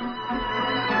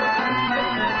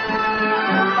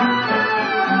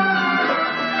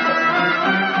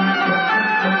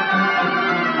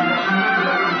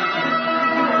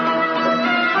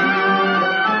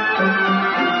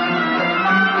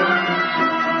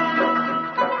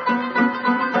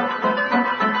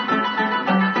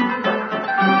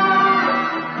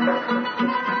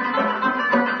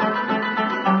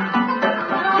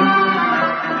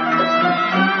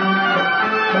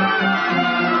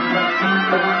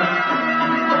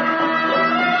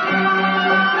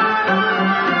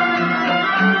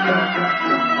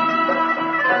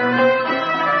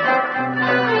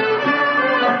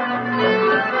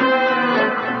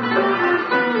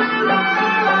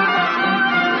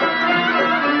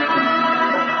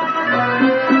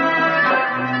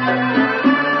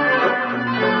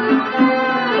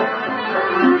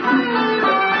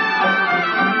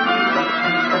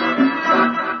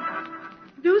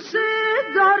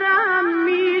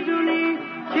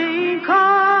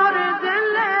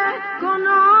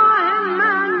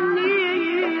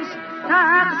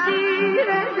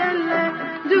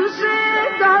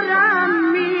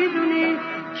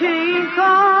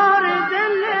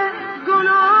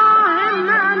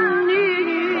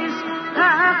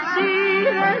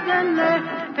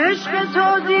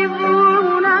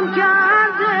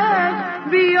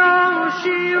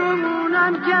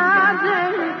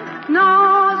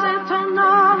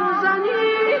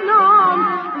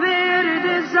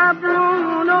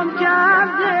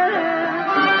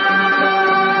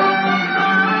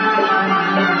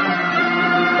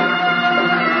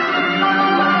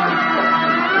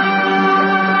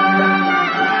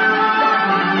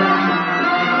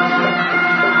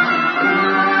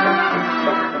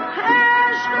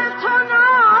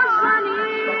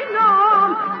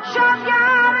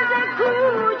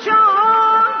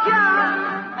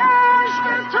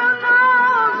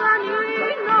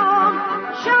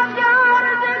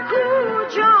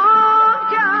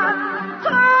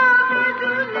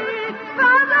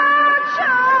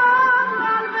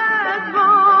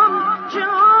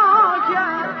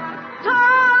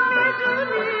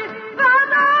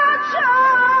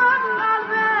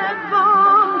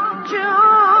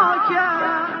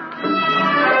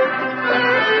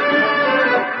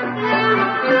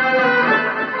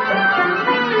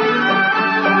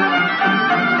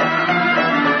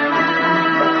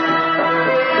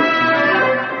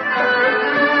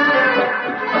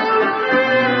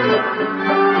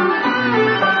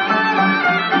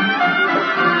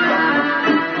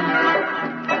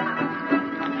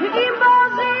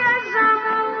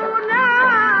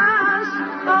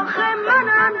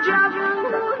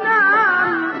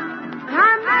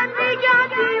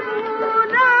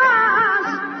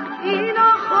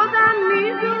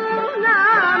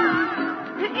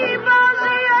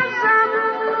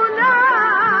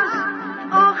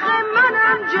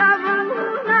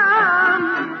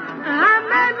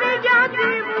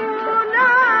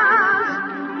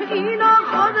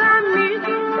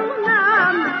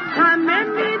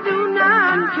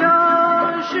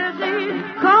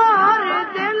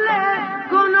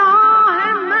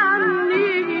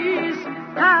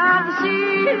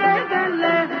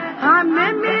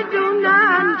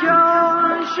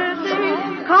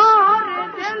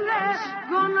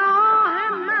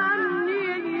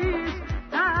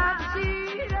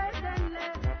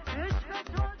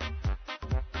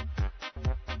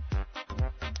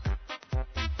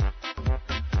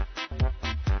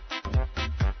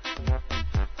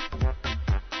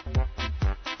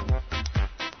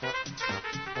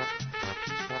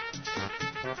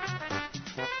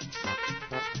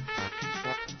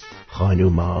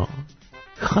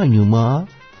 خانوما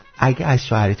اگه از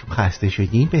شوهرتون خسته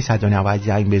شدین به 190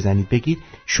 زنگ بزنید بگید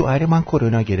شوهر من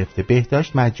کرونا گرفته،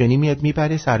 بهداشت مجانی میاد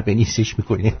میبره سر به نیستش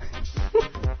میکنه.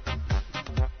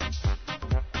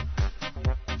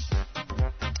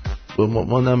 با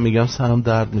مامانم میگم سرم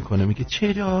درد میکنه، میگه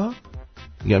چرا؟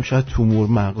 میگم شاید تومور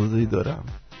مغزی دارم.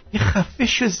 یه خفه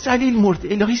شو ذلیل مرد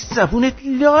الهی زبونت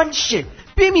لال شه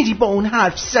بمیری با اون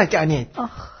حرف زدنت.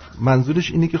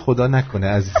 منظورش اینه که خدا نکنه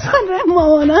عزیزم. آره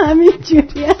مامانا همین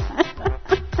جوریه.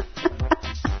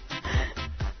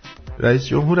 رئیس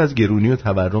جمهور از گرونی و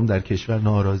تورم در کشور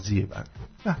ناراضیه.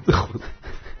 بنده خدا.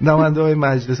 نماینده‌های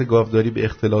مجلس گاوداری به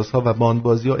اختلاس‌ها و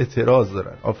باندبازی‌ها اعتراض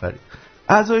دارن. آفرین.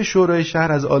 اعضای شورای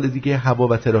شهر از آلودگی هوا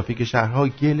و ترافیک شهرها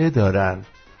گله دارن.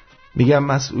 میگم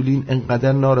مسئولین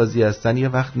انقدر ناراضی هستن یه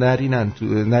وقت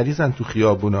نریزن تو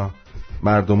خیابونا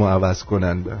مردمو عوض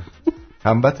کنن.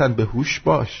 هموطن به هوش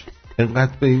باش،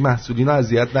 اینقدر به این محصولین رو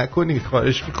اذیت نکنی،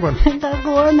 خواهش میکنم. اینقدر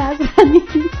قور نزنی،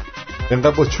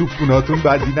 اینقدر با چوبوناتون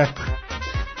بدی نکن.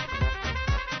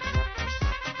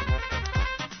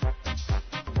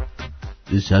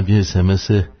 دیشب یه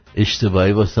SMS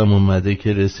اشتباهی واسم اومده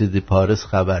که رسیدی پاریس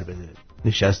خبر بده.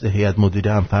 نشست هیئت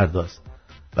مدیره هم فرداست.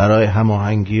 برای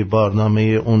هماهنگی برنامه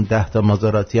اون 10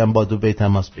 مازاراتی هم با دبی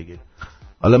تماس بگیر.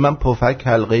 حالا من پفک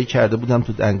حلقه‌ای کرده بودم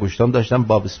تو انگشتام، داشتم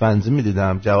باب اسفنجی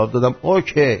میدیدم، جواب دادم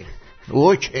اوکی.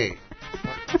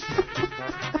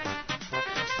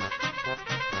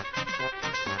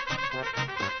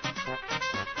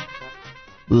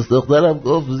 دوست دخترم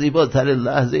گفت زیباترین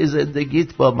لحظه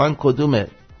زندگیت با من کدومه؟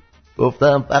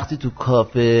 گفتم وقتی تو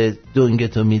کافه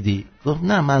دنگتو میدی. گفت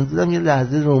نه منظورم یه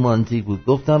لحظه رومانتیک بود.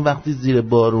 گفتم وقتی زیر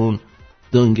بارون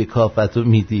دنگ کافتو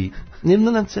میدی.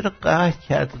 نمیدونم چرا قهر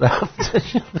کرد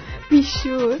رفتش.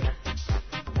 بیشور.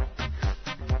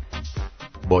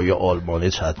 با یه آلمانی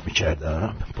چت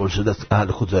میکردم، پرسید از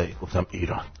اهل خدایی، گفتم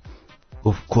ایران.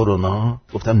 گفت کرونا؟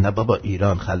 گفتم نه بابا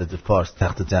ایران، خالد فارس،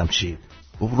 تخت جمشید.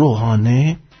 گفت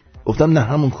روحانه؟ گفتم نه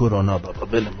همون کرونا بابا،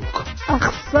 بلمون کن.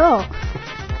 اخسا.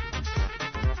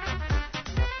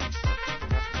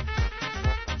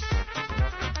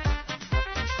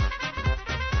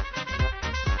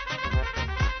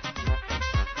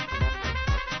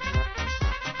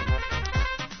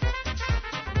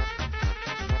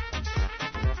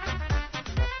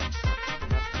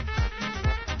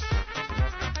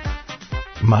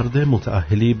 مرد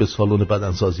متأهلی به سالن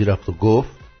بدنسازی رفت و گفت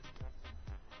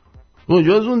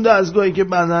کجاست اون دستگاهی که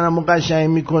بدنمو قشنگ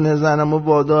میکنه، زنمو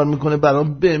وادار میکنه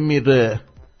برام بمیره؟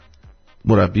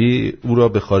 مربی او را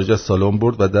به خارج از سالن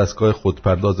برد و دستگاه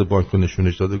خودپرداز بانک رو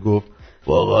نشونش داد و گفت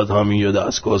واقعا همین یه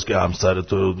دستگاهست که همسر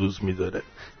تو رو دوست میداره،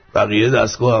 بقیه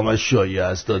دستگاه همش شایعه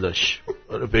است داداش.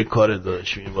 آره به کار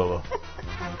داداش این بابا.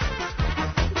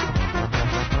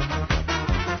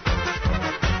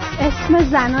 اسم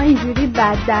زنا اینجوری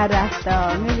بد در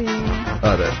رفته، میبینی؟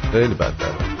 آره خیلی بد در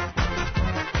رفته.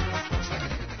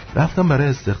 رفتم برای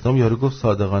استخدام، یارو گفت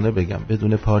صادقانه بگم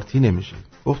بدون پارتی نمیشه.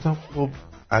 گفتم خب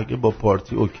اگه با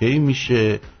پارتی اوکی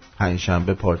میشه،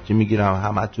 پنجشنبه پارتی میگیرم،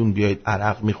 همتون بیایید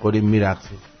عرق میخوریم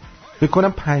میرقصیم. فکر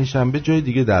کنم پنجشنبه جای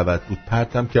دیگه دعوت بود،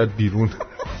 پرتم کرد بیرون.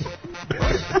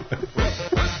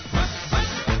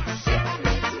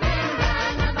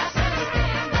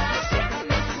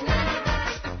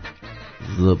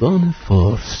 زبان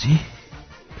فارسی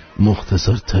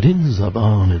مختصرترین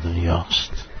زبان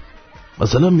دنیاست.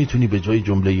 مثلا میتونی به جای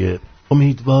جمله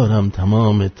امیدوارم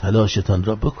تمام تلاشتان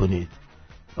را بکنید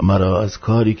و مرا از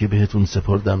کاری که بهتون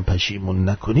سپردم پشیمون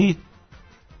نکنید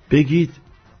بگید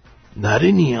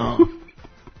نرینیا.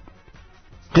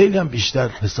 خیلی هم بیشتر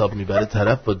حساب میبره،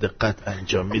 طرف با دقت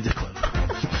انجام میده کار.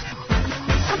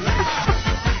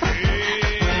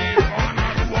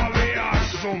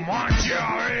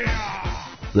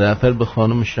 زعفر به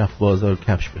خانمش رفت بازار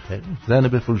کفش بخرید. زن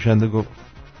به فروشنده گفت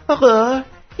آقا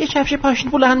یه کفش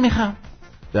پاشنه بلند میخوام.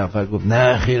 زعفر گفت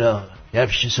نه خیرا،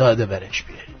 کفش ساده برش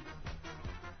بیارید.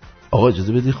 آقا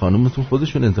اجازه بدی خانمتون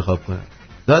خودشون انتخاب کنن.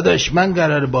 داداش من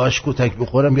قراره باهاش کتک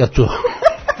بخورم یا تو؟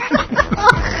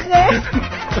 آخه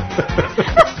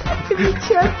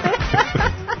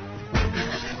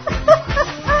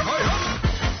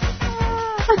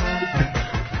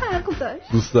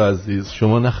دوست عزیز،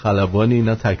 شما نه خلبانی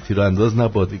نه تکتیر انداز نه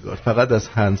بادیگارد، فقط از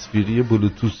هندزفری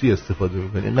بلوتوسی استفاده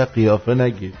میکنی. اینقدر قیافه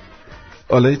نگیر.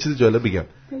 حالا یه چیز جالب بگم،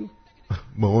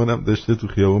 مامانم داشته تو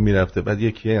خیابون میرفته، بعد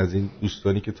یکی از این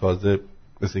دوستانی که تازه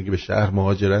مثل اینکه به شهر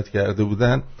مهاجرت کرده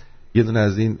بودن، یه دونه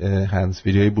از این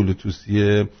هندزفری های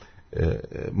بلوتوسی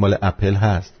مال اپل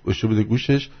هست گوشه بوده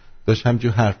گوشش، داشت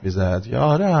همجور حرف میزد یا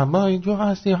آره ما اینجا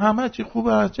هستیم همه چی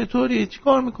خوبه، چطوری چی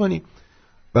کار میکنی؟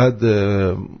 بعد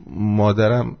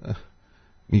مادرم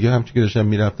میگه همچون که داشتم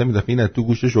میرفتم این دفعه این تو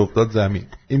گوشش افتاد زمین،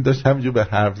 این داشت همجور به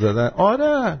حرف زدن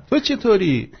آره تو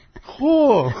چطوری؟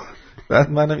 خب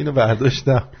بعد منم اینو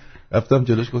برداشتم رفتم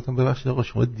جلوش گفتم ببخشید آقا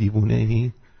شما دیوونه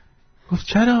ای؟ گفت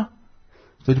چرا؟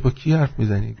 داری با کی حرف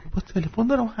میزنی؟ با تلفن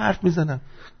دارم حرف میزنم.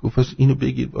 گفت پس اینو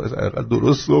بگیر باز اقل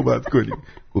درست صحبت کنیم.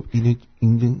 گفت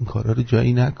این کارا رو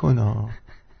جایی نکن،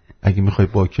 اگه میخوای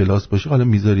با کلاس باشی حالا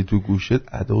میذاری تو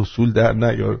گوشت ادا اصول در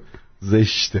نیار،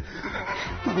 زشته.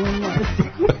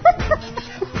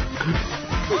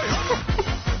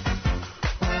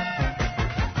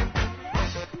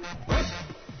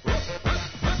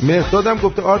 مهدادم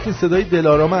گفته آرتین صدای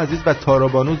دلارام عزیز و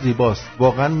تارابانو زیباست،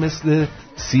 واقعا مثل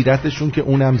سیرتشون که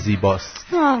اونم زیباست.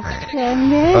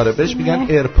 آخه آره بهش میگن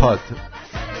ایرپاد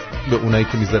به اونایی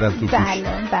که میذارن تو گوش. بله.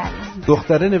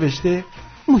 دختره نوشته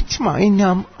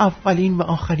مطمئنم اولین و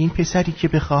آخرین پسری که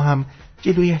بخواهم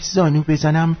جلویش زانو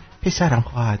بزنم پسرم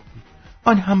خواهد بود،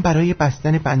 آن هم برای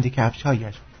بستن بند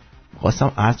کفش‌هایش.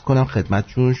 خواستم عرض کنم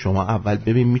خدمتشون شما اول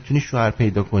ببین میتونی شوهر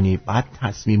پیدا کنی، بعد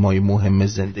تصمیمای مهم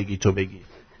زندگی تو بگی.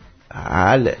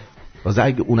 بله واسه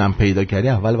اگه اونم پیدا کردی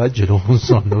اول باید جلومون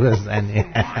زانو بزنی.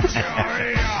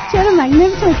 چرا مگه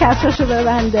نمیتونه کفشاشو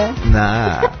ببنده؟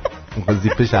 نه اون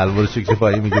زیپ شلوارشو که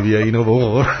پایی میگه بیا اینو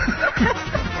ببر.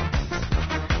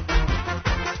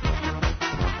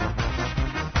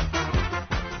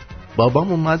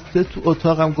 بابام اومد تو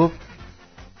اتاقم گفت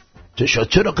چشات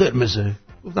چرا قرمزه؟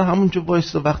 گفتم همونجا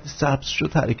وایسا وقتی سبز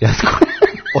شد حرکت کن.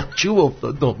 با چوب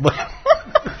افتاد دنبال.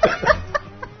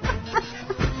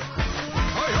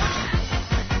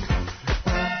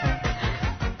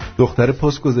 دختر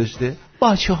پست گذاشته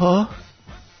باچه ها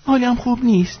حالم خوب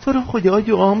نیست، تو رو خدا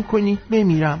دعام کنید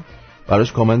بمیرم.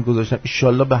 براش کامنت گذاشتم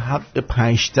ایشالله به حق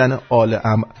 5 تن آل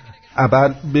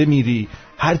ابر بمیری.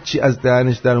 هرچی از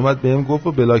دهنش در اومد بهم گفت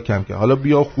و بلاکم کرد. حالا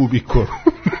بیا خوبی کن.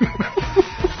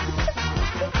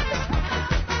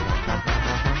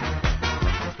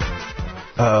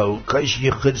 کاش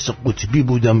یه خرس قطبی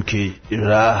بودم که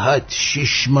راحت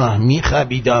 6 ماه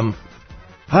میخوابیدم،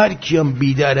 هر کیم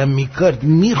بیدارم میکرد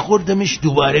میخوردمش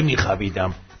دوباره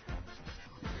میخوابیدم.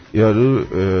 یارو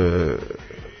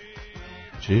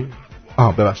چی؟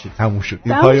 ببخشید تموم شد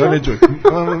این پایان جوک.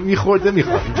 میخورده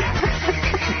میخوابید.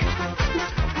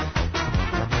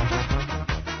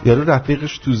 یارو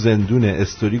رفیقش تو زندونه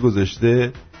استوری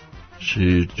گذاشته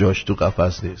شیر جاش تو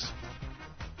قفس نیست.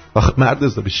 آخه مرد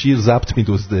حسابی شیر ضبط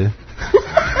میدزده.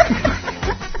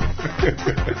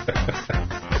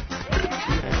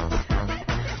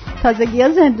 تازگی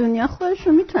ها زندونیا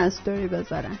خودشون میتونن استوری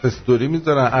بذارن، استوری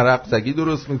میذارن، عرق سگی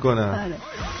درست میکنن. آره.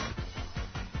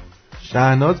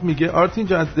 شهناز میگه آرتین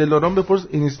جان از دلارام بپرس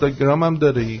اینستاگرام هم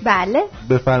داره ای؟ بله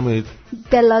بفرمایید.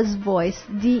 دلاز وایس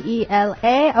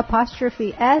DELA_S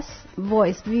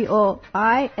voice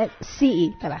VOICE.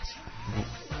 ببخشید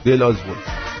دلاز وایس.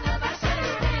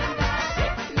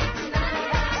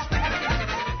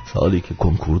 سالی که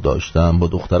کنکور داشتم با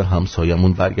دختر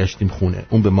همسایمون برگشتیم خونه.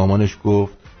 اون به مامانش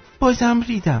گفت بازم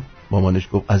ریدم. مامانش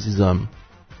گفت عزیزم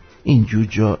این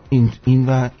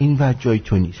و جای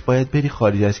تو نیست، باید بری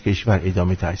خارج از کشور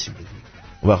ادامه تحصیل بدی.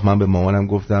 اون وقت من به مامانم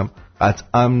گفتم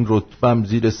قطعا رتبم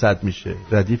زیر 100 میشه،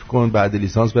 ردیف کن بعد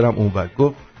لیسانس برم اونور.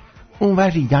 گفت اونور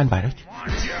ریدن برات.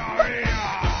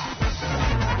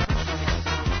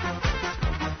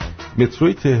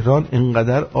 متروی تهران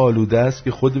انقدر آلوده است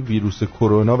که خود ویروس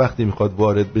کرونا وقتی میخواد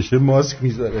وارد بشه ماسک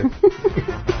میذاره.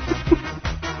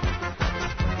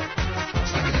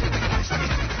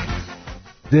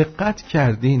 دقت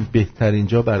کردین بهترین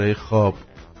جا برای خواب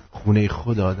خونه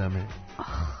خود آدمه.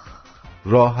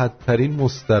 راحت ترین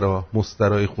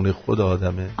مسترای خونه خود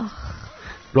آدمه.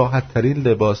 راحت ترین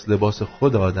لباس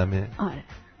خود آدمه. آره.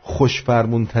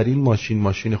 خوشفرمون ترین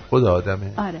ماشین خود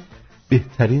آدمه. آره.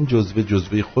 بهترین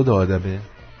جزوه خود آدمه.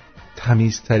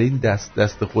 تمیزترین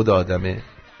دست خود آدمه.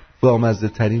 بامزه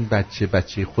ترین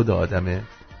بچه خود آدمه.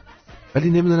 ولی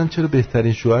نمیدونم چرا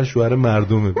بهترین شوهر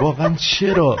مردمه. واقعا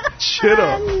چرا؟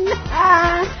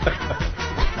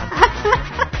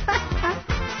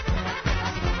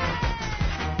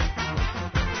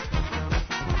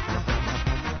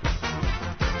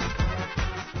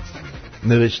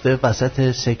 نوشته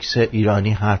وسط سکس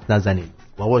ایرانی حرف نزنید.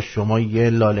 بابا شما یه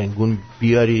لالنگون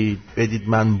بیارید بدید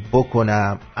من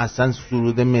بکنم، اصلا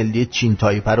سرود ملی چین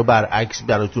تایپه رو برعکس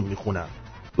براتون میخونم.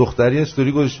 دختری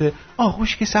استوری گذاشته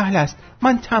آغوش که سهل است،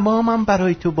 من تمامم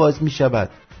برای تو باز میشود.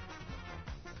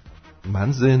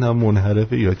 من ذهنم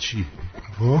منحرفه یا چی؟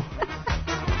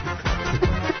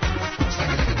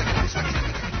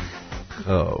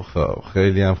 خب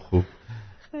خیلی هم خوب.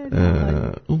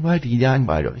 اون باید دیدن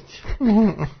برات.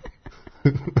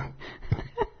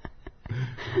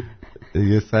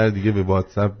 یه سر دیگه به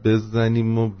واتساپ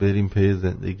بزنیم و بریم پی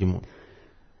زندگیمون.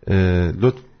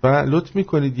 لطف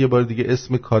میکنید یه بار دیگه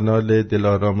اسم کانال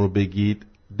دلارام رو بگید.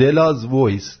 دلاز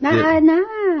وایس. نه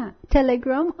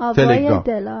تلگرام آوای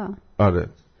دلا. آره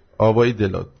آوای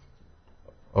دلا.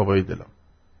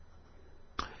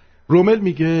 رومل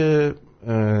میگه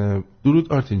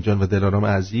درود آرتین جان و دلارام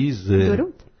عزیز.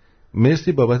 درود.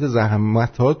 مرسی بابت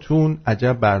زحمتاتون،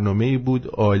 عجب برنامه‌ای بود،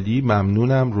 عالی،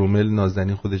 ممنونم. رومل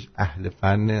نازنین خودش اهل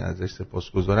فنه، ازش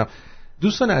سپاسگزارم.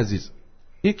 دوستان عزیز،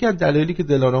 یکی از دلایلی که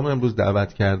دلارام امروز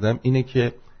دعوت کردم اینه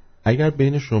که اگر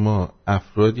بین شما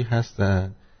افرادی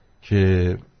هستن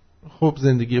که خب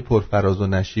زندگی پرفراز و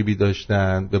نشیبی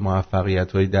داشتن، به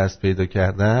موفقیت‌های دست پیدا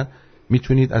کردن،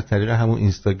 میتونید از طریق همون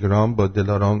اینستاگرام با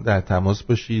دلارام در تماس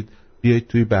باشید، بیایید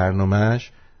توی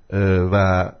برنامه‌اش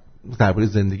و درباره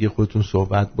زندگی خودتون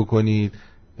صحبت بکنید.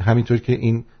 همینطور که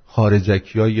این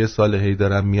خارجکی‌ها یه سال هی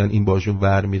دارن میان این باشون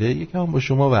ور میره، یکم با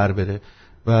شما ور بره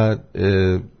و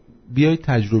بیایید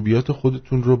تجربیات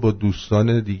خودتون رو با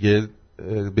دوستان دیگه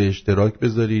به اشتراک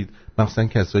بذارید، مثلا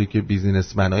کسایی که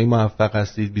بیزینسمن‌های موفق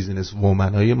هستید، بیزینس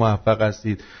وومن‌های موفق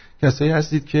هستید، کسایی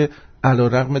هستید که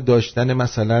علیرغم داشتن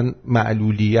مثلا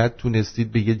معلولیت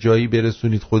تونستید به یه جایی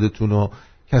برسونید خودتونو،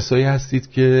 کسایی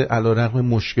هستید که علیرغم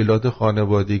مشکلات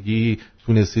خانوادگی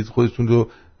تونستید خودتون رو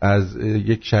از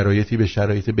یک شرایطی به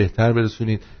شرایط بهتر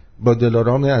برسونید. با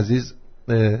دلارام عزیز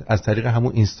از طریق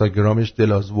همون اینستاگرامش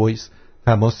دلاز وایس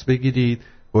تماس بگیرید،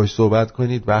 باهاش صحبت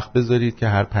کنید، وقت بذارید که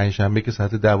هر پنجشنبه که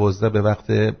ساعت 12 به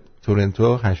وقت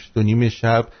تورنتو 8:30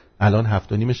 شب، الان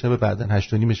 7:30 شب، بعدن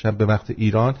 8:30 شب به وقت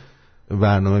ایران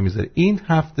برنامه میذاره. این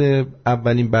هفته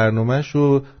اولین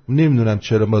برنامه‌شو نمیدونم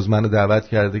چرا باز منو دعوت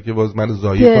کرده که باز منو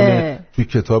ضایع کنه، توی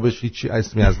کتابش هیچی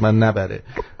اسمی از من نبره.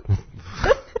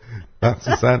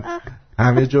 مخصوصا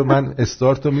همه جا من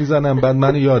استارتو میزنم بعد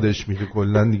منو یادش میره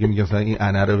کلا دیگه، میگم مثلا این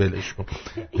انه رو ولش کن.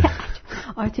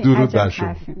 درود بر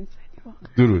شما.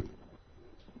 درود.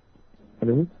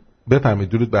 بفرمایید.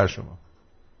 درود بر شما.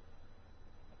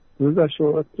 درود بر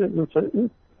شما.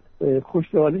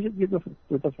 خوشحالیش دیگه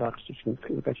دو تا پخشش کنید،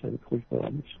 خیلی قشنگ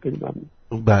خوشحالیش، خیلی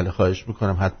ممنون. بله خواهش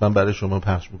میکنم، حتما برای شما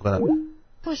پخش میکنم.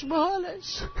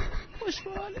 خوشحالش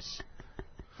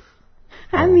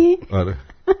همین. آره.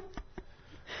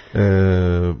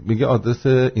 میگه آدرس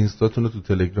اینستاتون رو تو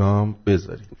تلگرام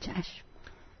بذارید. چشم.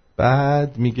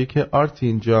 بعد میگه که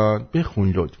آرتین جان بخون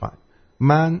لطفا.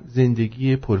 من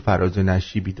زندگی پرفراز و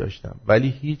نشیبی داشتم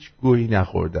ولی هیچ گویی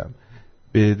نخوردم.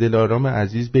 به دلارام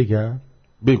عزیز بگم؟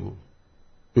 بگو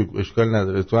اشکال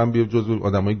نداره، تو هم بیا جزو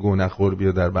آدمای گو نخور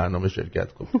بیا در برنامه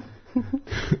شرکت کن.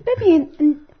 ببین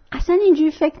اصلا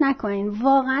اینجوری فکر نکنین،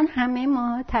 واقعا همه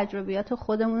ما تجربیات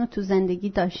خودمون رو تو زندگی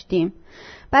داشتیم.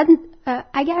 بعد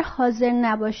اگر حاضر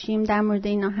نباشیم در مورد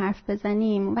اینا حرف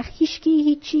بزنیم و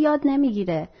هیچی یاد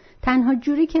نمیگیره. تنها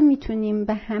جوری که میتونیم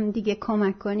به همدیگه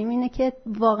کمک کنیم اینه که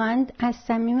واقعا از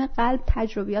صمیم قلب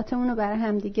تجربیاتمون رو برای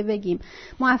همدیگه بگیم.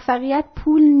 موفقیت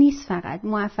پول نیست، فقط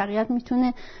موفقیت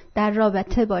میتونه در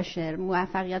رابطه باشه،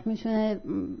 موفقیت میتونه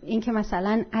این که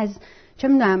مثلا از چه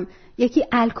میدونم یکی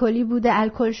الکلی بوده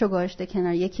الکلشو گذاشته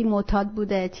کنار، یکی معتاد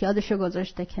بوده اعتیادشو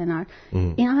گذاشته کنار.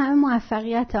 اینا همه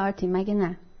موفقیت آرتین، مگه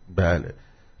نه؟ بله.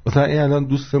 مثلا این الان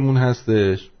دوستمون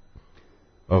هستش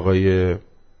آقای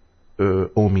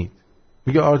امید،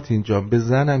 میگه آرتین جان به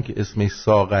زنم که اسمش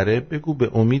ساغره بگو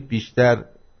به امید بیشتر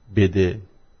بده.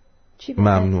 چی بده؟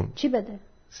 ممنون. چی بده؟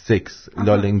 سکس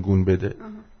لالنگون بده.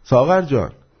 ساغر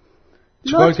جان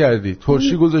چیکار کردی؟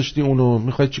 ترشی گذاشتی اونو،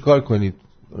 میخوای چیکار کنی؟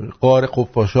 قار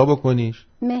خفاشا بکنیش؟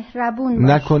 مهربون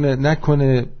باش.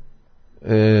 نکنه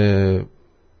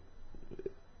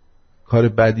کار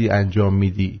بدی انجام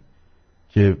میدی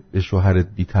که به شوهرت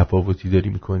بی تفاوتی داری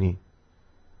میکنی.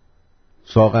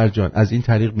 ساغر جان از این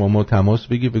طریق ما تماس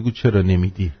بگی، بگو چرا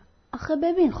نمیدی. آخه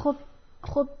ببین خب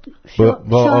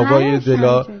با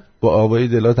آبای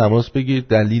دلا تماس بگیر،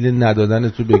 دلیل ندادن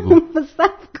تو بگو. صبر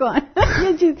کن.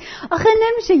 یه چیز آخه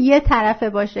نمیشه یه طرفه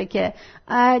باشه که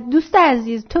دوست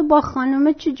عزیز تو با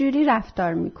خانم چجوری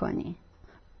رفتار میکنی؟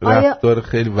 رفتار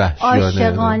خیلی وحشیانه،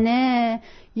 عاشقانه،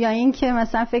 یا این که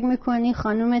مثلا فکر میکنی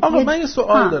خانومت آقا من یه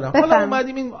سوال دارم. حالا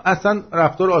اومدیم این اصلا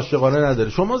رفتار عاشقانه نداره،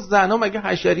 شما زنا مگه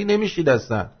حشری نمیشید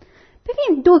اصلا؟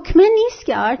 ببین دکمه نیست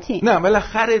که آرتین. نه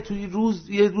بالاخره توی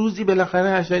یه روزی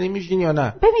بالاخره حشری میشین یا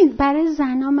نه؟ ببین برای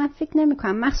زنا من فکر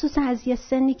نمیکنم، مخصوصا از یه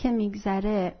سنی که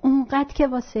میگذره اونقدر که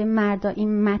واسه مردا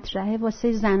این مطرحه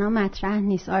واسه زنا مطرح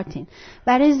نیست آرتین.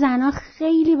 برای زنا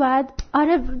خیلی باید،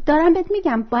 آره دارم بهت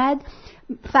میگم، باید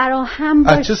فراهم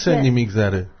باشه. از چه سنی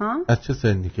میگذره؟ از چه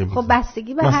سنی که میگذره؟ خب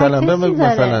بستگی به هر کسی داره.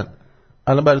 مثلا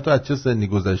الان برای تو از چه سنی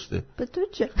گذشته؟ به تو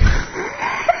چه؟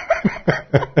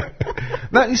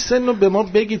 نه این سن رو به ما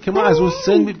بگید که ما از اون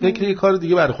سن فکر یه کار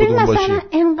دیگه برای خودمون باشیم. مثلا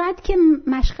انقدر که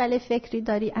مشغله فکری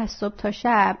داری از صبح تا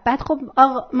شب، بعد خب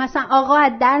مثلا آقا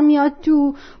از در میاد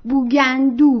تو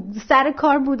بوگندو سر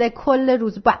کار بوده کل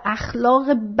روز با اخلاق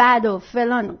بد و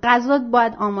فلان، غذات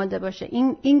باید آماده باشه،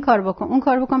 این کار بکن اون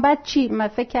کار بکن، بعد چی؟ من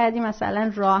فکر کردی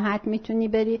مثلا راحت میتونی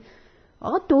بری؟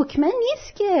 آقا دکمه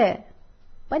نیست که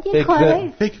باید یه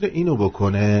کاره فکر اینو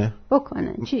بکنه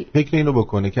چی؟ فکر اینو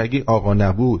بکنه که اگه آقا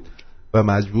نبود و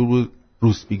مجبور بود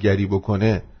روسپیگری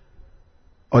بکنه،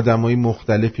 آدمای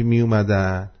مختلفی می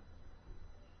اومدن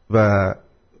و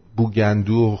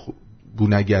بوگندو و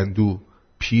بونگندو،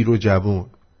 پیر و جوون،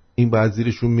 این باید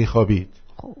زیرشون میخوابید.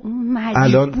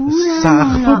 الان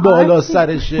سقف بالا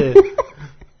سرشه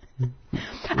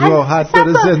راحت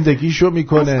داره زندگیشو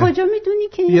میکنه. از کجا میدونی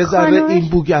که یه ذره این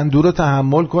بوگندو رو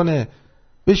تحمل کنه،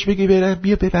 بهش بگی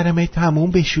بیا ببرمت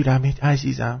تموم بشورمت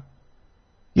عزیزم.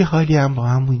 یه حالی هم با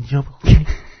هم اینجا بکنیم.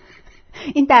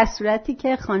 این در صورتی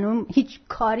که خانم هیچ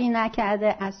کاری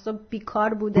نکرده، از صبح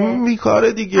بیکار بوده.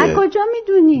 بیکاره دیگه. از کجا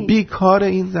میدونی؟ بیکاره،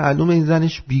 این معلومه این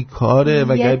زنش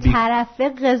بیکاره. یه طرفه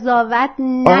قضاوت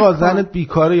نکن. آقا زنت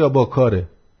بیکاره یا با کاره؟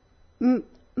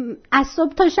 از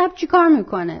صبح تا شب چی کار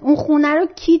میکنه؟ اون خونه رو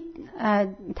کی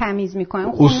تمیز میکنه؟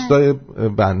 اوستای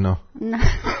بنا.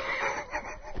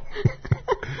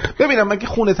 ببینم مگه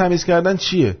خونه تمیز کردن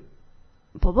چیه؟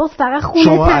 بابا فقط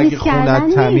خونه تمیز کردن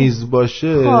خونه تمیز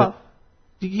باشه خب.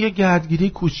 دیگه یه گردگیری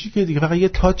کوچیکه دیگه، فقط یه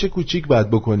تاچ کوچیک باید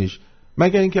بکنیش.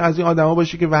 مگر اینکه از این آدما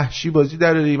باشی که وحشی بازی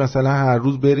دراری، مثلا هر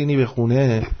روز برینی به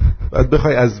خونه بعد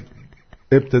بخوای از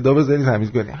ابتدا بزنی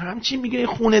تمیز کنی. همچین میگه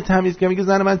خونه تمیز کنه. میگه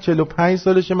زن من 45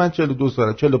 سالشه، من 42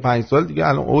 سالم. 45 سال دیگه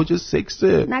الان اوج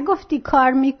سکسه. نگفتی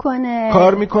کار میکنه؟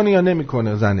 کار میکنه یا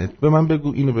نمیکنه زنت؟ به من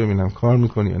بگو اینو ببینم کار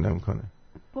میکنه یا نمیکنه.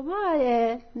 بابا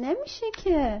نمیشه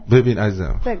که. ببین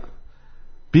عزیزم بگو.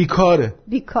 بیکاره.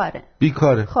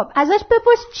 خب ازش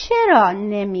بپرس چرا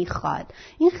نمیخواد.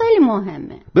 این خیلی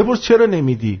مهمه. بپرس چرا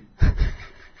نمیدی.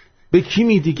 به کی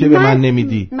میدی که به من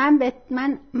نمیدی؟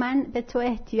 من به تو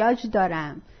احتیاج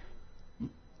دارم.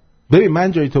 ببین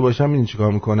من جای تو باشم این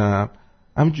چیکار میکنم؟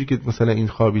 همونجوری که مثلا این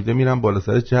خوابیده میرم بالا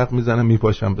سر جغ میزنم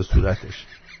میپاشم به صورتش.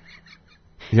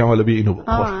 میگم حالا بیا اینو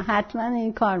بخور. حتما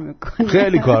این کار میکنه.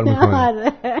 خیلی کار میکنه.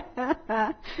 آره.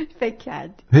 فکر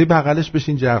کردی. هی بغلش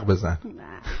بشین جغ بزن.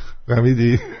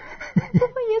 فهمیدی؟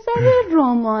 بابا یه ذره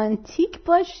رمانتیک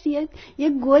باش، یه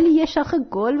گل، یه شاخه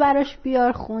گل براش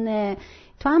بیار خونه.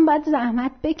 تو هم باید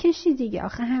زحمت بکشی دیگه.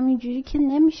 آخه همینجوری که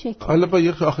نمیشه که. حالا با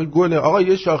یه شاخه گله. آقا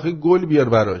یه شاخه گل بیار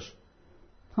براش.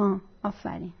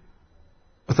 آفرین.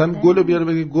 مثلا گلو بیار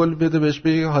بگی گل بده بهش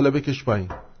بگی حالا بکش پایین.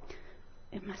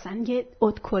 مثلا یه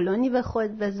اتکلونی به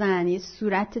خود بزن، یه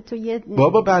صورت تو یه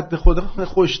بابا بعد خدا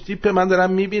خوش تیپه، من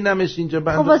دارم میبینمش اینجا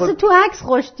بنده خب واسه تو عکس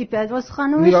خوش تیپه، واسه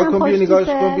خانومش هم خوش تیپه. نگاهش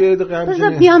کن بیا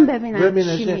بذار بیام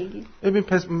ببینم چی میگی. ببین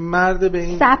پس مرد به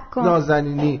این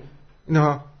نازنینی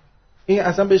نه این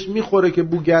اصلا بهش میخوره که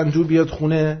بو گندو بیاد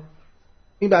خونه؟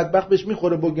 این بدبخت بهش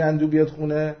میخوره بو گندو بیاد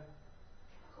خونه؟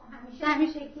 همین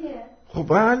شکلیه.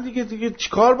 خب من دیگه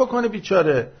چیکار بکنه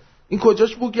بیچاره؟ این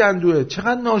کجاش بو گندوه؟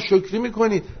 چقدر ناشکری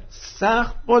میکنی؟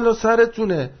 سخت بالا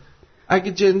سرتونه.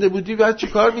 اگه جنده بودی باید چی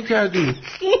کار میکردی؟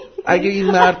 اگه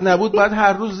این مرد نبود باید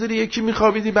هر روز زیر یکی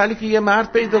میخوابیدی بلکه که یه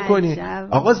مرد پیدا کنی.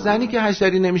 آقا زنی که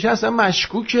حشری نمیشه اصلا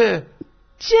مشکوکه.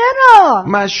 چرا؟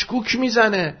 مشکوک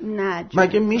میزنه. نه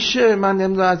مگه میشه من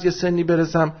نمیدونم از یه سنی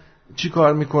برسم چی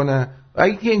کار میکنه؟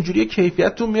 اگه که اینجوری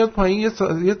کیفیتتون میاد پایین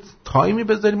یه تایمی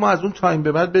بذاریم ما از اون تایم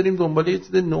به بعد بریم دنبال یه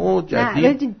چیز نو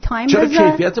جدید. چرا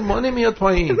کیفیت ما نمیاد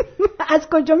پایین؟ از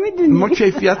کجا میدونی؟ ما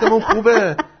کیفیتمون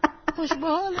خوبه.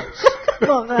 خوشبالش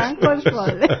واقعا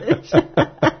خوشبالش.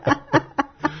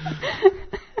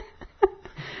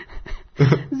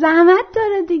 زحمت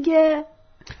داره دیگه.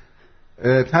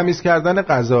 تمیز کردن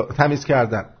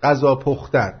غذا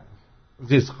پختن،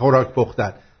 خوراک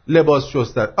پختن، لباس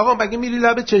شستن. آقا مگه میری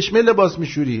لب چشمه لباس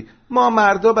میشوری؟ ما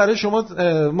مردا برای شما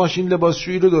ماشین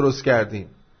لباسشویی رو درست کردیم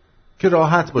که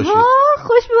راحت باشید.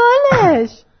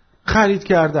 خوشبالش. خرید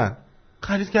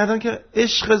کردن که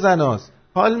عشق زناست.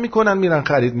 حال میکنن میرن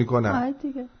خرید میکنن.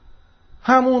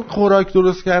 همون خوراک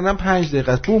درست کردن 5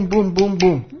 دقیقه است. بوم بوم بوم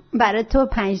بوم. برای تو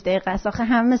 5 دقیقه است. آخه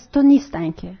همه تو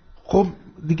نیستن که. خب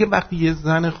دیگه وقتی یه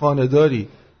زن خانه‌داری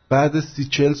بعد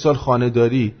 30-40 سال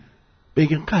خانه‌داری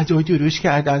بگین غذا درست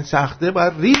کردن سخته،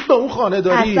 باید رید به اون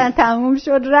خانه‌داری. اصلا تموم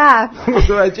شد رفت.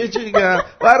 متوجه چی میگم؟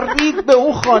 باید رید به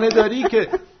اون خانه‌داری که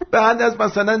بعد از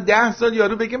مثلا 10 سال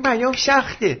یارو بگیم پیام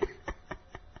سخته.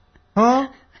 ها؟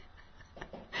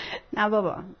 نه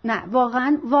بابا، نه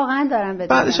واقعا دارم بدونم.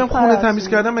 بعدش هم خونه تمیز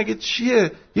کردن مگه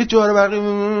چیه؟ یه جارو برقی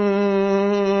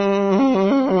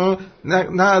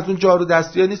نه از اون جارو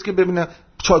دستی ها نیست که ببینم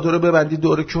چادر رو ببندی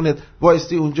دور کونت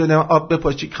وایستی اونجا نه آب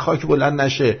بپاشی که خاک بلند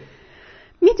نشه.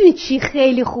 میدونی چی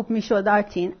خیلی خوب میشد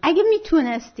آرتین؟ اگه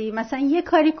میتونستی مثلا یه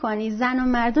کاری کنی زن و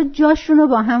مردا جاشونو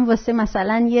با هم واسه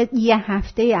مثلا یه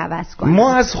هفته عوض کنی.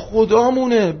 ما از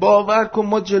خدامونه، باور کن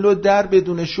ما جلو در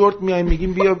بدون شورت میایم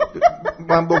میگیم بیا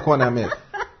من بکنمه.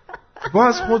 ما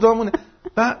از خدامونه.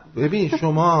 ببین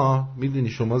شما میدونی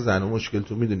شما زن و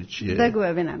مشکلتون میدونی چیه؟ بگو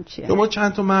ببینم چیه. شما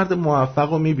چند تا مرد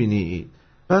موفق رو میبینی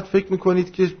بعد فکر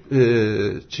میکنید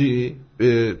که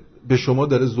به شما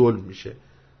داره ظلم میشه،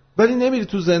 ولی نمیری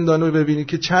تو زندان رو ببینید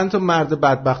که چند تا مرد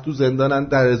بدبخت تو زندانن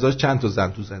در ازاش چند تا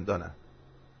زن تو زندانن.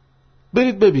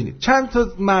 برید ببینید چند تا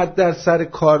مرد در سر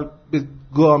کار به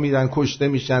گاه میرن کشته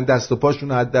میشن دست و پاشون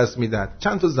رو از دست میدن،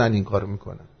 چند تا زن این کارو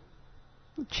میکنن.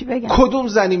 چی بگم؟ کدوم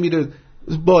زنی میره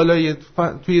بالای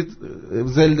توی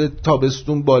ظل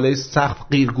تابستون بالای سقف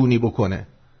قیرگونی بکنه؟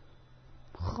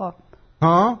 خب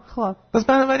ها خب پس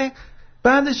بنابراین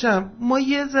بعدشم ما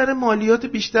یه ذره مالیات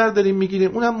بیشتر داریم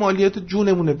میگیریم، اونم مالیات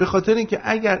جونمونه، به خاطر اینکه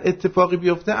اگر اتفاقی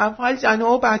بیفته اول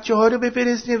زنها و بچه‌ها رو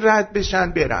بفرستین رد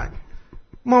بشن برن.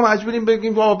 ما مجبوریم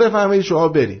بگیم وا بفرمایید شما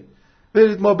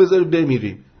برید ما بذارید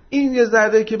بمیریم. این یه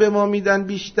ذره که به ما میدن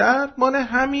بیشتر مال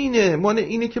همینه، مال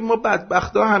اینه که ما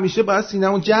بدبختا همیشه باید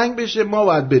سینمون جنگ بشه، ما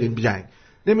باید بریم جنگ.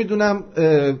 نمیدونم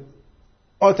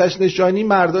آتش نشانی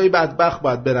مردای بدبخت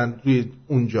باید برن توی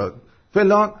اونجا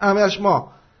فلان، همه‌اش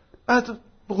ما. بعد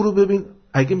برو ببین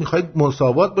اگه میخواید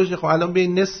مساوات باشه خب الان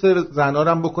ببین نصف زنا رو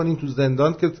هم بکنین تو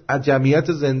زندان که از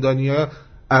جمعیت زندانی‌ها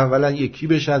اولا یکی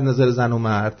بشن نظر زن و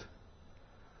مرد.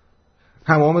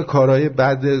 تمام کارهای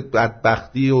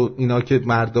بدبختی و اینا که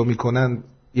مردا میکنن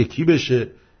یکی بشه.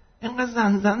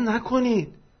 اینقدر زن نکنید.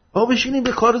 آقا بشینید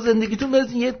به کار زندگیتون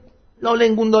برسین. یه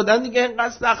لالنگون دادن دیگه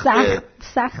اینقدر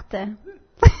سخته.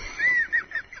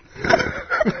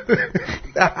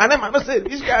 دهنه منو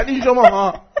سرویس کردین شما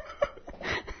ها.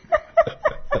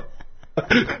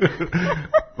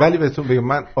 ولی بهتون بگم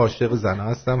من عاشق زنها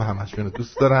هستم، همشون رو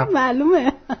دوست دارم.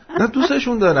 معلومه. نه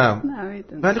دوستشون دارم.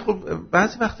 ولی خب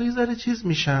بعضی وقتا یه ذره چیز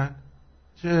میشن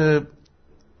که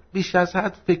بیش از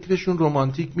حد فکرشون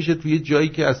رمانتیک میشه توی جایی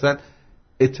که اصلا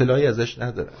اطلاعی ازش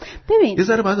ندارن. ببین یه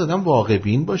ذره باید آدم واقع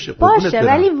بین باشه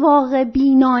ولی واقع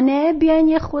بینانه بیاین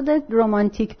یه خودت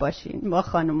رمانتیک باشین با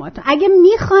خانوماتون اگه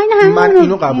میخواین. من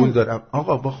اینو قبول دارم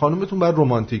آقا، با خانومتون باید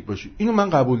رمانتیک باشی، اینو من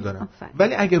قبول دارم.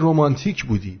 ولی اگه رمانتیک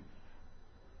بودی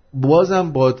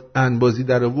بازم با انبازی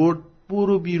در آورد،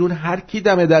 برو بیرون هر کی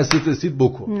دم دستت رسید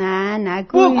بکن. نه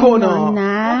نگو بکن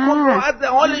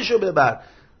حالشو ببر.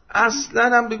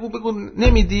 اصلا هم بگو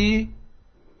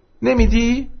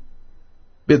نمیدی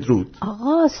بدرود.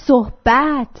 آقا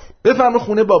صحبت بفرما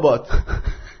خونه بابات.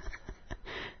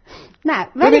 نه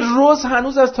ولی روز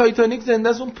هنوز از تایتانیک زنده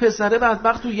است، اون پسره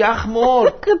بدبخت تو یخ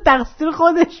مرد. تقصیر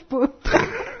خودش بود.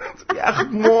 یخ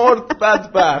مرد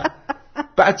بدبخت.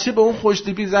 بچه به اون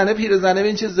خوشتیپی زنه پیرزنه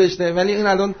این چه زشته، ولی این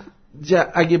الان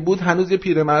اگه بود هنوز یه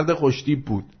پیرمرد خوشتیپ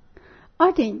بود.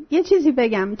 آرتین یه چیزی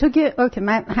بگم تو که اوکی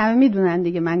من همه میدونن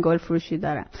دیگه من گل فروشی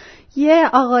دارم. یه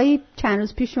آقایی چند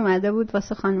روز پیش اومده بود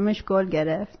واسه خانومش گل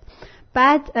گرفت،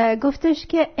 بعد گفتش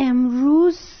که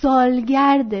امروز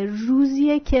سالگرد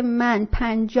روزیه که من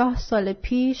 50 سال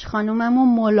پیش خانوممو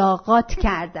ملاقات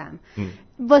کردم.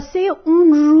 واسه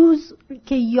اون روز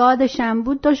که یادشم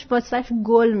بود داشت واسهش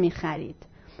گل میخرید.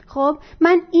 خب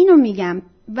من اینو میگم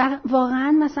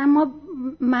واقعا مثلا ما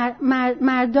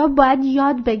مردا باید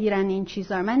یاد بگیرن این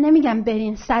چیزا. من نمیگم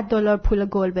برین $100 پول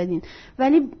گل بدین،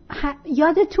 ولی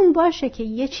یادتون باشه که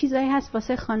یه چیزایی هست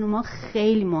واسه خانوما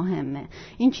خیلی مهمه.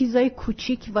 این چیزای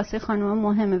کوچیک واسه خانوما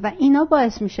مهمه و اینا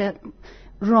باعث میشه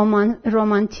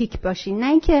رمانتیک باشین، نه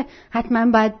اینکه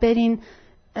حتما باید برین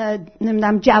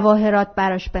نمیدونم جواهرات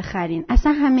براش بخرین.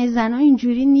 اصلا همه زنها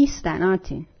اینجوری نیستن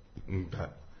آرتین.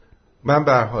 من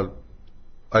به هر حال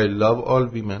I love all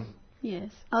women.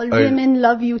 Yes. All women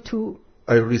love you too.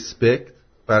 I respect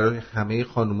برای همه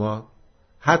خانوما،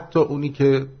 حتی اونی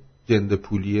که جنده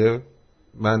پولیه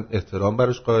من احترام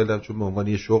براش قائلم، چون به عنوان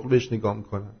یه شغل بهش نگاه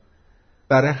میکنم.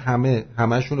 برای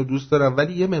همه‌شون رو دوست دارم،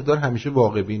 ولی یه مقدار همیشه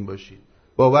واقع بین باشید.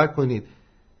 باور کنید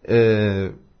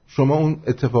شما اون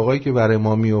اتفاقایی که برای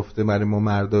ما میفته، برای ما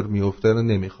مردار میفته رو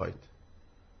نمیخواید.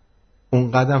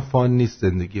 اون قدم فان نیست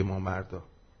زندگی ما مردا.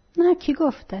 نه کی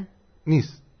گفته؟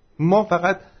 نیست. ما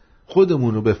فقط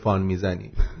خودمون رو به فان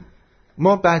میزنیم.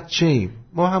 ما بچه‌ایم،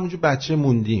 ما همونجور بچه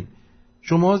موندیم.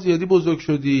 شما زیادی بزرگ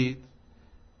شدید،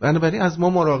 بنابراین از ما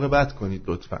مراقبت کنید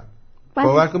لطفاً.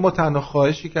 باور کنید ما تنها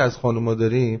خواهشی که از خانوما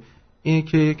داریم اینه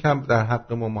که یکم در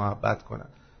حق ما محبت کنن،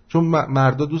 چون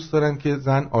مردا دوست دارن که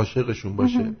زن عاشقشون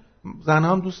باشه،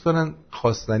 زنها هم دوست دارن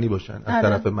خواستنی باشن از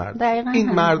طرف مرد.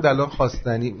 این مرد الان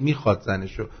خواستنی میخواد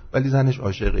زنشو، ولی زنش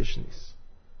عاشقش نیست.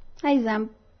 عزیزم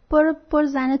برو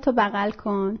زنتو بغل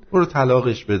کن، برو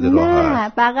طلاقش بده راحت.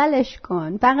 نه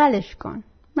بغلش کن.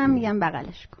 من میگم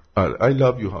بغلش کن. I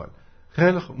love you all.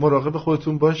 خیلی مراقب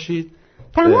خودتون باشید.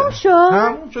 تمام شد.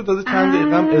 تازه چند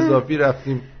دقیقه هم اضافی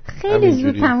رفتیم. خیلی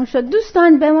زود تموم شد.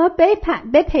 دوستان به ما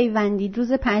بپیوندید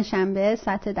روز پنجشنبه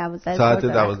ساعت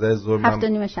 12 ظهر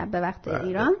 7:30 شب به وقت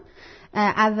ایران.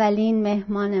 اولین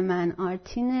مهمان من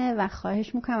آرتینه و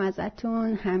خواهش میکنم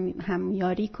ازتون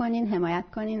همیاری کنین، حمایت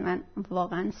کنین. من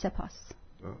واقعا سپاس.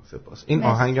 این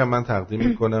آهنگم من تقدیم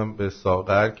میکنم به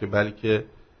ساغر که بلکه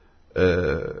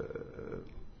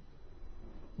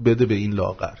بده به این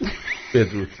لاغر.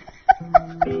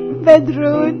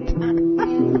 بدرود.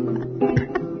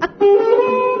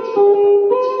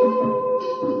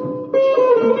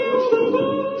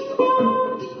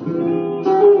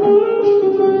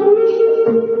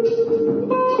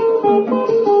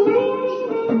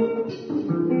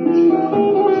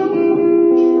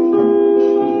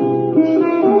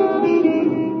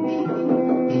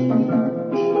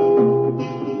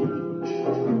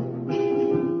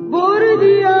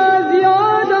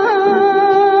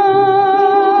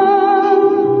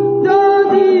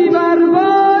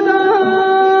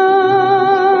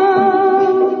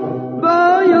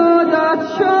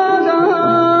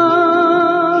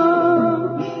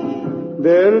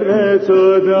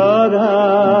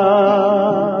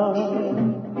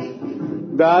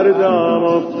 در دام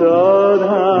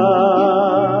افتادم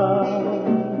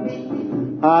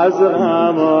از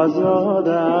غم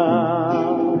آزادم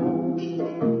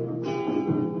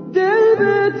دل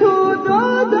به تو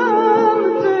دادم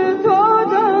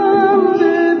فتادم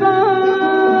ببر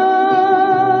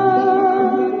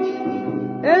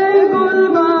ای گل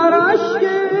بر عشق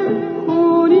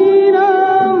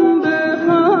خونینم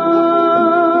بخند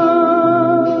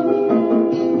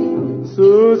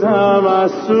سوزم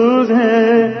از سوز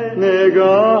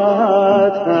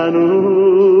نگاهت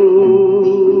هنوز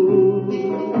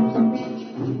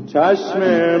چشم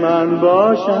من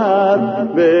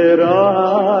باشد به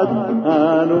راحت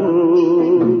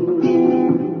هنوز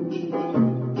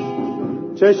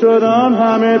چه شد آن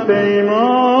همه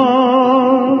پیمان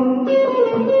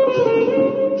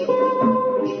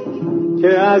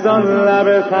که از آن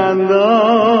لب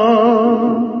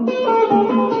خندان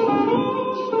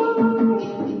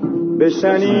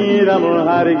بشنیدم و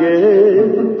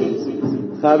هرگز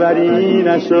خبری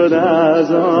نشد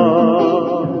از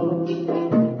آن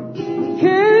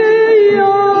که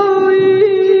یاری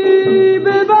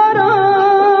ببرم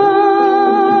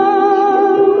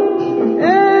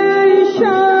ای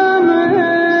شمع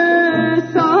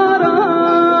سرم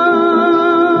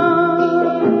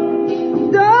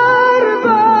در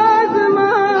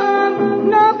بزمم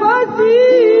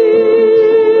نفسی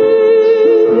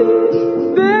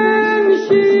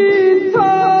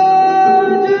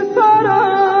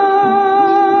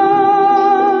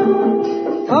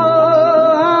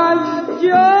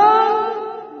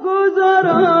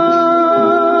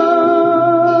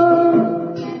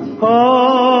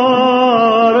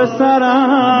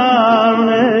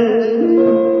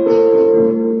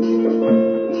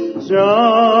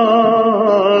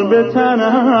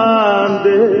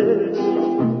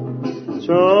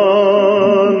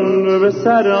چون به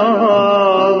سر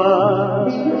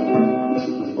آمد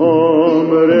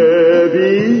عمر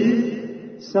بی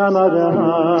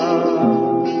ثمرم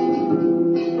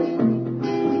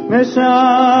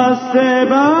نشسته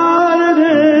بر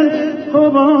دل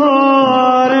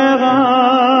غبار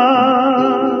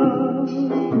غم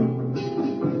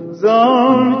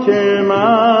زان که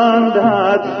من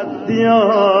در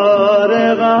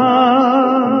دیار غم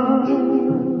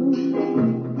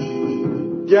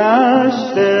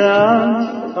گشتم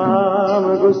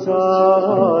غم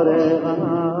گسار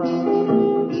غم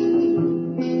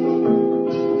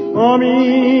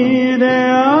امید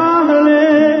اهل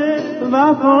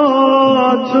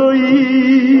وفا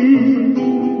تویی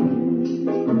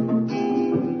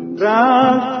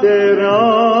رفت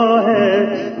راه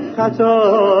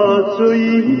خطا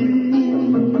تویی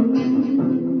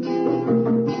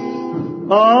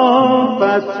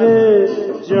آفت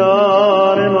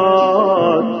جان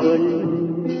ما تویی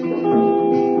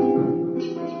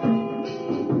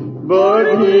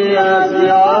بردی از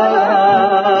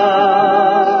یادم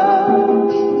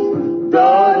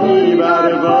دادی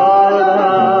بربادم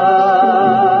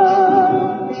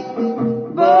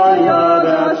با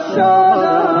یادت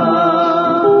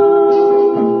شادم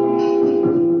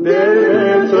دل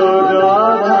به تو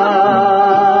دادم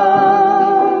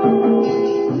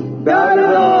در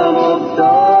دام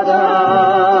افتادم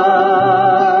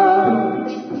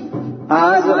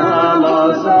از غم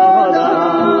آزادم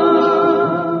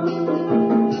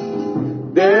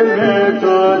دل به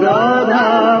تو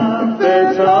دادم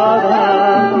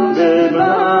فتادم به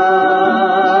من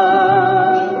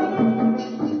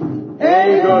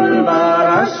ای گل بر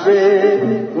عشق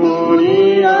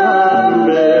خونیم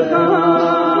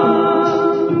بخند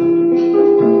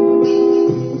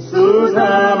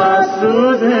سوزم از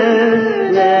سوز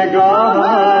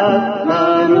نگاهت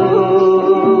هنوز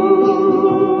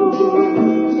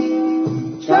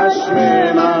چشم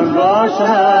من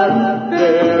باشد